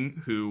being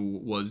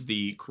who was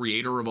the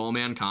creator of all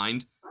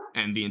mankind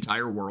and the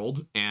entire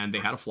world. And they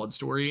had a flood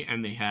story,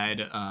 and they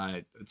had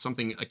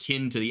something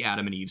akin to the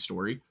Adam and Eve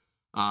story.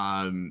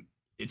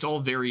 It's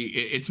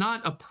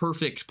not a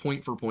perfect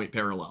point for point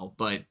parallel,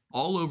 but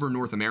all over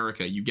North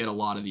America, you get a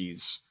lot of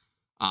these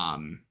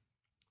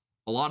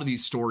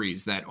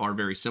stories that are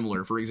very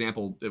similar. For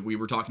example, we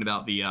were talking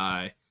about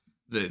the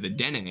the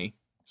Dene,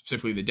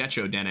 specifically the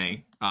Decho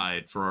Dene,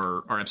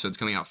 for our episodes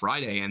coming out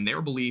Friday, and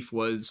their belief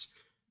was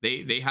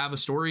they have a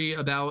story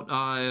about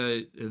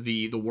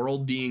the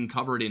world being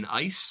covered in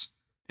ice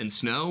and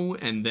snow,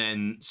 and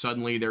then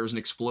suddenly there's an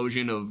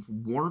explosion of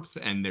warmth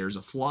and there's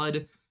a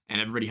flood,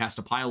 and everybody has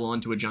to pile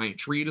onto a giant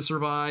tree to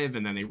survive,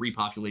 and then they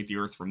repopulate the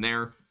earth from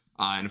there.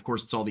 And of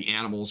course, it's all the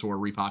animals who are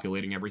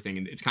repopulating everything,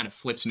 and it's kind of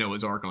flips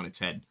Noah's Ark on its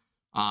head.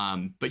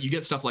 But you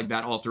get stuff like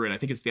that all through it. I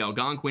think it's the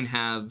Algonquin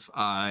have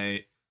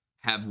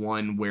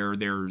one where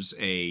there's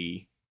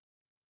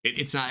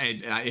it's not,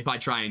 if I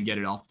try and get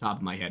it off the top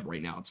of my head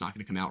right now, it's not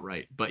going to come out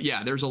right. But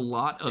yeah, there's a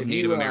lot of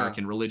Native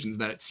American religions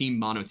that seem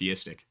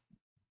monotheistic.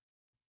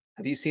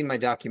 Have you seen my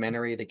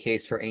documentary, The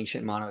Case for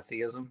Ancient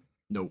Monotheism?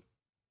 Nope,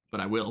 but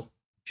I will.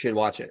 Should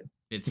watch it.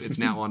 It's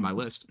now on my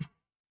list.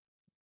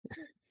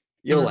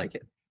 You'll like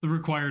it. The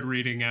required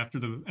reading after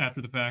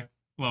the fact.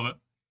 Love it.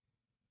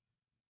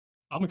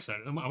 I'm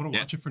excited. I want to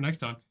watch it for next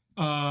time.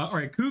 All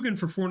right, Coogan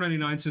for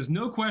 $4.99 says,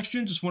 no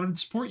question, just wanted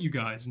to support you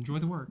guys. Enjoy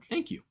the work.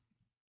 Thank you.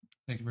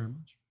 Thank you very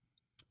much.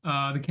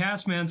 The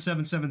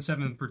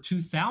Castman777 for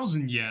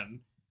 2,000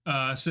 yen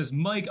says,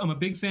 Mike, I'm a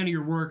big fan of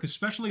your work,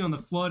 especially on the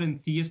flood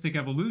and theistic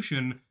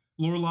evolution.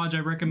 Lore Lodge, I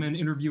recommend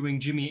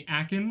interviewing Jimmy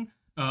Akin,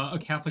 a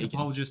Catholic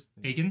apologist.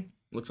 Akin?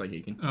 Looks like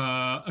Aiken.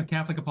 A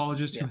Catholic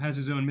apologist who has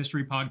his own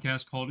mystery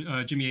podcast called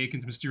Jimmy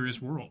Akin's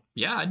Mysterious World.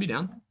 Yeah, I'd be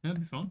down. Yeah,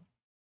 it'd be fun.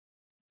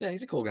 Yeah,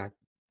 he's a cool guy.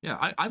 Yeah,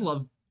 I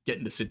love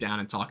getting to sit down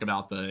and talk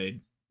about the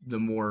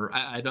more,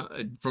 I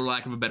don't, for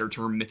lack of a better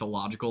term,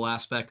 mythological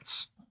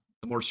aspects,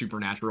 the more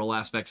supernatural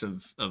aspects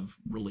of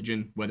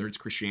religion, whether it's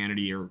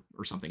Christianity or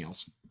something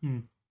else.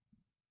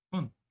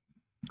 Fun.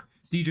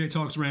 DJ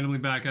talks randomly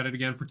back at it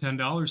again for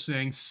 $10,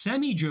 saying,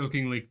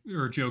 semi-jokingly,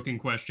 or joking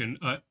question,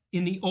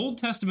 in the Old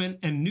Testament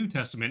and New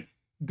Testament,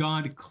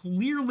 God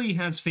clearly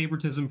has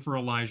favoritism for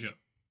Elijah.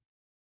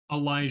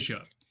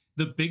 Elijah,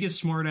 the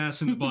biggest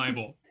smartass in the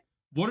Bible.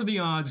 What are the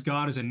odds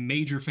God is a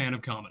major fan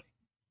of comedy?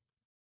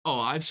 Oh,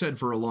 I've said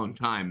for a long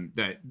time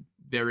that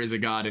there is a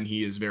God and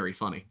he is very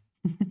funny.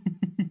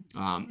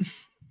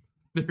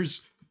 There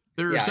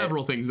are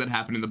several things that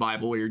happen in the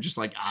Bible where you're just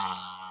like,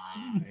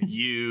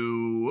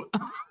 you...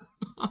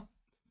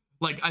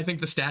 Like, I think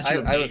the statue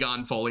of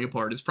Dagon falling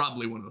apart is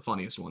probably one of the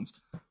funniest ones.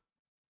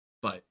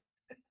 But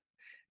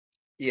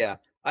yeah,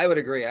 I would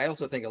agree. I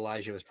also think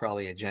Elijah was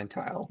probably a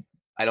Gentile.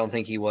 I don't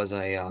think he was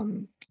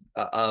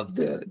of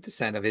the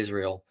descent of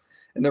Israel.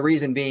 And the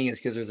reason being is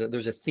because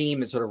there's a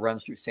theme that sort of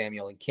runs through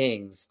Samuel and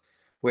Kings,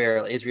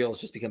 where Israel has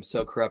just become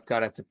so corrupt,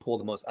 God has to pull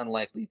the most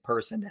unlikely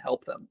person to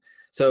help them.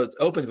 So it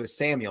opens with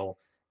Samuel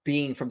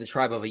being from the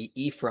tribe of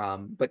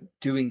Ephraim, but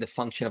doing the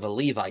function of a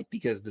Levite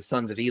because the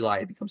sons of Eli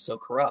had become so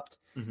corrupt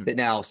that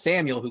now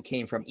Samuel, who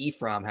came from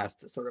Ephraim, has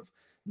to sort of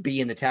be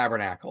in the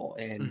tabernacle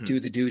and do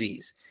the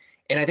duties.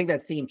 And I think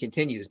that theme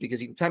continues because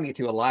by the time you get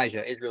to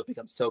Elijah, Israel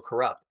becomes so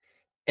corrupt.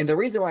 And the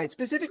reason why it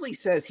specifically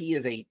says he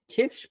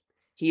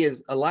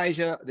is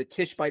Elijah, the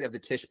Tishbite of the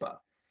Tishba.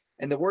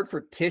 And the word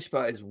for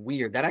Tishba is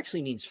weird. That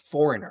actually means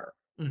foreigner.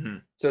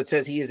 So it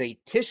says he is a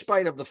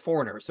Tishbite of the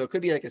foreigner. So it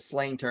could be like a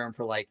slang term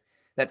for like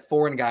that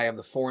foreign guy of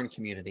the foreign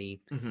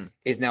community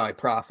is now a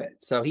prophet.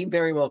 So he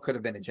very well could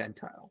have been a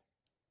Gentile.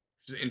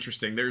 Which is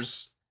interesting.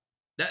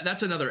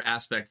 That's another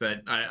aspect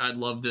that I'd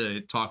love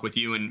to talk with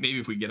you, and maybe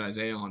if we get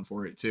Isaiah on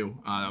for it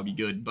too, that would be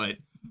good. But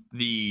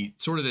the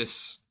sort of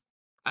this,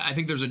 I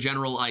think there's a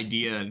general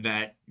idea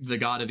that the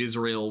God of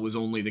Israel was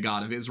only the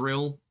God of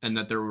Israel, and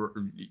that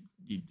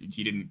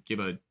he didn't give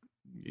a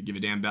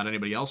damn about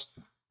anybody else.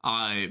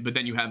 But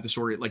then you have the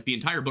story, like the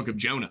entire book of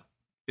Jonah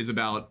is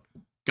about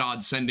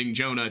God sending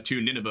Jonah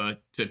to Nineveh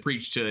to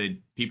preach to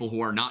people who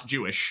are not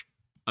Jewish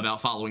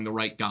about following the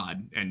right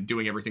God and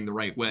doing everything the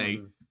right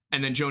way.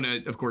 And then Jonah,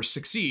 of course,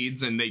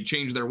 succeeds, and they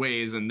change their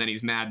ways, and then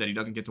he's mad that he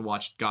doesn't get to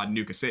watch God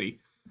nuke a city,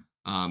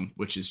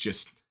 which is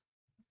just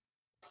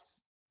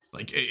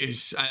like,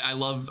 I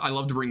love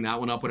to bring that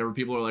one up whenever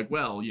people are like,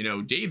 well, you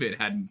know, David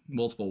had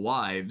multiple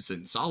wives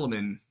and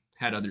Solomon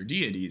had other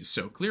deities,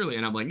 so clearly,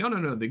 and I'm like,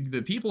 no,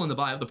 the people in the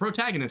Bible, the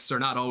protagonists are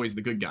not always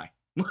the good guy.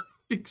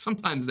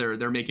 Sometimes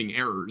they're making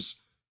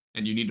errors,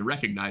 and you need to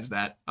recognize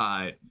that.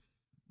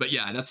 But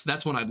yeah,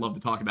 that's one I'd love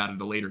to talk about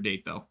at a later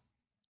date, though.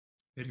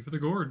 Pity for the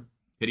gourd.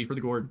 Pity for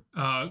the gourd.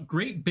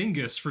 Great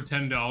Bingus for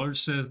 $10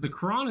 says, the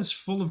Quran is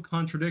full of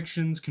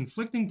contradictions,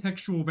 conflicting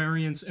textual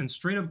variants, and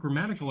straight-up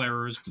grammatical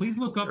errors. Please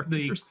look up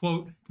the,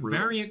 quote,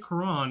 Variant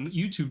Quran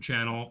YouTube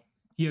channel.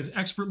 He has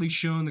expertly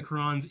shown the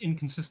Quran's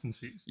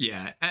inconsistencies.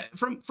 Yeah,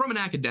 from an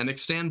academic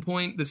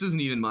standpoint, this isn't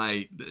even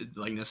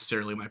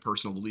necessarily my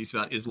personal beliefs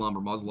about Islam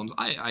or Muslims.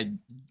 I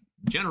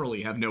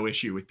generally have no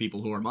issue with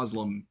people who are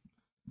Muslim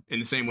in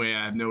the same way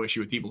I have no issue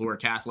with people who are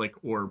Catholic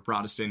or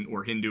Protestant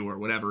or Hindu or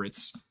whatever.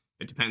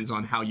 It depends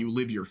on how you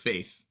live your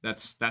faith.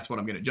 That's what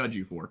I'm going to judge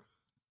you for.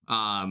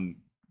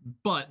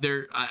 But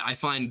I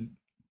find,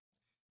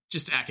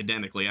 just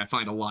academically, I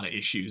find a lot of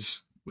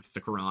issues with the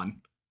Quran.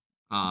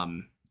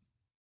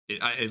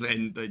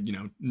 You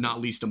know,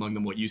 not least among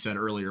them what you said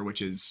earlier,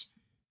 which is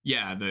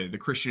yeah, the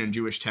Christian and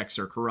Jewish texts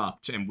are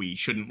corrupt and we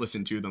shouldn't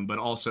listen to them, but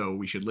also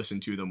we should listen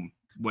to them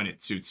when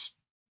it suits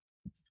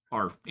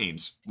our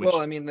aims. Which,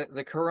 well, I mean,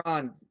 the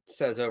Quran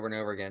says over and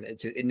over again,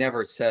 it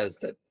never says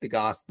that the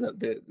gospel,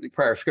 the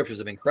prior scriptures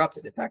have been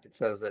corrupted. In fact, it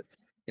says that,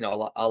 you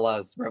know,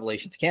 Allah's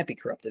revelations can't be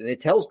corrupted. And it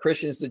tells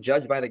Christians to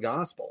judge by the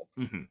gospel.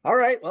 Mhm. All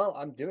right, well,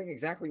 I'm doing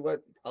exactly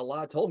what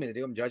Allah told me to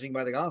do. I'm judging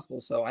by the gospel,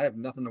 so I have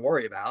nothing to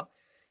worry about.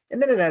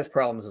 And then it has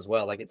problems as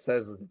well. Like it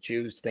says that the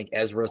Jews think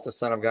Ezra is the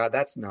son of God.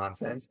 That's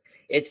nonsense.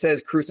 It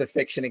says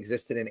crucifixion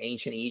existed in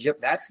ancient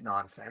Egypt. That's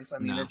nonsense. I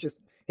mean, No. they're just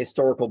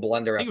historical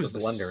blunder I think it after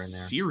was blunder the in there.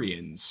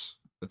 Syrians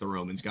that the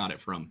Romans got it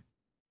from.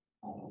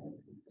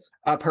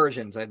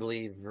 Persians, I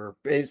believe, or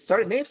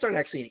it may have started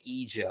actually in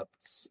Egypt,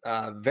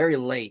 very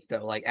late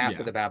though, like after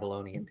Yeah. the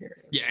Babylonian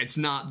period. Yeah, it's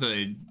not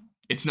the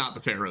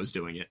pharaohs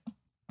doing it.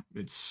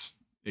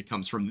 It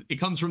comes from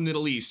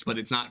Middle East, but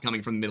it's not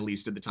coming from the Middle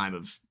East at the time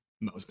of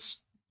Moses.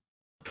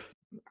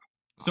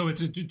 So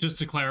it's just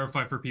to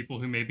clarify for people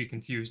who may be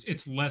confused,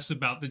 it's less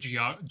about the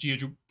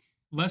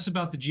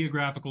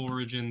geographical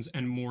origins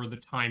and more the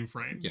time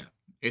frame. Yeah.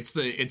 It's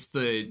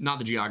the not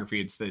the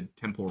geography, it's the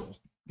temporal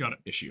Got it.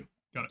 issue.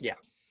 Got it. Yeah.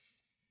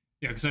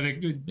 Yeah, because I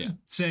think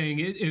saying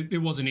it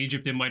wasn't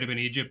Egypt, it might have been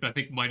Egypt, I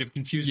think might have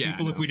confused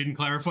people if we didn't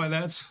clarify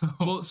that. So.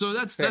 Well, so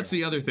that's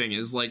the other thing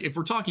is, like, if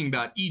we're talking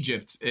about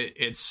Egypt,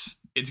 it's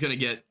going to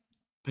get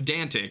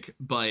pedantic,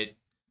 but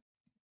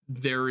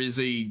there is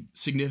a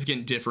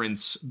significant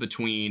difference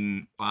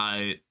between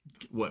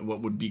what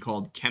would be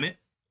called Kemet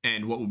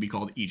and what would be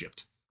called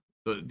Egypt.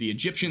 The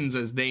Egyptians,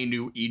 as they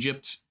knew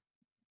Egypt,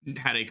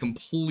 had a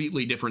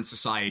completely different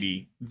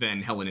society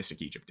than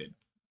Hellenistic Egypt did.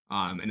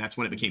 And that's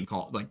when it became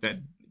called, like, that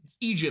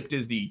Egypt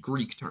is the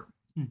Greek term.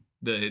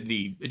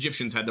 The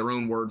Egyptians had their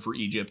own word for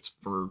Egypt,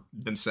 for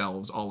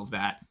themselves, all of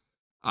that.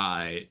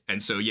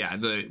 And so, yeah,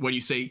 when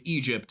you say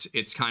Egypt,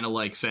 it's kind of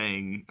like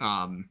saying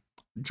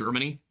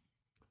Germany,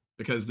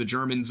 because the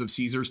Germans of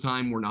Caesar's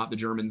time were not the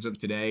Germans of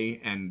today,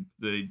 and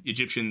the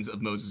Egyptians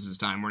of Moses'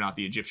 time were not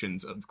the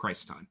Egyptians of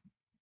Christ's time.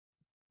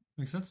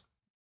 Makes sense.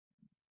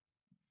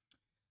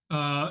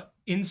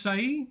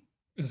 Insai,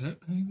 is that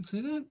how you would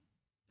say that?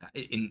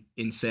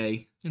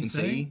 Insay,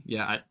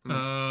 yeah.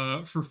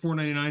 For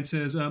 $4.99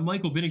 says,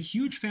 Michael, been a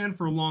huge fan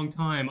for a long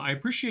time. I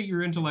appreciate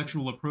your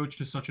intellectual approach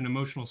to such an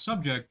emotional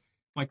subject.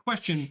 My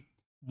question: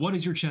 what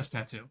is your chest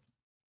tattoo?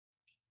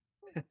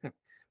 Well,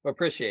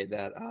 appreciate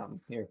that.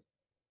 Here.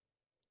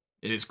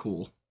 It is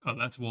cool. Oh,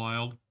 that's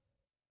wild.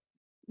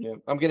 Yeah,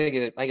 I'm gonna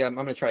get it. I'm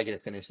gonna try to get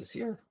it finished this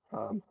year.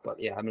 But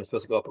yeah, I'm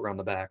supposed to go up around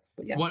the back.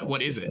 But yeah,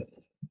 what is it?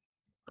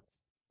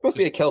 Supposed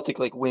to be a Celtic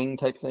like wing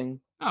type thing.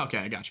 Oh, okay,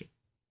 I got you.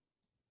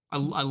 I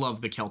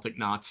love the Celtic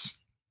knots.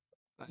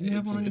 You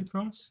have one on your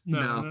cross?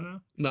 No,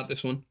 not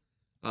this one.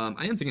 I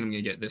am thinking I'm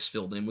gonna get this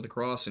filled in with a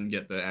cross and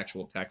get the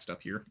actual text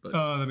up here. But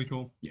that'd be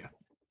cool. Yeah.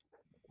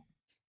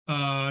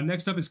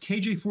 Next up is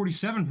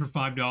KJ47 for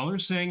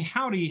 $5 saying,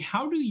 howdy,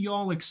 how do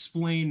y'all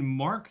explain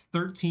Mark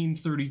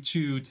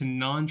 13:32 to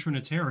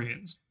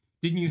non-Trinitarians?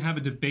 Didn't you have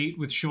a debate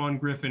with Sean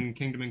Griffin,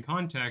 Kingdom in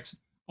Context,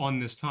 on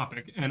this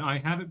topic? And I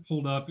have it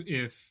pulled up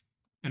if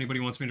anybody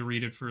wants me to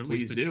read it for at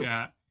least the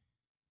chat.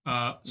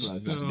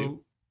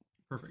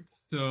 Perfect.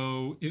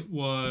 So it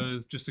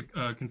was, just to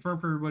confirm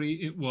for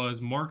everybody, it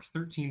was Mark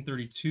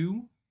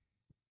 13:32.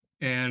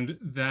 And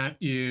that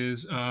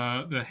is,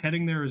 the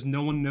heading there is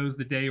no one knows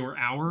the day or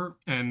hour.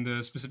 And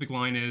the specific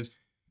line is,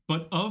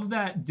 but of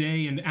that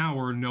day and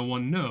hour, no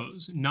one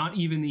knows, not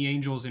even the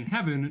angels in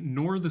heaven,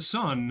 nor the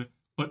Son,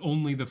 but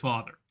only the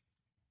Father.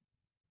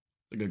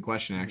 A good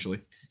question,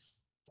 actually.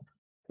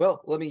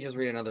 Well, let me just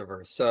read another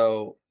verse.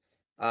 So,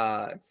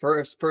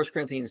 First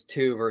Corinthians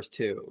 2, verse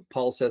 2,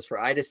 Paul says, for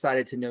I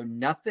decided to know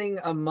nothing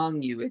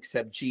among you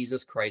except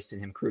Jesus Christ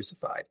and him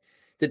crucified.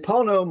 Did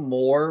Paul know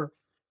more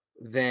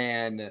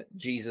than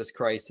Jesus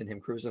Christ and him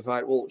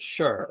crucified? Well,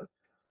 sure.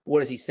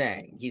 What is he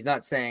saying? He's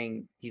not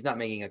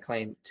making a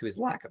claim to his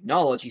lack of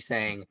knowledge. He's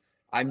saying,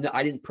 I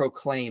didn't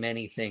proclaim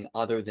anything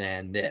other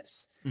than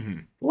this. Mm-hmm.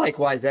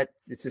 Likewise, that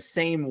it's the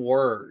same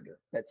word,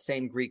 that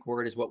same Greek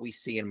word is what we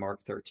see in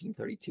Mark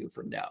 13:32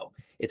 for know.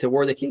 It's a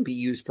word that can be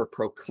used for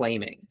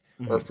proclaiming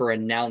or for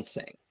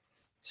announcing.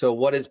 So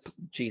what is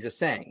Jesus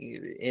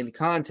saying? In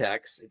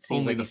context, it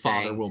seems only like the he's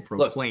Father saying, will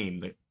proclaim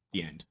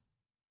the end.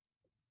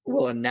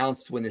 Will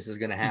announce when this is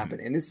going to happen.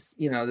 And this,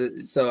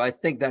 so I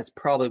think that's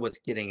probably what's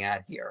getting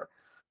at here.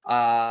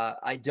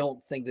 I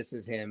don't think this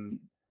is him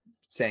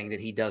saying that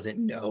he doesn't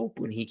know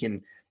when he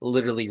can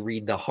literally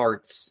read the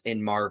hearts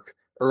in Mark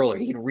earlier.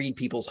 He can read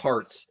people's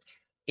hearts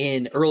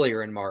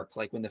earlier in Mark,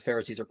 like when the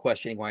Pharisees are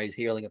questioning why he's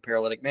healing a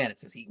paralytic man. It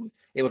says he was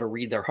able to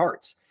read their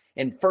hearts.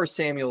 And 1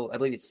 Samuel, I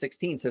believe it's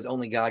 16, says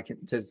only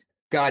says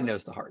God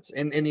knows the hearts.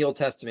 And in the Old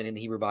Testament, in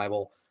the Hebrew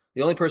Bible,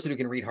 the only person who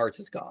can read hearts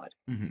is God.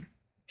 Mm-hmm.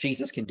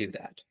 Jesus can do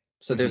that.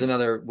 So there's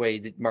another way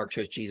that Mark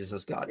shows Jesus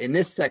as God. In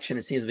this section,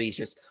 it seems to be he's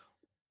just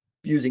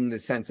using the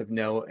sense of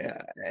no,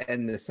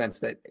 and the sense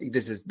that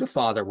this is the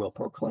Father will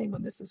proclaim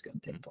when this is going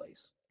to take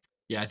place.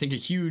 Yeah, I think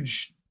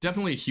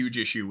definitely a huge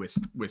issue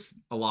with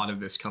a lot of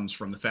this comes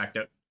from the fact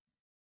that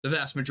the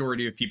vast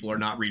majority of people are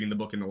not reading the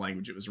book in the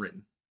language it was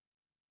written.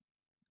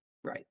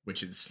 Right.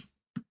 Which is,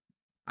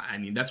 I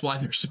mean, that's why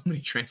there's so many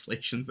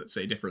translations that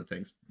say different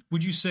things.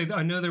 Would you say that,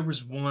 I know there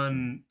was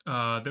one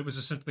that was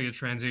essentially a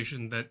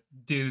translation that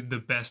did the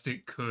best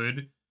it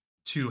could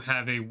to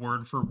have a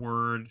word for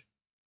word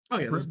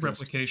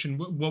replication.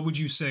 What would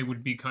you say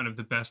would be kind of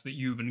the best that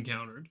you've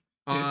encountered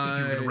if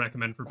you were to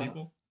recommend for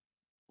people?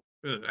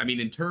 I mean,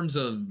 in terms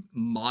of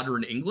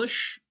modern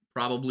English,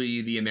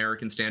 probably the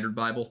American Standard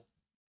Bible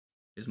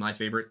is my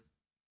favorite.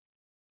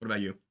 What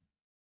about you?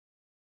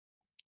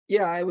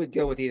 Yeah, I would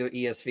go with either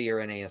ESV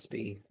or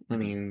NASB. I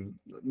mean,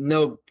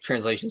 no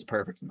translation is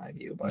perfect in my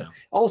view, but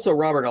also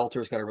Robert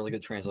Alter's got a really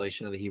good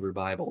translation of the Hebrew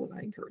Bible that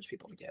I encourage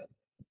people to get.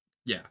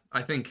 Yeah,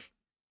 I think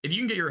if you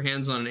can get your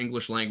hands on an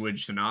English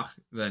language Tanakh,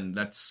 then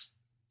that's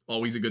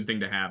always a good thing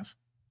to have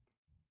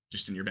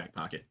just in your back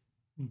pocket.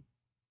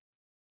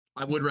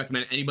 I would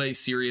recommend anybody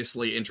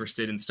seriously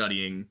interested in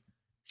studying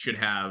should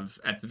have,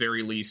 at the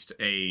very least,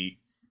 a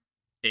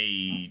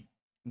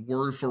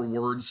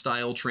word-for-word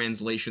style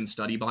translation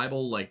study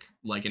Bible, like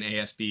an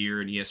ASB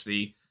or an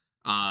ESV.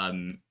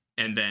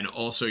 And then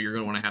also you're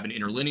going to want to have an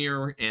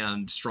interlinear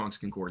and Strong's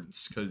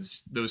Concordance,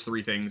 because those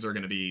three things are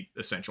going to be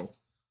essential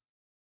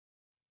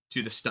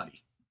to the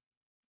study.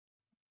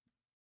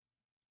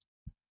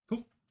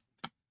 Cool.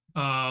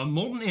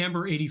 Molten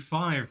Amber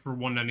 85 for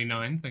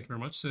 $1.99, thank you very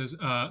much, says,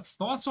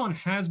 thoughts on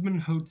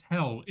Hasbin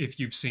Hotel if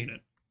you've seen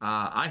it?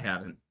 I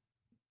haven't.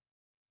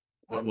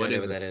 What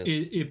is that?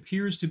 It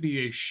appears to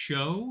be a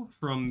show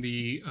from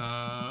the,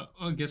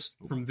 I guess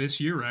from this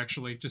year,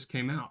 actually, just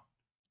came out.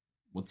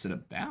 What's it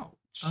about?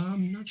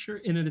 I'm not sure.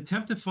 In an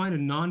attempt to find a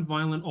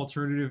non-violent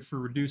alternative for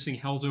reducing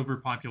hell's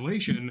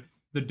overpopulation,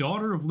 the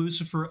daughter of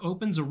Lucifer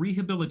opens a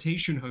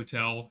rehabilitation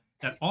hotel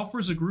that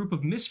offers a group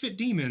of misfit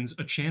demons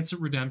a chance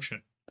at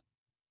redemption.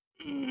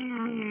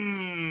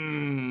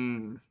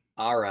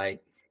 All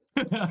right.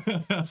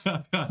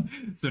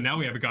 So now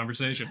we have a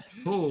conversation.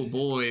 Oh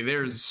boy,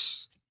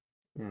 there's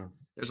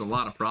a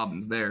lot of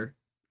problems there.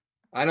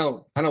 I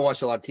don't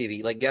watch a lot of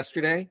TV. Like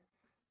yesterday,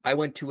 I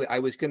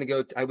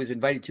was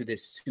invited to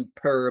this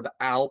superb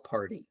owl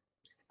party.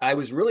 I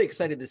was really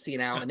excited to see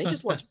an owl, and they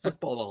just watch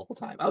football the whole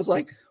time. I was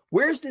like,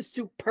 where's this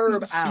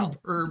superb owl?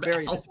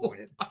 Very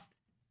disappointed.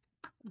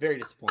 Very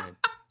disappointed.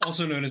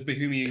 Also known as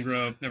Bohemian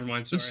Grove. Never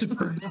mind, sorry.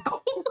 Superb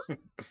owl.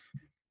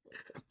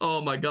 Oh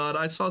my god,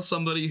 I saw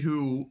somebody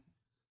who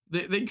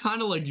they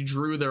kind of like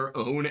drew their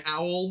own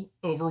owl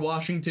over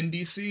Washington,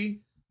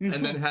 D.C.,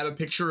 and then had a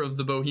picture of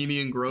the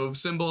Bohemian Grove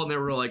symbol, and they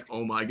were like,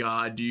 oh my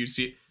god, do you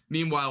see it?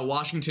 Meanwhile,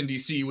 Washington,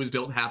 D.C. was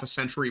built half a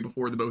century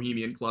before the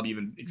Bohemian Club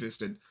even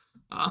existed.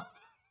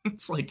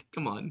 It's like,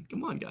 come on,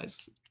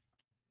 guys.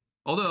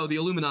 Although, the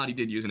Illuminati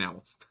did use an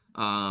owl.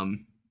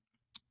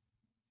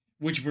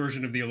 Which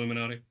version of the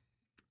Illuminati?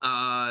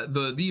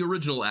 The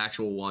original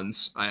actual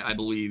ones, I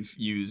believe,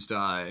 used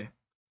an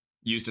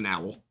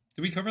owl.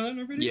 Did we cover that in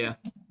our video? Yeah.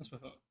 That's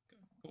what I thought. Okay,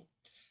 cool.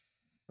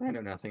 I know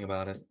nothing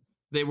about it.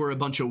 They were a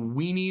bunch of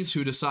weenies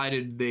who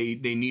decided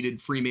they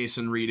needed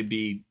Freemasonry to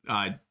be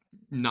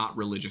not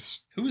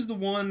religious. Who's the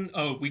one?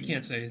 Oh, we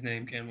can't say his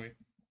name, can we?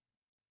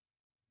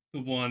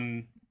 The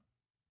one.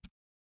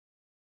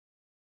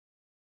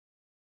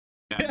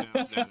 Yeah,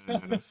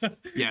 no.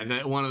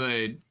 Yeah, one of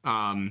the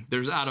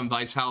there's Adam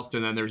Weishaupt,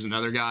 and then there's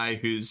another guy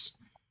whose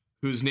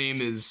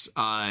name is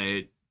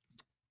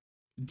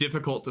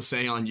difficult to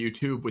say on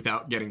YouTube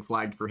without getting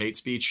flagged for hate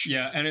speech.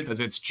 Yeah, and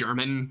it's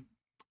German,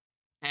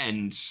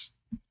 and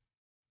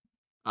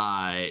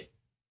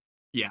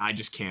yeah, I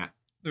just can't.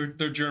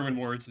 They're German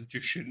words that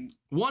just shouldn't.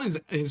 One is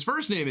his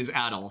first name is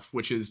Adolf,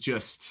 which is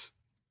just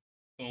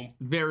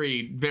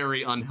very,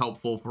 very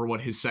unhelpful for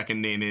what his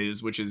second name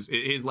is, which is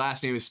his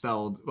last name is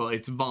spelled, well,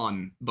 it's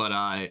von, but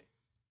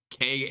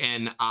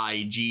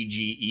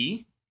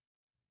Knigge,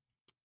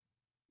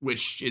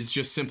 which is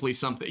just simply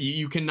something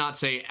you cannot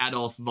say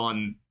Adolf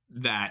von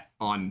that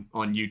on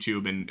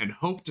YouTube and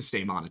hope to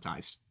stay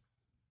monetized.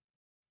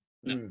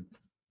 Mm.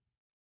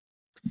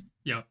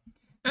 Yeah.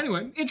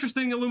 Anyway,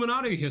 interesting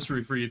Illuminati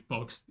history for you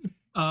folks.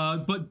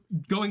 But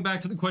going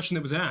back to the question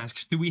that was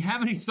asked, do we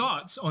have any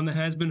thoughts on the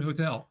Hasbin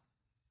Hotel?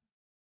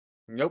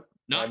 Nope.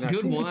 Not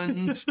good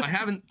ones. I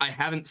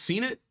haven't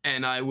seen it,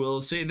 and I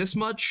will say this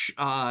much: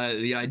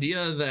 the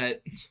idea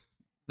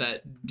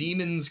that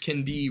demons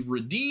can be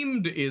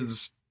redeemed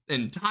is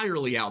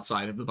entirely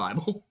outside of the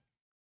Bible.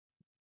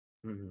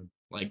 Mm-hmm.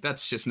 Like,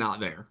 that's just not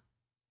there.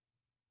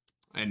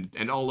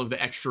 And all of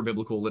the extra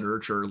biblical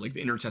literature, like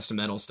the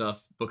intertestamental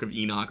stuff, Book of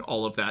Enoch,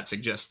 all of that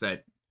suggests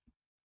that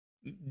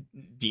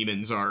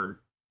demons are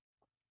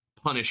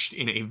punished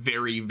in a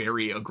very,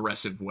 very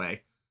aggressive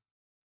way.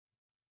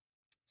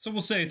 So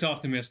we'll say it's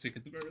optimistic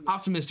at the very least.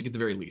 Optimistic at the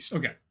very least.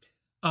 Okay.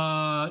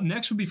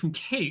 Next would be from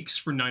Cakes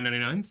for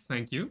 $9.99.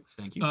 Thank you.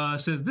 Thank you.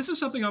 Says, this is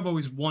something I've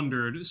always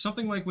wondered.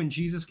 Something like when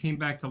Jesus came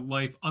back to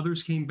life,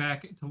 others came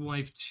back to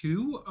life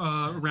too,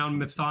 around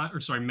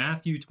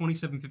Matthew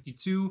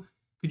 27:52.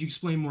 Could you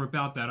explain more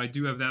about that? I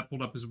do have that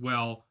pulled up as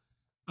well.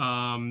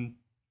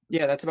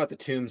 Yeah, that's about the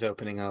tombs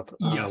opening up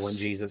Yes. when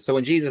Jesus. So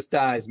when Jesus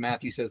dies,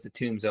 Matthew says the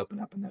tombs open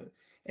up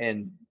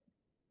and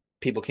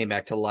people came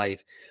back to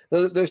life.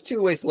 There's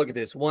two ways to look at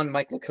this. One,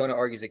 Mike Lacona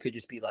argues it could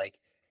just be like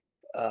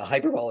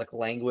hyperbolic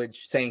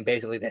language, saying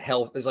basically that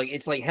hell is like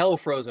it's like hell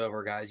froze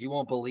over, guys. You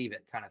won't believe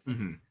it, kind of thing.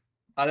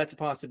 Mm-hmm. That's a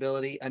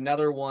possibility.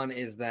 Another one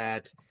is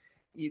that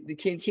you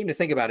came to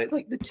think about it,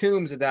 like the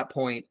tombs at that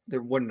point,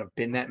 there wouldn't have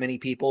been that many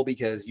people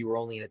because you were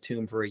only in a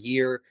tomb for a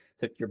year.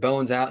 Took your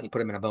bones out and you put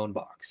them in a bone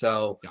box.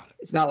 So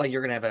it's not like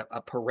you're going to have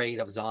a parade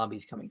of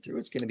zombies coming through.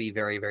 It's going to be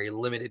very, very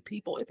limited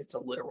people if it's a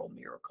literal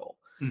miracle.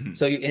 Mm-hmm.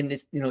 So and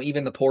it's,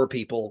 even the poor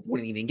people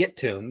wouldn't even get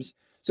tombs.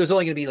 So it's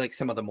only going to be like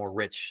some of the more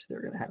rich.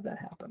 They're going to have that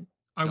happen.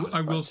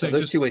 I will say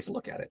there's two ways to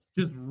look at it.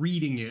 Just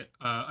reading it,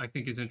 I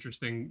think is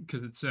interesting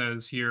because it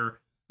says here,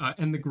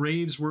 and the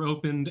graves were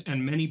opened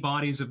and many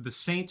bodies of the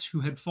saints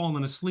who had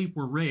fallen asleep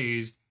were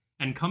raised,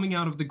 and coming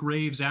out of the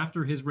graves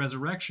after his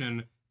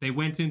resurrection, they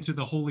went into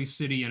the holy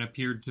city and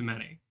appeared to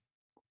many.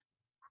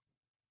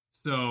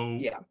 So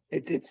yeah,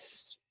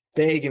 it's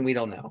vague and we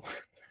don't know.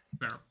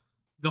 Fair.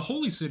 The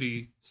holy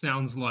city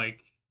sounds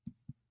like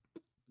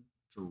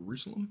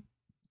Jerusalem.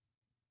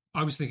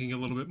 I was thinking a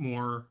little bit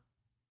more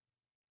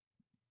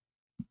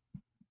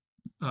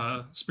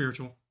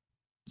spiritual.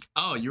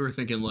 Oh, you were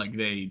thinking like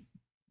they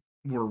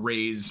were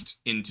raised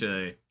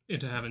into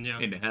heaven, yeah.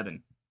 Into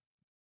heaven.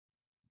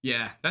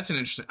 Yeah, that's an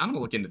interesting. I'm gonna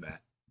look into that.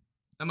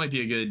 That might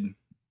be a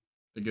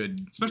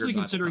good, especially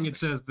considering it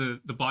says the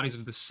bodies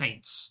of the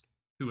saints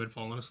who had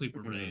fallen asleep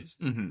were raised.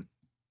 Mm-hmm.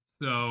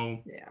 So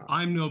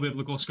I'm no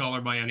biblical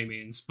scholar by any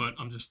means, but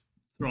I'm just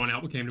throwing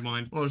out what came to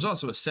mind. Well, there's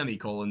also a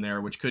semicolon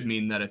there, which could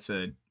mean that it's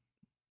an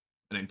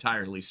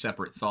entirely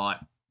separate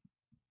thought.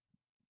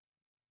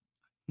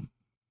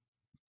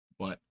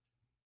 What?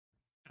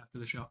 After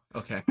the show.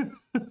 Okay.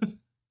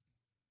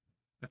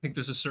 I think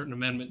there's a certain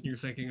amendment you're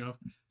thinking of.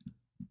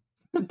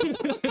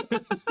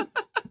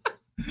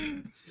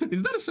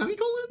 Is that a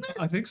semicolon in there?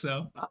 I think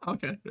so.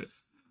 Okay.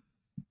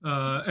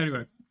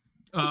 Anyway.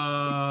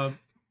 Yeah,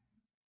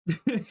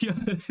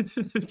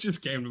 it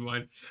just came to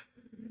mind.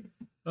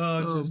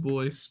 Just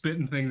boy.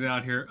 Spitting things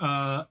out here.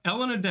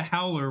 Elena de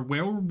Howler,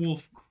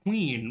 Werewolf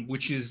Queen,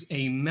 which is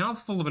a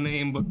mouthful of a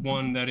name, but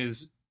one that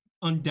is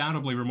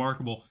undoubtedly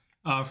remarkable.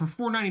 For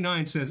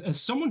 $4.99 says,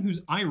 as someone who's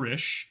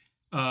Irish,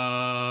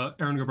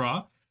 Aaron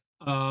Gabra,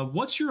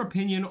 what's your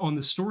opinion on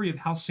the story of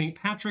how St.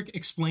 Patrick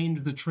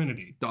explained the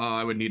Trinity?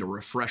 I would need a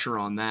refresher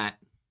on that.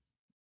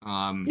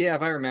 Yeah,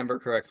 if I remember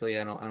correctly,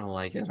 I don't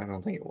like it. I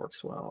don't think it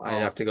works well.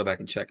 I'd have to go back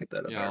and check it.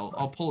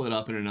 I'll pull it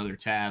up in another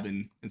tab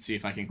and see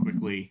if I can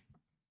quickly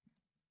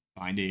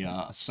find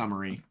a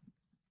summary.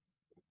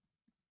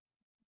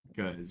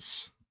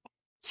 Because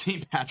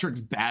St. Patrick's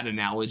bad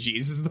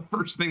analogies is the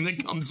first thing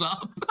that comes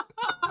up.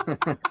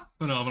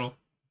 Phenomenal.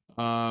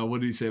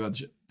 What did he say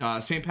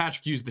about St.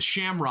 Patrick used the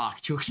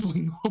shamrock to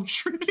explain the Holy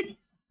Trinity?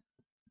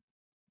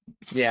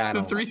 Yeah,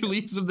 the three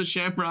leaves of the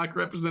shamrock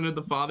represented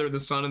the Father, the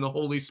Son, and the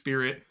Holy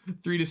Spirit,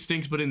 three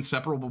distinct but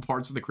inseparable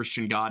parts of the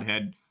Christian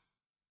Godhead.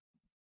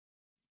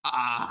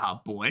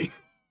 Ah, boy.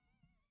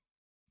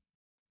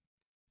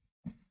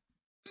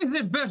 Is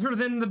it better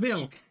than the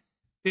milk?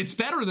 It's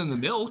better than the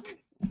milk.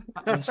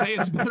 I'd say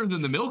it's better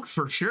than the milk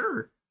for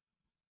sure.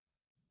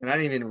 And I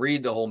didn't even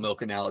read the whole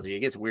milk analogy. It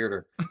gets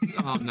weirder.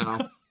 Oh, no.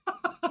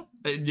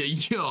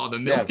 The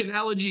milk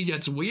analogy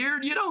gets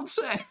weird, you don't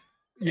say.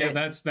 Yeah,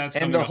 that's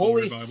and the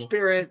Holy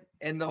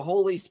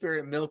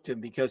Spirit milked him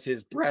because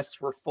his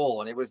breasts were full,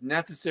 and it was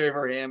necessary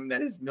for him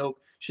that his milk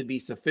should be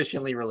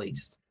sufficiently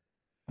released.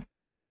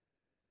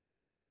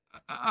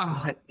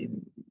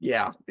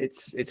 Yeah,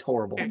 it's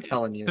horrible. I'm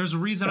telling you. There's a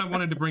reason I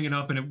wanted to bring it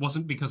up, and it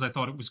wasn't because I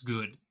thought it was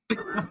good.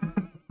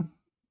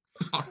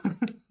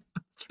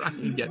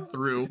 Trying to get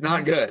through. It's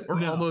not good.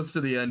 We're almost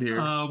to the end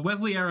here.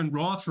 Wesley Aaron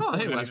Roth for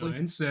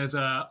Wesley says,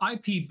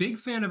 IP, big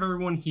fan of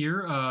everyone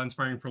here.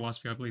 Inspiring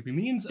philosophy, I believe he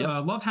means.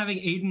 Love having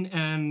Aiden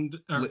and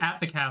at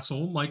the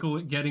castle, Michael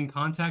get in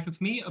contact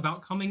with me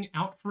about coming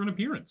out for an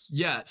appearance.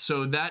 Yeah,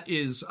 so that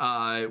is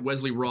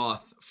Wesley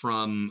Roth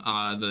from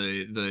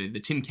the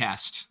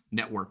Timcast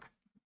network.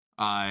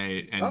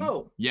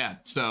 Yeah,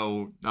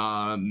 so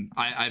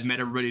I've met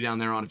everybody down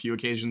there on a few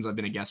occasions. I've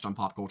been a guest on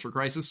Pop Culture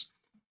Crisis.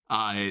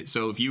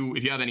 So if you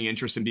have any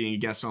interest in being a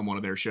guest on one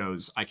of their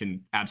shows, I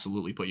can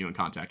absolutely put you in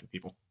contact with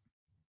people.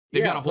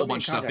 They've got a whole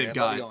bunch of stuff. They've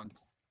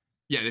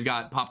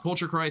got Pop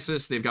Culture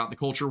Crisis. They've got the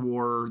Culture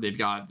War. They've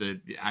got the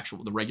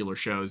regular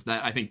shows.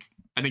 That I think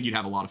you'd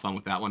have a lot of fun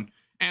with that one.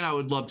 And I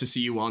would love to see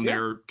you on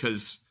there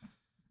because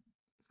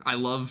I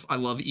love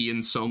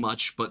Ian so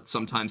much, but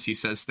sometimes he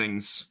says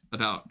things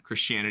about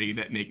Christianity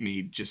that make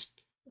me just.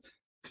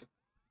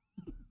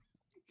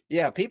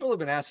 Yeah, people have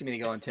been asking me to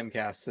go on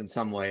Timcasts in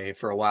some way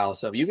for a while,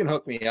 so if you can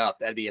hook me up,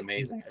 that'd be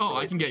amazing.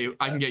 I can get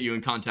you in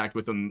contact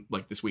with them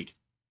like this week.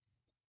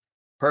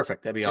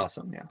 Perfect. That'd be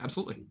awesome. Yeah.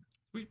 Absolutely.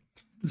 Sweet.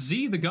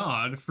 Z the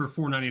God for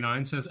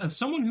 $4.99 says, as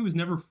someone who has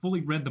never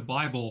fully read the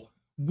Bible,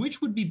 which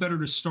would be better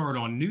to start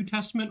on, New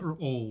Testament or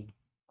Old?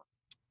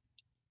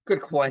 Good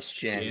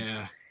question.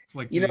 Yeah. It's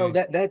like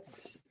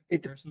that's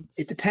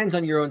it depends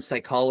on your own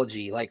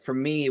psychology. Like for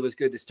me, it was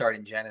good to start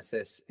in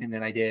Genesis, and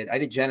then I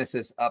did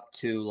Genesis up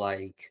to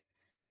like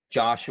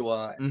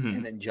Joshua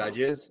and then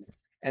Judges,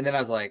 and then I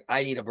was like,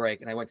 I need a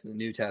break, and I went to the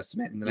New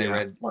Testament, and then I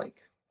read like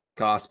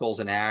Gospels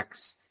and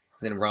Acts,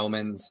 and then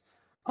Romans.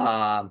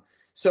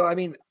 So I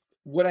mean,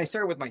 when I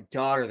started with my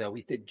daughter, though,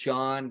 we did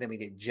John, then we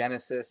did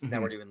Genesis, and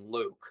then we're doing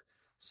Luke.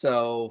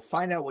 So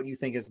find out what you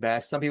think is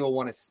best. Some people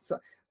want to.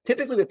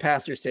 Typically, with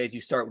pastor stage,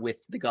 you start with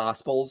the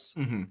Gospels.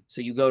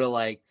 So you go to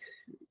like,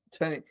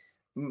 depending.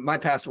 My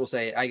pastor will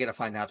say, I got to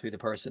find out who the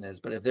person is.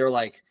 But if they're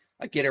like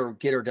a get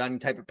her done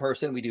type of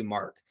person, we do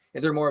Mark.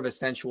 If they're more of a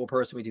sensual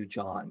person, we do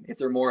John. If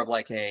they're more of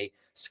like a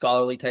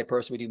scholarly type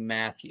person, we do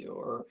Matthew.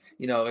 Or,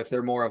 you know, if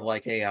they're more of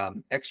like a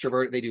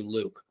extrovert, they do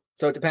Luke.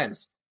 So it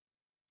depends.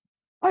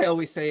 I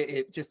always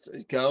say just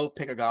go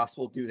pick a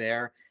gospel, do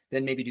there,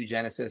 then maybe do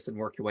Genesis and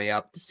work your way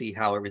up to see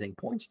how everything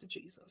points to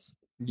Jesus.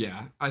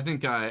 Yeah, I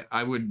think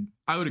I would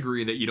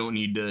agree that you don't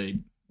need to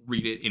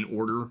read it in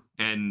order,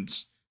 and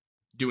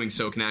doing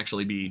so can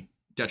actually be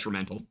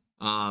detrimental.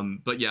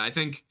 But yeah, I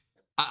think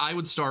I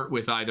would start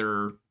with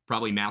either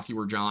probably Matthew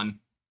or John,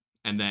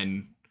 and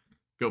then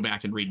go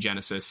back and read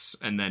Genesis,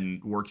 and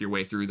then work your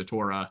way through the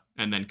Torah,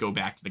 and then go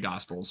back to the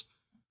Gospels.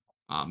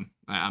 I'm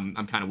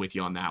kind of with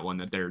you on that one.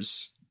 That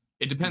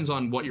it depends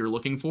on what you're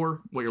looking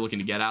for, what you're looking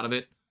to get out of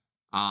it.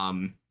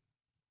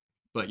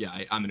 But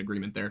yeah, I'm in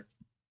agreement there.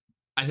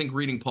 I think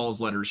reading Paul's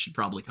letters should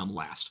probably come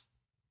last,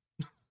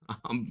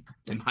 in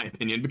my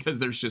opinion, because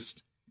there's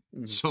just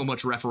so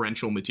much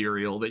referential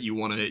material that you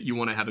want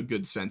to have a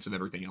good sense of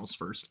everything else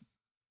first.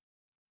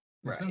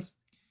 Right.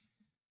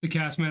 The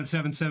Castman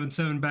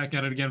 777 back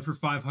at it again for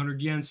 500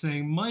 yen,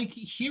 saying, Mike,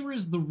 here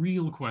is the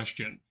real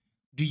question.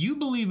 Do you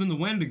believe in the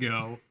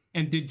Wendigo?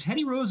 And did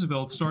Teddy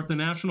Roosevelt start the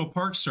National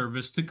Park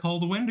Service to cull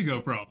the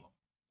Wendigo problem?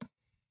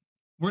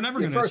 We're never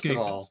going to escape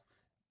this.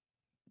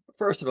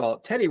 First of all,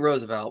 Teddy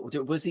Roosevelt,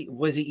 was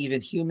he even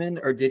human,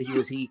 or did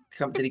he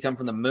come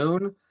from the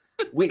moon?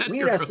 We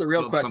asked the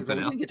real question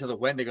when we get to the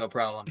Wendigo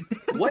problem.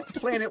 What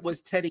planet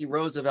was Teddy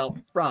Roosevelt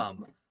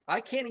from?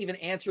 I can't even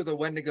answer the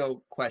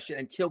Wendigo question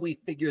until we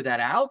figure that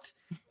out.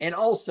 And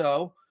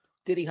also,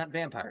 did he hunt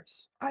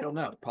vampires? I don't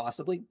know.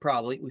 Possibly,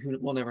 probably.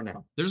 We'll never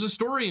know. There's a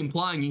story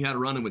implying he had a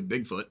run-in with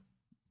Bigfoot.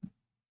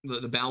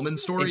 The Bauman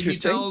story he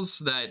tells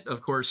that,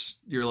 of course,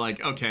 you're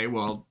like, okay,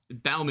 well,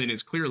 Bauman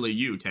is clearly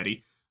you,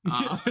 Teddy.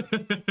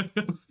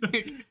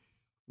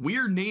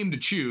 Weird name to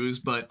choose,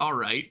 but all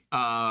right.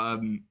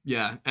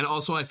 Yeah, and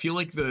also I feel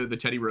like the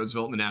Teddy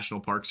Roosevelt and the National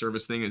Park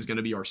Service thing is going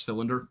to be our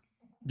cylinder.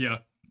 Yeah,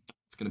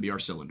 it's going to be our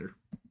cylinder.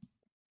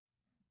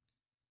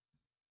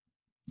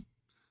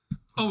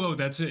 Oh,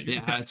 that's it.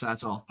 Yeah, okay.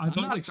 that's all.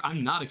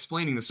 I'm not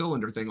explaining the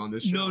cylinder thing on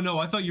this show. No,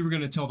 I thought you were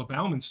going to tell the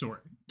Bauman story.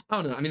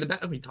 Oh no, I mean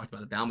we talked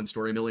about the Bauman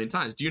story a million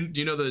times. Do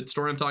you know the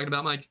story I'm talking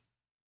about, Mike?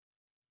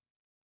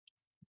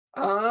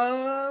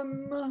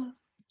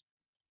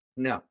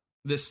 No.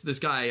 This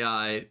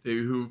guy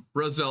who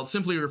Roosevelt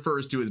simply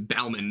refers to as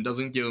Bauman,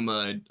 doesn't give him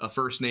a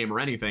first name or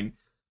anything,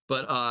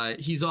 but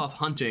he's off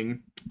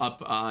hunting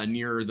up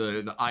near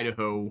the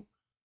Idaho,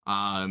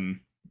 I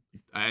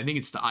think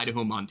it's the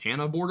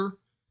Idaho-Montana border,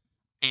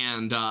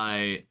 and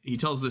he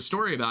tells this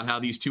story about how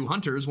these two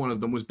hunters, one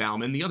of them was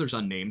Bauman, the other's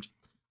unnamed,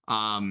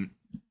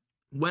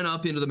 went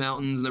up into the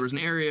mountains, and there was an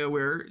area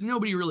where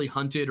nobody really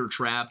hunted or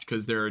trapped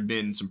because there had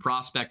been some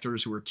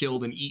prospectors who were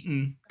killed and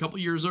eaten a couple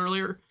years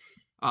earlier.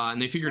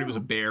 And they figured it was a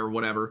bear,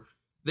 whatever.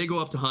 They go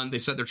up to hunt, they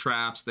set their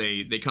traps,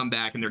 they come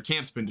back, and their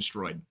camp's been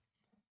destroyed.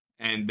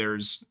 And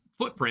there's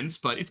footprints,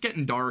 but it's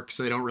getting dark,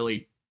 so they don't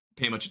really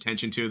pay much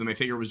attention to them. They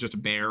figure it was just a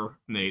bear,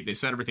 and they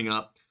set everything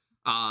up.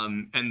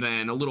 And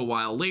then a little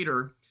while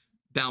later,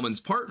 Bauman's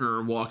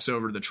partner walks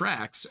over to the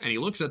tracks, and he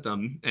looks at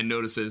them and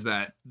notices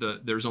that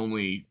there's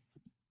only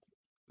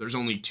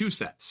two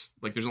sets.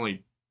 Like, there's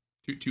only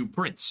two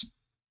prints.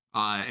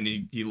 And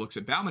he looks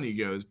at Bauman, and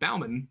he goes,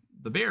 Bauman,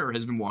 the bear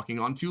has been walking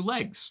on two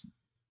legs,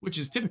 which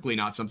is typically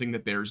not something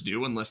that bears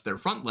do unless their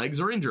front legs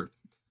are injured,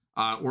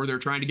 or they're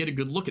trying to get a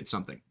good look at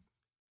something.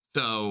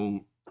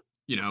 So,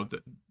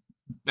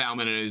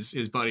 Bauman and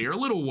his buddy are a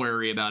little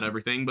wary about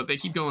everything, but they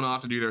keep going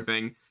off to do their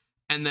thing.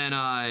 And then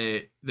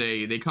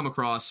they come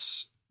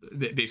across,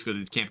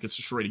 basically the camp gets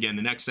destroyed again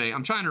the next day.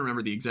 I'm trying to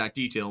remember the exact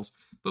details,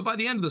 but by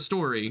the end of the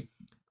story,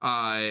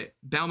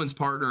 Bauman's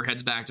partner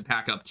heads back to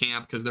pack up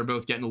camp because they're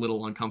both getting a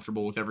little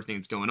uncomfortable with everything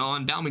that's going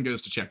on. Bauman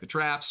goes to check the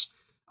traps.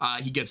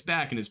 He gets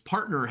back and his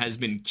partner has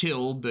been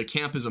killed. The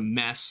camp is a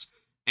mess,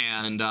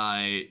 and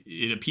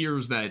it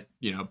appears that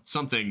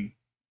something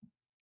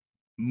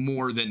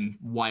more than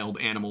wild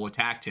animal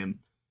attacked him,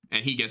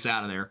 and he gets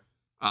out of there.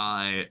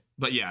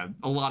 But yeah,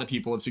 a lot of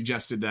people have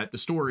suggested that the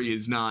story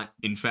is not,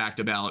 in fact,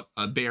 about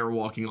a bear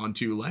walking on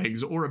two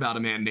legs or about a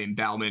man named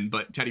Bauman,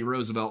 but Teddy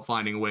Roosevelt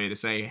finding a way to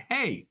say,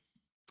 hey,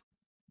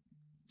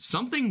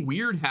 something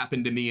weird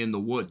happened to me in the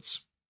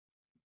woods.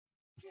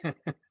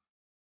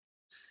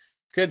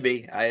 Could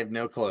be. I have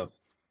no clue.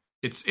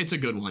 It's a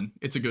good one.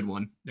 It's a good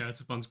one. Yeah,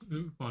 it's a fun.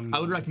 I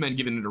would recommend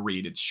giving it a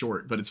read. It's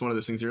short, but it's one of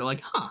those things where you're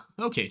like, huh,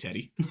 okay,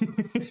 Teddy.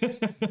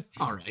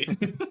 All right.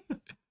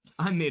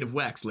 I'm made of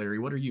wax, Larry.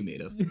 What are you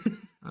made of?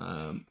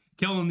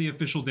 Kellen, the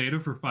official data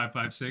for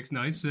 556,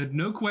 nice, said,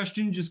 no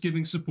question, just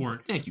giving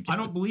support. Thank you, I Kellen.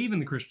 don't believe in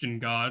the Christian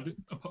God,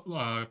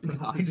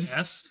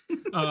 yes,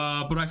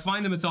 but I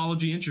find the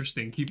mythology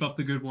interesting. Keep up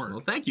the good work.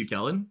 Well, thank you,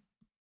 Kellen.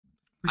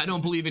 I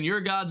don't believe in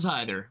your gods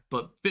either,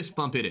 but fist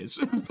bump it is.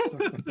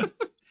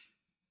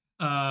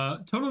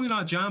 Totally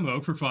Not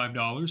Jambo for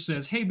 $5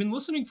 says, hey, been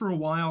listening for a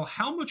while.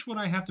 How much would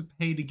I have to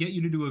pay to get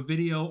you to do a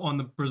video on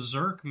the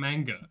Berserk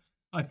manga?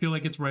 I feel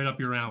like it's right up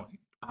your alley.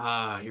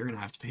 You're gonna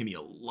have to pay me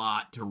a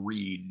lot to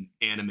read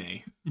anime.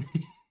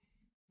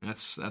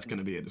 That's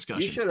gonna be a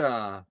discussion.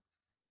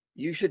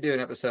 You should do an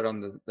episode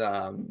on the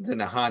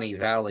Nahani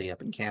Valley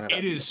up in Canada.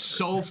 It is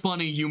so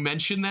funny you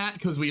mentioned that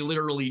because we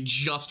literally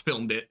just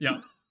filmed it. Yeah.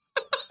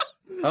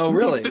 Oh,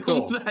 really? We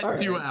Cool. filmed that All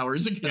 2 right.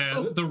 hours ago.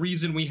 Yeah, the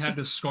reason we had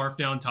to scarf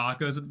down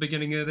tacos at the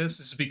beginning of this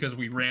is because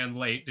we ran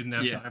late, didn't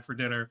have time for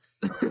dinner.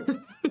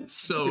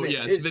 So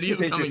yes, It's video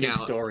just coming interesting out.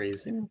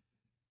 Stories. You know?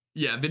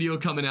 Yeah, video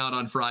coming out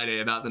on Friday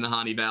about the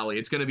Nahani Valley.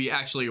 It's going to be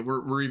actually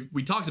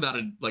we talked about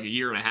it like a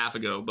year and a half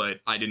ago, but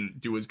I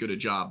didn't do as good a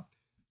job.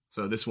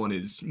 So this one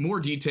is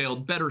more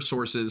detailed, better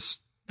sources.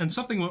 And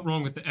something went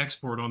wrong with the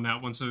export on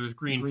that one, so there's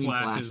green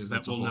flashes that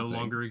that's a will whole no thing.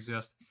 longer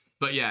exist.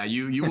 But yeah,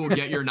 you will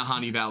get your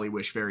Nahani Valley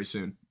wish very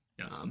soon.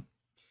 Yes.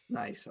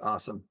 Nice,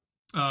 awesome.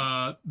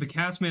 The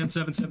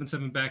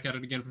Catsman777 back at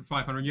it again for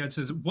 500. Yeah, it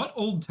says, what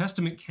Old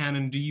Testament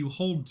canon do you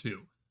hold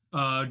to?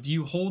 Do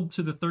you hold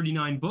to the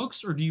 39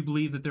 books, or do you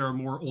believe that there are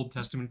more Old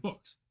Testament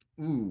books?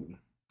 Ooh.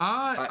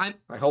 I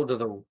hold to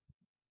the.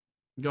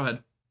 Go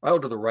ahead. I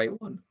hold to the right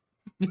one.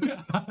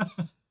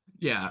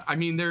 Yeah, I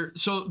mean there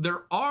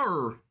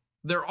are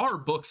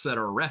books that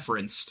are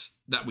referenced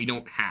that we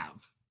don't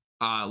have,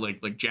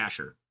 like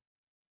Jasher,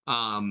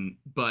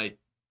 but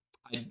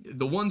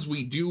the ones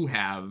we do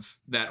have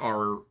that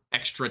are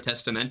extra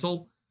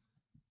testamental,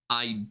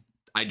 I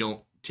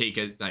don't take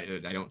it. I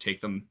don't take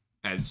them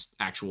as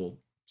actual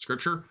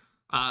scripture.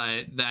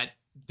 That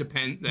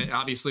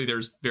obviously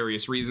there's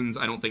various reasons.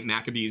 I don't think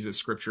Maccabees is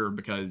scripture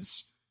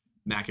because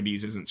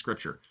Maccabees isn't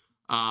scripture.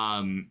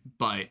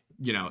 But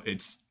you know,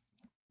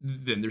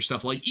 then there's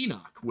stuff like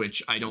Enoch,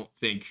 which I don't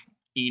think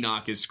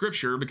Enoch is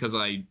scripture because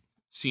I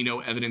see no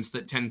evidence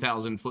that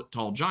 10,000 foot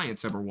tall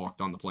giants ever walked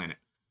on the planet.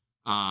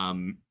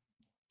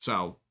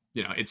 So,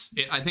 you know,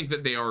 I think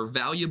that they are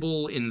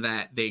valuable in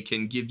that they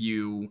can give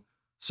you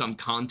some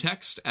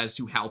context as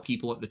to how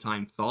people at the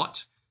time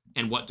thought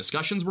and what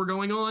discussions were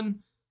going on.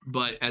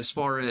 But as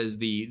far as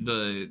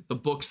the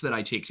books that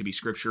I take to be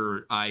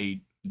scripture,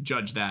 I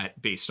judge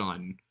that based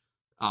on,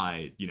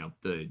 you know,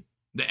 the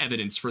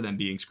evidence for them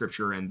being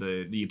scripture and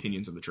the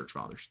opinions of the church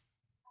fathers.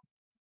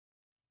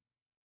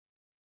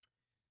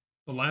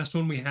 The last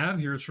one we have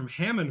here is from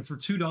Hammond for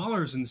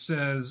 $2 and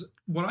says,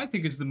 what I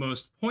think is the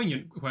most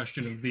poignant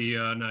question of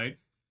the night.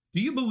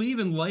 Do you believe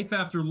in life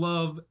after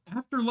love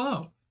after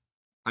love?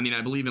 I mean,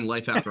 I believe in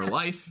life after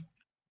life.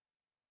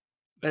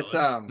 That's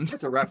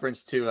a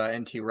reference to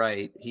N.T.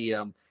 Wright.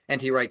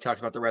 N.T. Wright talked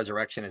about the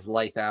resurrection as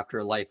life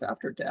after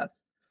death.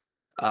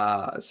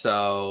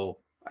 So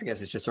I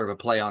guess it's just sort of a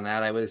play on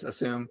that, I would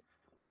assume.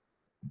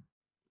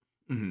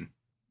 Mm-hmm.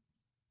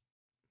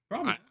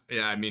 Probably.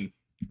 I mean,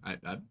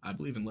 I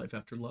believe in life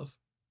after love.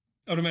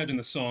 I would imagine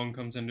the song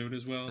comes into it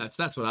as well.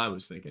 That's what I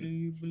was thinking. Do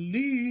you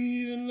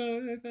believe in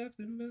life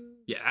after love?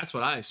 Yeah, that's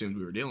what I assumed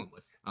we were dealing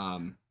with.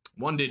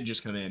 One didn't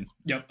just come in.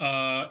 Yep.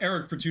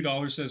 Eric for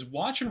 $2 says,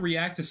 watch and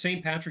react to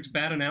St. Patrick's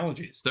bad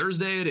analogies.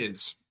 Thursday it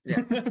is.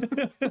 Yeah,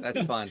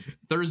 that's fun.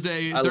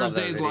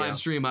 Thursday's live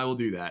stream. I will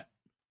do that.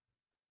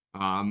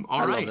 All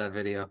I right. love that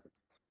video.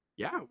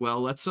 Yeah.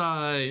 Well, let's.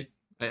 I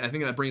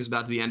think that brings us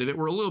about to the end of it.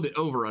 We're a little bit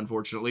over,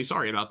 unfortunately.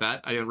 Sorry about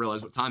that. I didn't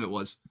realize what time it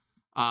was.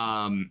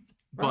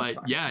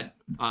 But yeah,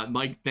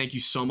 Mike, thank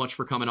you so much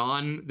for coming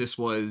on. This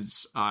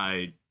was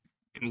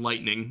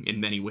enlightening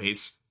in many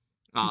ways.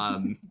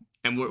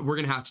 And we're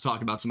going to have to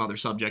talk about some other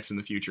subjects in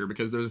the future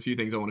because there's a few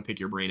things I want to pick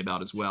your brain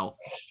about as well.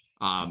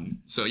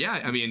 So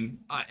yeah, I mean,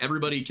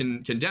 everybody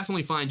can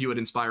definitely find you at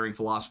Inspiring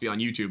Philosophy on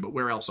YouTube, but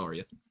where else are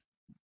you?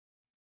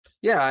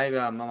 Yeah,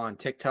 I'm on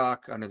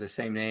TikTok under the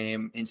same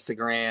name,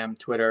 Instagram,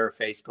 Twitter,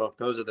 Facebook.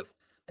 Those are the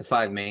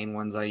 5 main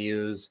ones I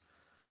use.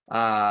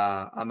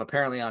 I'm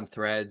apparently on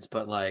Threads,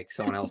 but like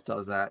someone else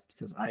does that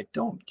because I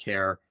don't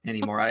care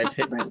anymore. I've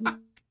hit my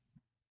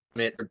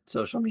limit for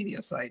social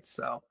media sites.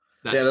 So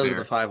those are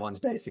the 5 ones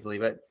basically.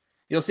 But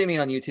you'll see me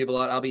on YouTube a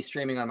lot. I'll be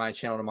streaming on my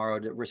channel tomorrow,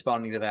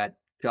 responding to that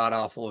god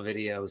awful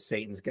video,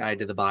 Satan's Guide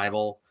to the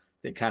Bible,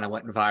 that kind of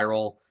went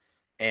viral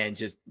and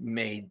just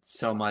made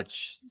so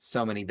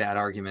many bad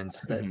arguments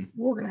that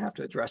we're gonna have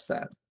to address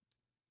that.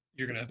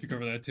 You're gonna have to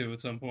cover that too at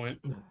some point.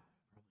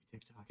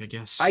 TikTok, I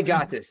guess. I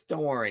got this.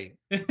 Don't worry.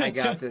 I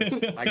got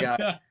this.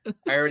 I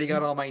already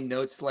got all my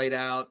notes laid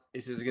out.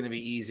 This is going to be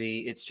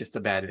easy. It's just a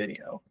bad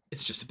video.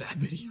 It's just a bad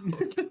video.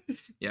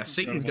 Yeah,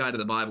 Satan's Guide to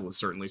the Bible is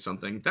certainly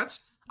something.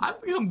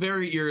 I've become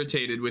very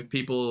irritated with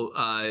people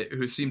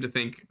who seem to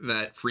think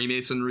that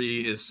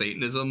Freemasonry is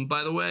Satanism,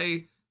 by the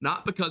way.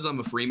 Not because I'm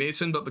a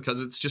Freemason, but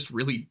because it's just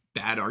really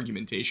bad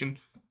argumentation.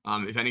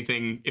 If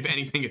anything,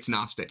 it's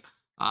Gnostic.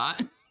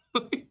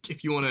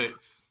 If you want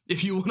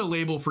to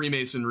label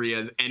Freemasonry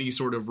as any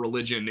sort of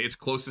religion, it's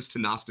closest to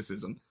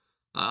Gnosticism.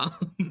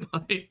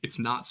 But it's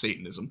not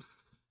Satanism.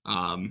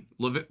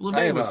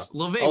 LeVay was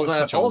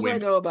such a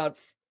wimp.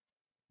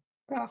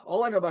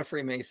 All I know about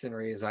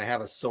Freemasonry is I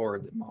have a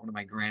sword that one of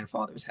my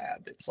grandfathers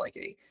had. That's like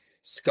a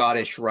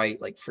Scottish Rite,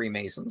 like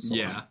Freemason sword.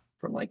 Yeah.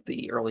 From like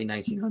the early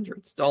 1900s.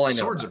 That's all I know.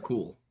 Swords are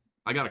cool.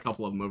 I got a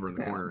couple of them over in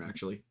the corner,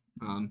 actually.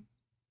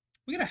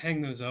 We gotta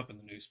hang those up in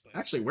the new space.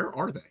 Actually, where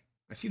are they?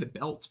 I see the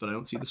belts, but I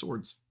don't see the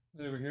swords.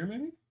 Over here,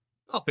 maybe?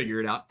 I'll figure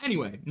it out.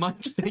 Anyway,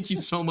 Mike, thank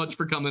you so much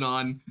for coming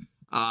on.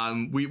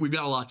 We've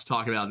got a lot to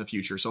talk about in the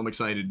future, so I'm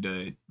excited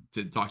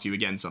to talk to you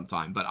again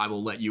sometime. But I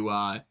will let you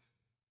out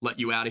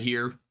of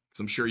here, because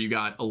I'm sure you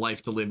got a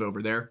life to live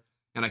over there.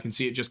 And I can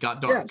see it just got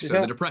dark,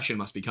 so the depression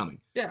must be coming.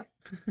 Yeah.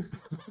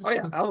 Oh,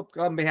 yeah.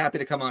 I'll be happy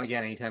to come on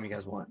again anytime you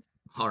guys want.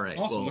 All right.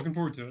 Awesome. Well, looking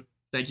forward to it.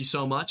 Thank you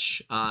so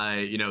much.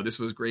 This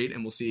was great,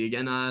 and we'll see you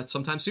again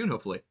sometime soon,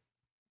 hopefully.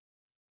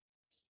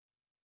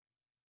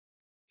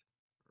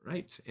 All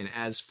right. And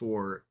as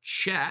for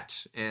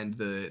chat and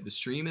the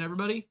stream and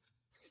everybody,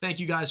 thank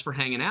you guys for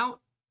hanging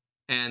out.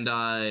 And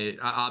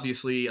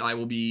obviously, I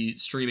will be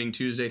streaming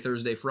Tuesday,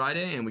 Thursday,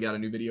 Friday, and we got a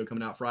new video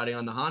coming out Friday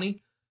on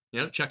Nahani.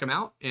 Check him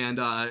out and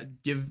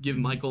give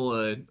Michael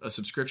a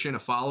subscription, a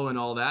follow, and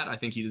all that. I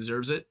think he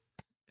deserves it.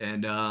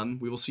 And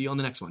we will see you on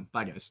the next one.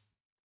 Bye, guys.